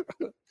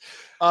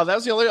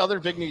was the only other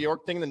big New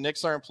York thing. The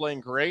Knicks aren't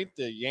playing great.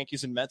 The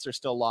Yankees and Mets are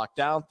still locked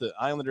out. The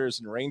Islanders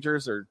and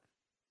Rangers are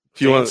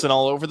dancing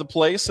all over the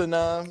place. And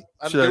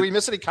did we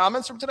miss any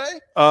comments from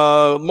today?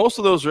 Most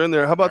of those are in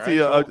there. How about do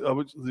you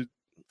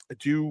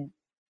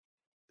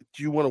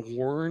want to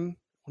warn?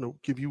 I want to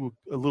give you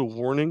a little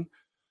warning.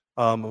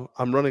 I'm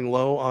running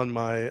low on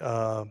my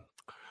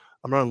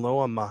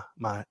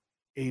my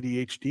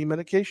ADHD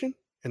medication,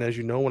 and as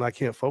you know, when I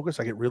can't focus,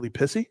 I get really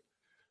pissy.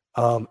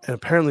 And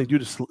apparently, due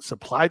to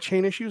supply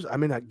chain issues, I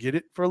may not get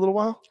it for a little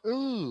while.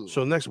 Ooh.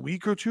 So next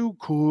week or two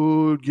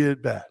could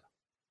get bad.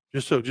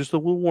 Just a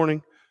little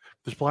warning.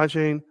 The supply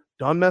chain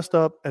done messed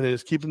up, and it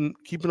is keeping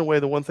away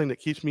the one thing that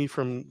keeps me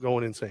from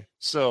going insane.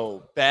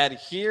 So bad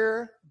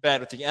here,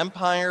 bad with the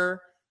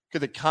Empire.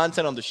 Could the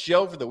content on the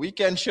show for the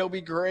weekend show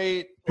be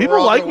great?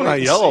 People like when I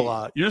yell a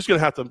lot. You're just gonna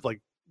have to like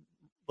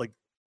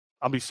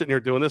I'll be sitting here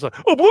doing this, like,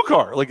 oh, blue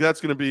car. Like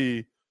that's gonna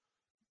be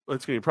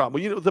a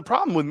problem. Well, the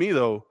problem with me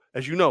though,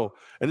 as you know,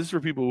 and this is for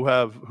people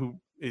who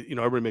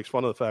everybody makes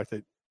fun of the fact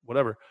that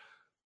whatever.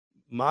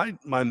 My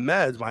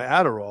meds, my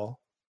Adderall,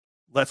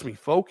 lets me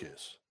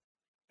focus.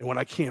 And when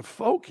I can't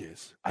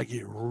focus, I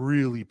get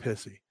really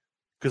pissy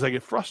because I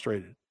get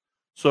frustrated.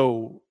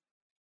 So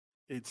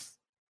it's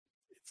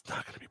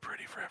not going to be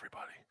pretty for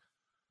everybody.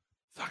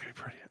 It's not going to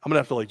be pretty. I'm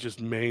going to have to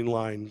just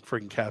mainline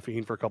freaking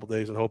caffeine for a couple of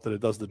days and hope that it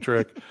does the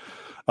trick.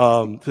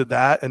 To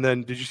that. And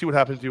then did you see what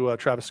happened to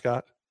Travis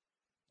Scott?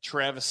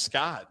 Travis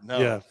Scott. No.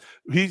 Yeah,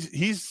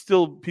 he's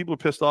still, people are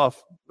pissed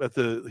off at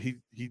he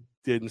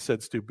did and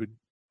said stupid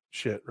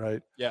shit,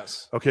 right?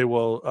 Yes. Okay,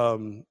 well,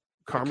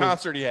 The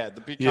concert he had,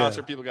 the big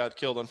concert, people got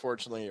killed.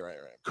 Unfortunately, right.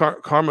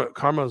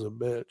 Karma's a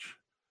bitch.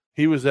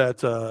 He was at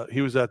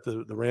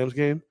the Rams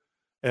game,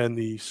 and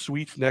the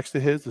suite next to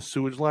the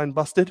sewage line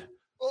busted.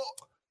 Oh.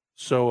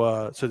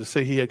 So to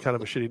say he had kind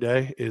of a shitty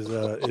day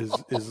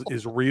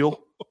is real.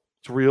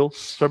 It's real.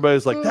 So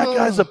everybody's like, that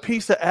guy's a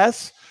piece of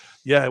S.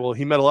 Yeah, well,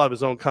 he met a lot of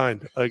his own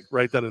kind, like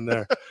right then and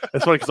there.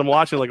 It's funny because I'm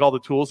watching like all the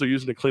tools they're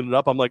using to clean it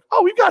up. I'm like,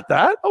 oh, we got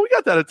that. Oh, we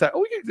got that attack.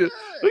 Oh,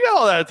 we got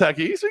all that attack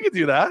east. We can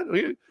do that.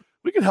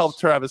 We can help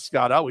Travis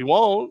Scott out. We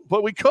won't,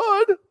 but we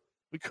could.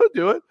 We could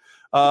do it.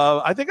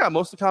 I think I got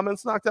most of the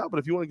comments knocked out, but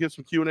if you want to give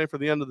some Q&A for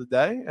the end of the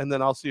day, and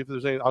then I'll see if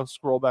there's any, I'll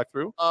scroll back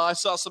through. I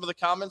saw some of the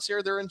comments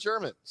here. They're in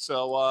German.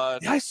 So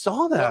yeah, I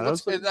saw that.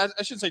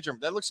 I shouldn't say German.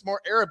 That looks more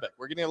Arabic.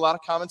 We're getting a lot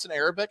of comments in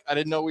Arabic. I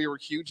didn't know we were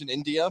huge in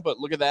India, but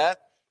look at that.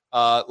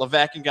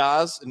 Lavac and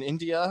Gaz in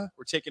India.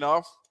 We're taking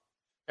off.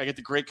 I get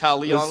the great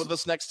Kali on with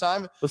us next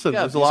time. Listen,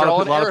 there's a lot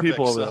of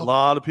people over there. A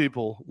lot of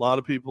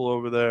people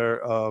over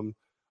there.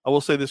 I will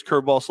say this,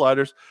 curveball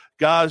sliders.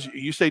 Guys,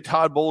 you say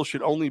Todd Bowles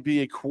should only be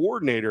a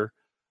coordinator.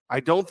 I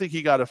don't think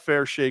he got a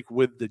fair shake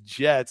with the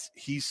Jets.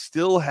 He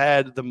still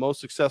had the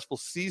most successful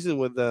season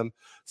with them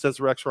since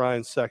Rex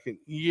Ryan's second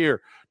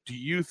year. Do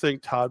you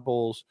think Todd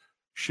Bowles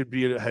should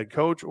be a head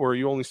coach, or are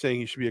you only saying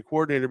he should be a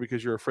coordinator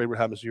because you're afraid what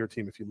happens to your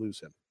team if you lose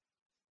him?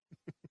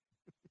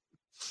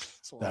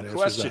 That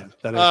question.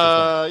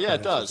 Yeah,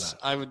 it does.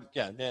 I would.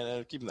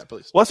 Yeah. Keep that,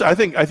 please. Well, I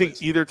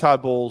think either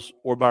Todd Bowles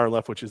or Byron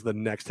Leftwich is the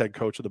next head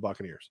coach of the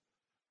Buccaneers,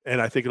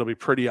 and I think it'll be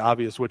pretty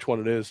obvious which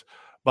one it is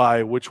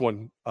by which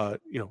one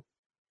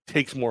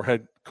takes more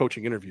head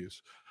coaching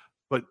interviews.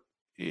 But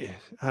yeah,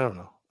 I don't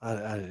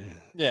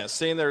know.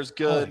 Saying there's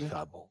good. I like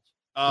Todd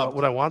Bowles.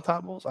 Would I want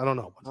Todd Bowles? I don't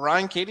know.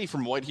 Brian Katie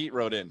from White Heat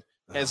wrote in.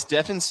 Has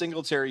Devin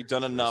Singletary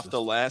done enough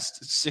the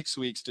last 6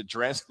 weeks to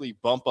drastically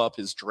bump up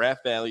his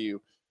draft value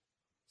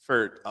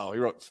for he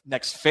wrote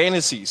next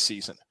fantasy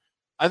season?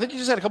 I think he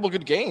just had a couple of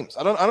good games.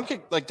 I don't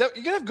think like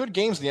you can have good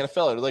games in the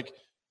NFL. Like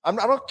I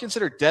don't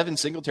consider Devin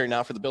Singletary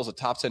now for the Bills a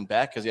top 10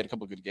 back because he had a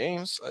couple of good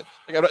games.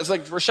 It's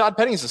like Rashad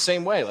Penny's the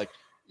same way. Like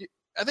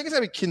I think it's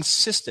gotta be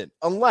consistent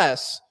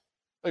unless.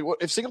 Like, what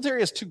if Singletary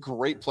has 2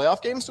 great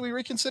playoff games? Do we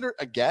reconsider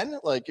again?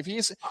 Like, if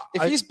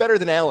he's better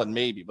than Allen,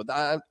 maybe, but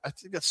I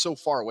think that's so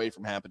far away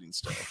from happening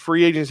still.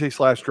 Free agency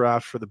 /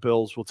 draft for the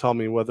Bills will tell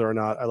me whether or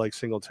not I like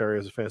Singletary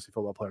as a fantasy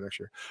football player next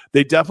year.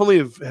 They definitely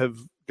have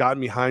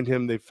gotten behind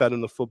him. They fed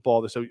him the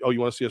football. They said, "Oh, you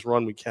want to see us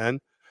run? We can."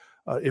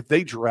 If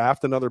they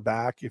draft another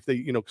back, if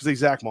they, because they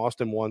Zach Mossed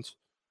him once,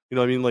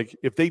 what I mean? Like,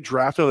 if they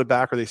draft another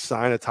back or they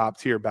sign a top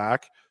tier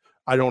back,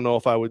 I don't know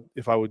if I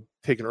would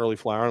take an early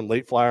flyer and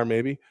late flyer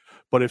maybe.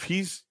 But if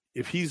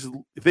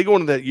they go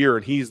into that year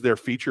and he's their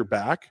feature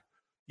back,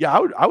 yeah,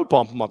 I would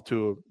bump him up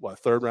to a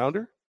third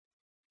rounder.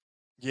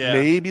 Yeah,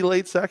 maybe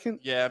late second.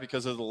 Yeah,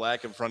 because of the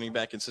lack of running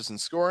back consistent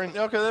scoring.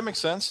 Okay, that makes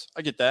sense.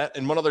 I get that.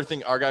 And one other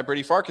thing, our guy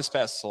Brady Farkas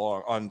passes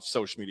along on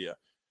social media.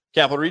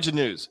 Capital Region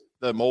News: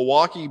 the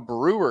Milwaukee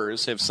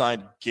Brewers have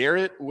signed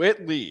Garrett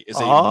Whitley as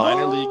a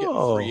minor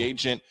league free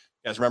agent.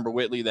 You guys remember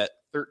Whitley, that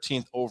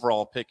 13th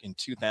overall pick in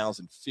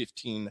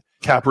 2015.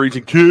 Cap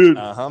Region kid.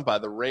 By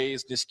the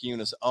Rays,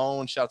 Niskayuna's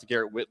own. Shout out to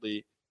Garrett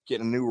Whitley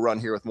getting a new run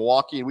here with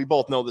Milwaukee. And we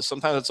both know this.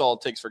 Sometimes that's all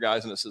it takes for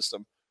guys in the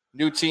system.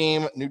 New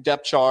team, new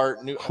depth chart.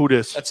 Who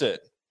dis? That's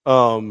it.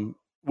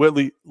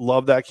 Whitley,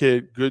 love that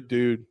kid. Good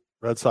dude.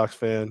 Red sox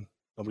fan.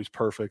 Nobody's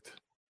perfect.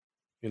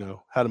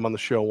 Had him on the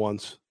show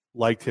once.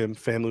 Liked him.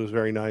 Family was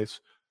very nice.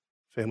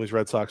 Family's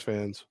Red Sox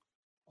fans.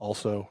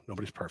 Also,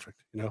 nobody's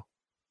perfect.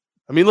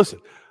 I mean,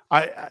 listen.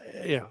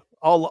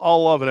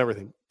 All love and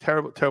everything.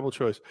 Terrible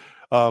choice.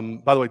 By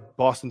the way,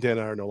 Boston Dan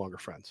and I are no longer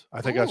friends.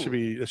 I think that should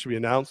be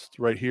announced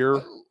right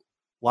here,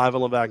 live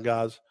on Lavac and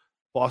Gaz.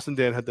 Boston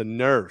Dan had the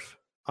nerve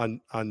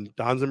on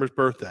Don Zimmer's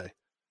birthday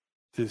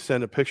to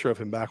send a picture of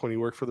him back when he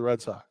worked for the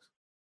Red Sox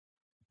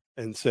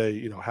and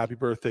say, happy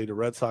birthday to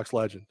Red Sox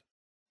legend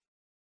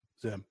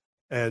Zim.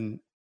 And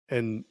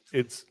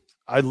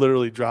I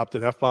literally dropped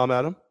an F-bomb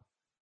at him,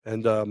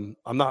 and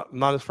I'm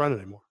not his friend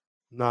anymore.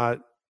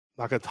 Not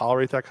going to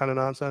tolerate that kind of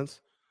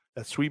nonsense.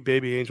 That sweet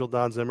baby angel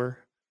Don Zimmer,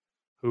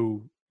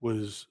 who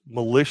was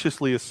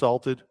maliciously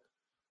assaulted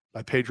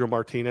by Pedro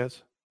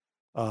Martinez.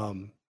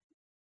 No,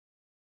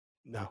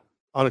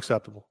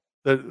 unacceptable.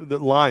 The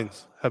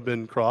lines have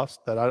been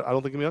crossed that I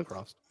don't think can be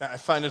uncrossed. I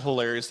find it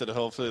hilarious that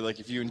hopefully, like,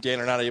 if you and Dan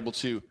are not able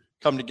to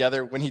come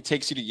together, when he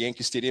takes you to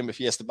Yankee Stadium, if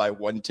he has to buy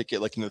one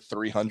ticket, like in the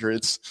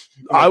 300s,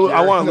 I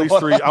want at least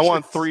 3. I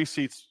want 3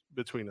 seats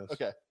between us.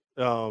 Okay.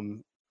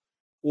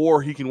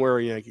 Or he can wear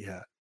a Yankee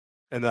hat,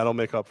 and that'll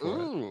make up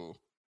for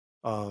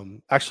it.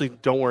 Actually,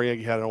 don't wear a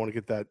Yankee hat. I don't want to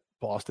get that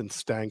Boston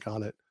stank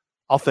on it.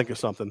 I'll think of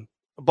something.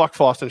 A Buck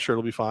Foston shirt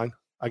will be fine,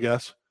 I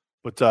guess.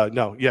 But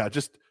no, yeah,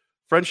 just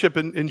friendship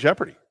in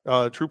jeopardy.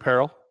 True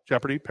peril,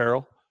 jeopardy,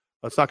 peril.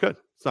 That's not good.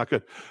 It's not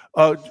good.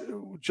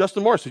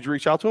 Justin Morris, did you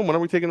reach out to him? When are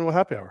we taking him to a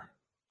happy hour?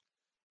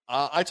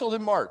 I told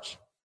him March.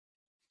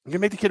 You gonna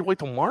make the kid wait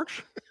till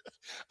March?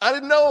 I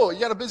didn't know. You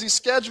got a busy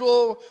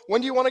schedule.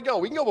 When do you want to go?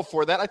 We can go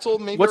before that. I told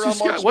him maybe What's around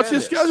March what's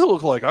his Madness. schedule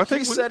look like? I think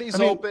He said he's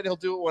open. He'll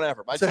do it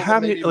whenever. But it's a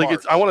happy, like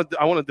it's. I want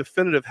a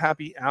definitive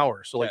happy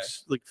hour. So Okay.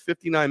 like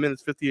 59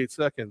 minutes, 58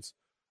 seconds.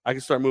 I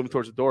can start moving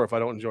towards the door if I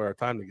don't enjoy our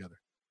time together.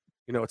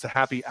 It's a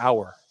happy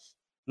hour,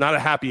 not a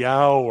happy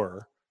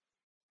hour.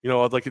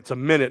 Like it's a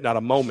minute, not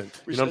a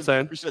moment. You know what I'm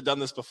saying? We should have done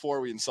this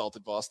before we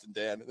insulted Boston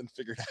Dan and then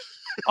figured out.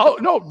 Oh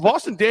no,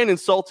 Boston Dan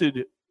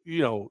insulted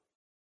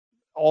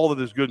all that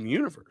is good in the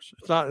universe.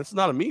 It's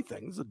not a me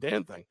thing. It's a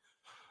Dan thing.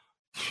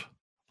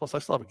 Plus, I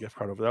still have a gift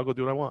card over there. I'll go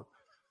do what I want.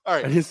 All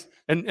right.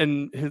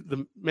 And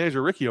the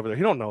manager Ricky over there.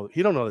 He don't know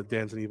that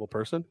Dan's an evil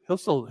person.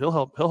 He'll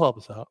help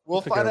us out.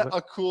 We'll find out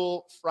a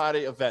cool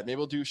Friday event. Maybe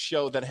we'll do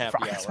show then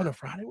happy hour. Spend a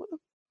Friday with him.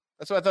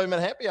 That's what I thought you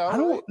meant happy hour. I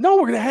don't know.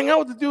 We're gonna hang out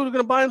with the dude. We're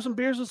gonna buy him some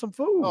beers and some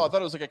food. Oh, I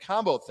thought it was like a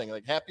combo thing,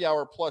 like happy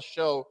hour plus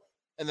show,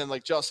 and then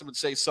like Justin would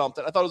say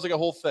something. I thought it was like a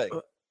whole thing.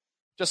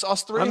 Just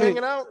us three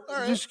hanging out. All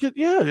right. He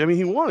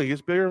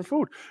gets beer and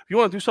food. If you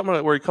want to do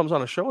something where he comes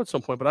on a show at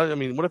some point, but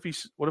what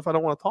if I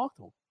don't want to talk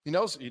to him? He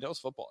knows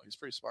football. He's a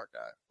pretty smart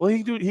guy. Well,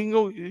 he can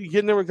go get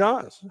in there with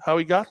guys. How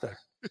he got there?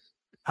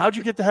 How'd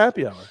you get to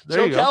happy hour?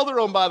 Joe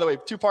Calderon, by the way,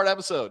 2-part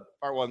episode.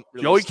 Part 1.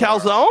 Joey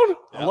Calzone?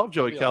 Yeah, I love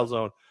Joey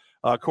Calzone.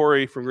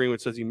 Corey from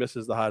Greenwood says he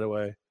misses the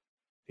Hideaway.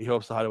 He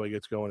hopes the Hideaway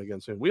gets going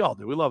again soon. We all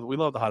do. We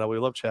love the Hideaway.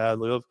 We love Chad.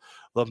 We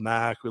love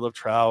Mac. We love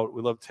Trout.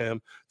 We love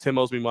Tim. Tim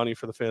owes me money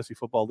for the fantasy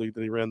football league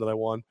that he ran that I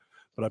won,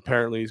 but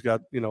apparently he's got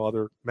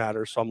other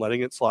matters, so I'm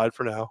letting it slide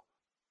for now.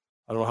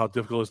 I don't know how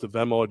difficult it is to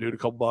Venmo a dude a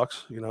couple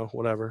bucks,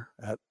 whatever,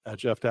 at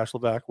Jeff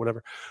Levac,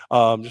 whatever.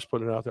 Just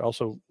putting it out there.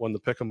 Also won the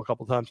pick him a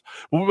couple times.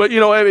 But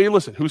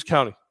listen, who's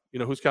counting?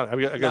 Who's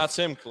counting? I guess not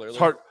Tim, clearly.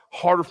 It's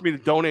harder for me to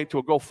donate to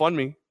a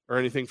GoFundMe or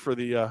anything for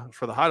the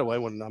Hideaway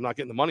when I'm not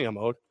getting the money I'm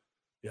owed.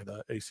 Yeah,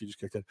 the AC just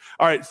kicked in.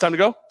 All right, it's time to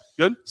go.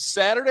 Good.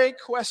 Saturday ?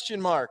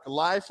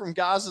 Live from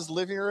Gaza's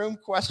living room ?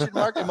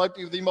 It might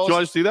be the most. Do you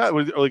want to see that?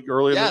 Like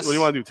early? Yes. What do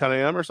you want to do? 10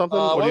 a.m. or something?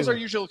 What was our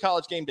usual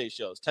college game day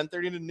shows?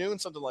 10:30 to noon,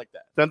 something like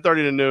that. 10:30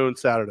 to noon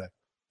Saturday.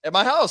 At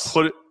my house.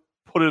 Put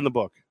it in the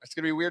book. It's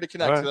gonna be weird to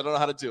connect because I don't know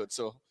how to do it.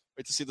 So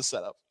wait to see the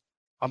setup.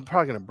 I'm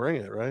probably gonna bring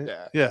it, right?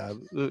 Yeah.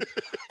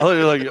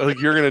 like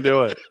you're gonna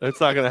do it.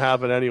 It's not gonna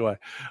happen anyway.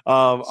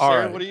 All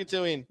Sir, right. what are you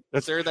doing?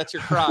 Sir, that's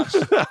your crotch.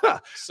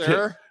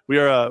 Sir. We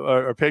are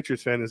our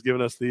Patriots fan has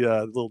given us the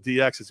little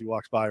DX as he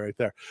walks by right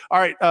there. All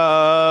right,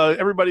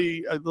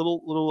 everybody, a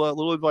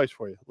little advice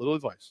for you. Little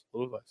advice.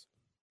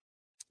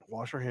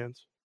 Wash your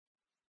hands.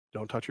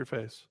 Don't touch your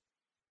face.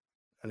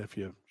 And if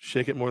you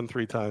shake it more than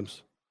 3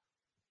 times,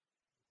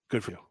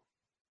 good for you.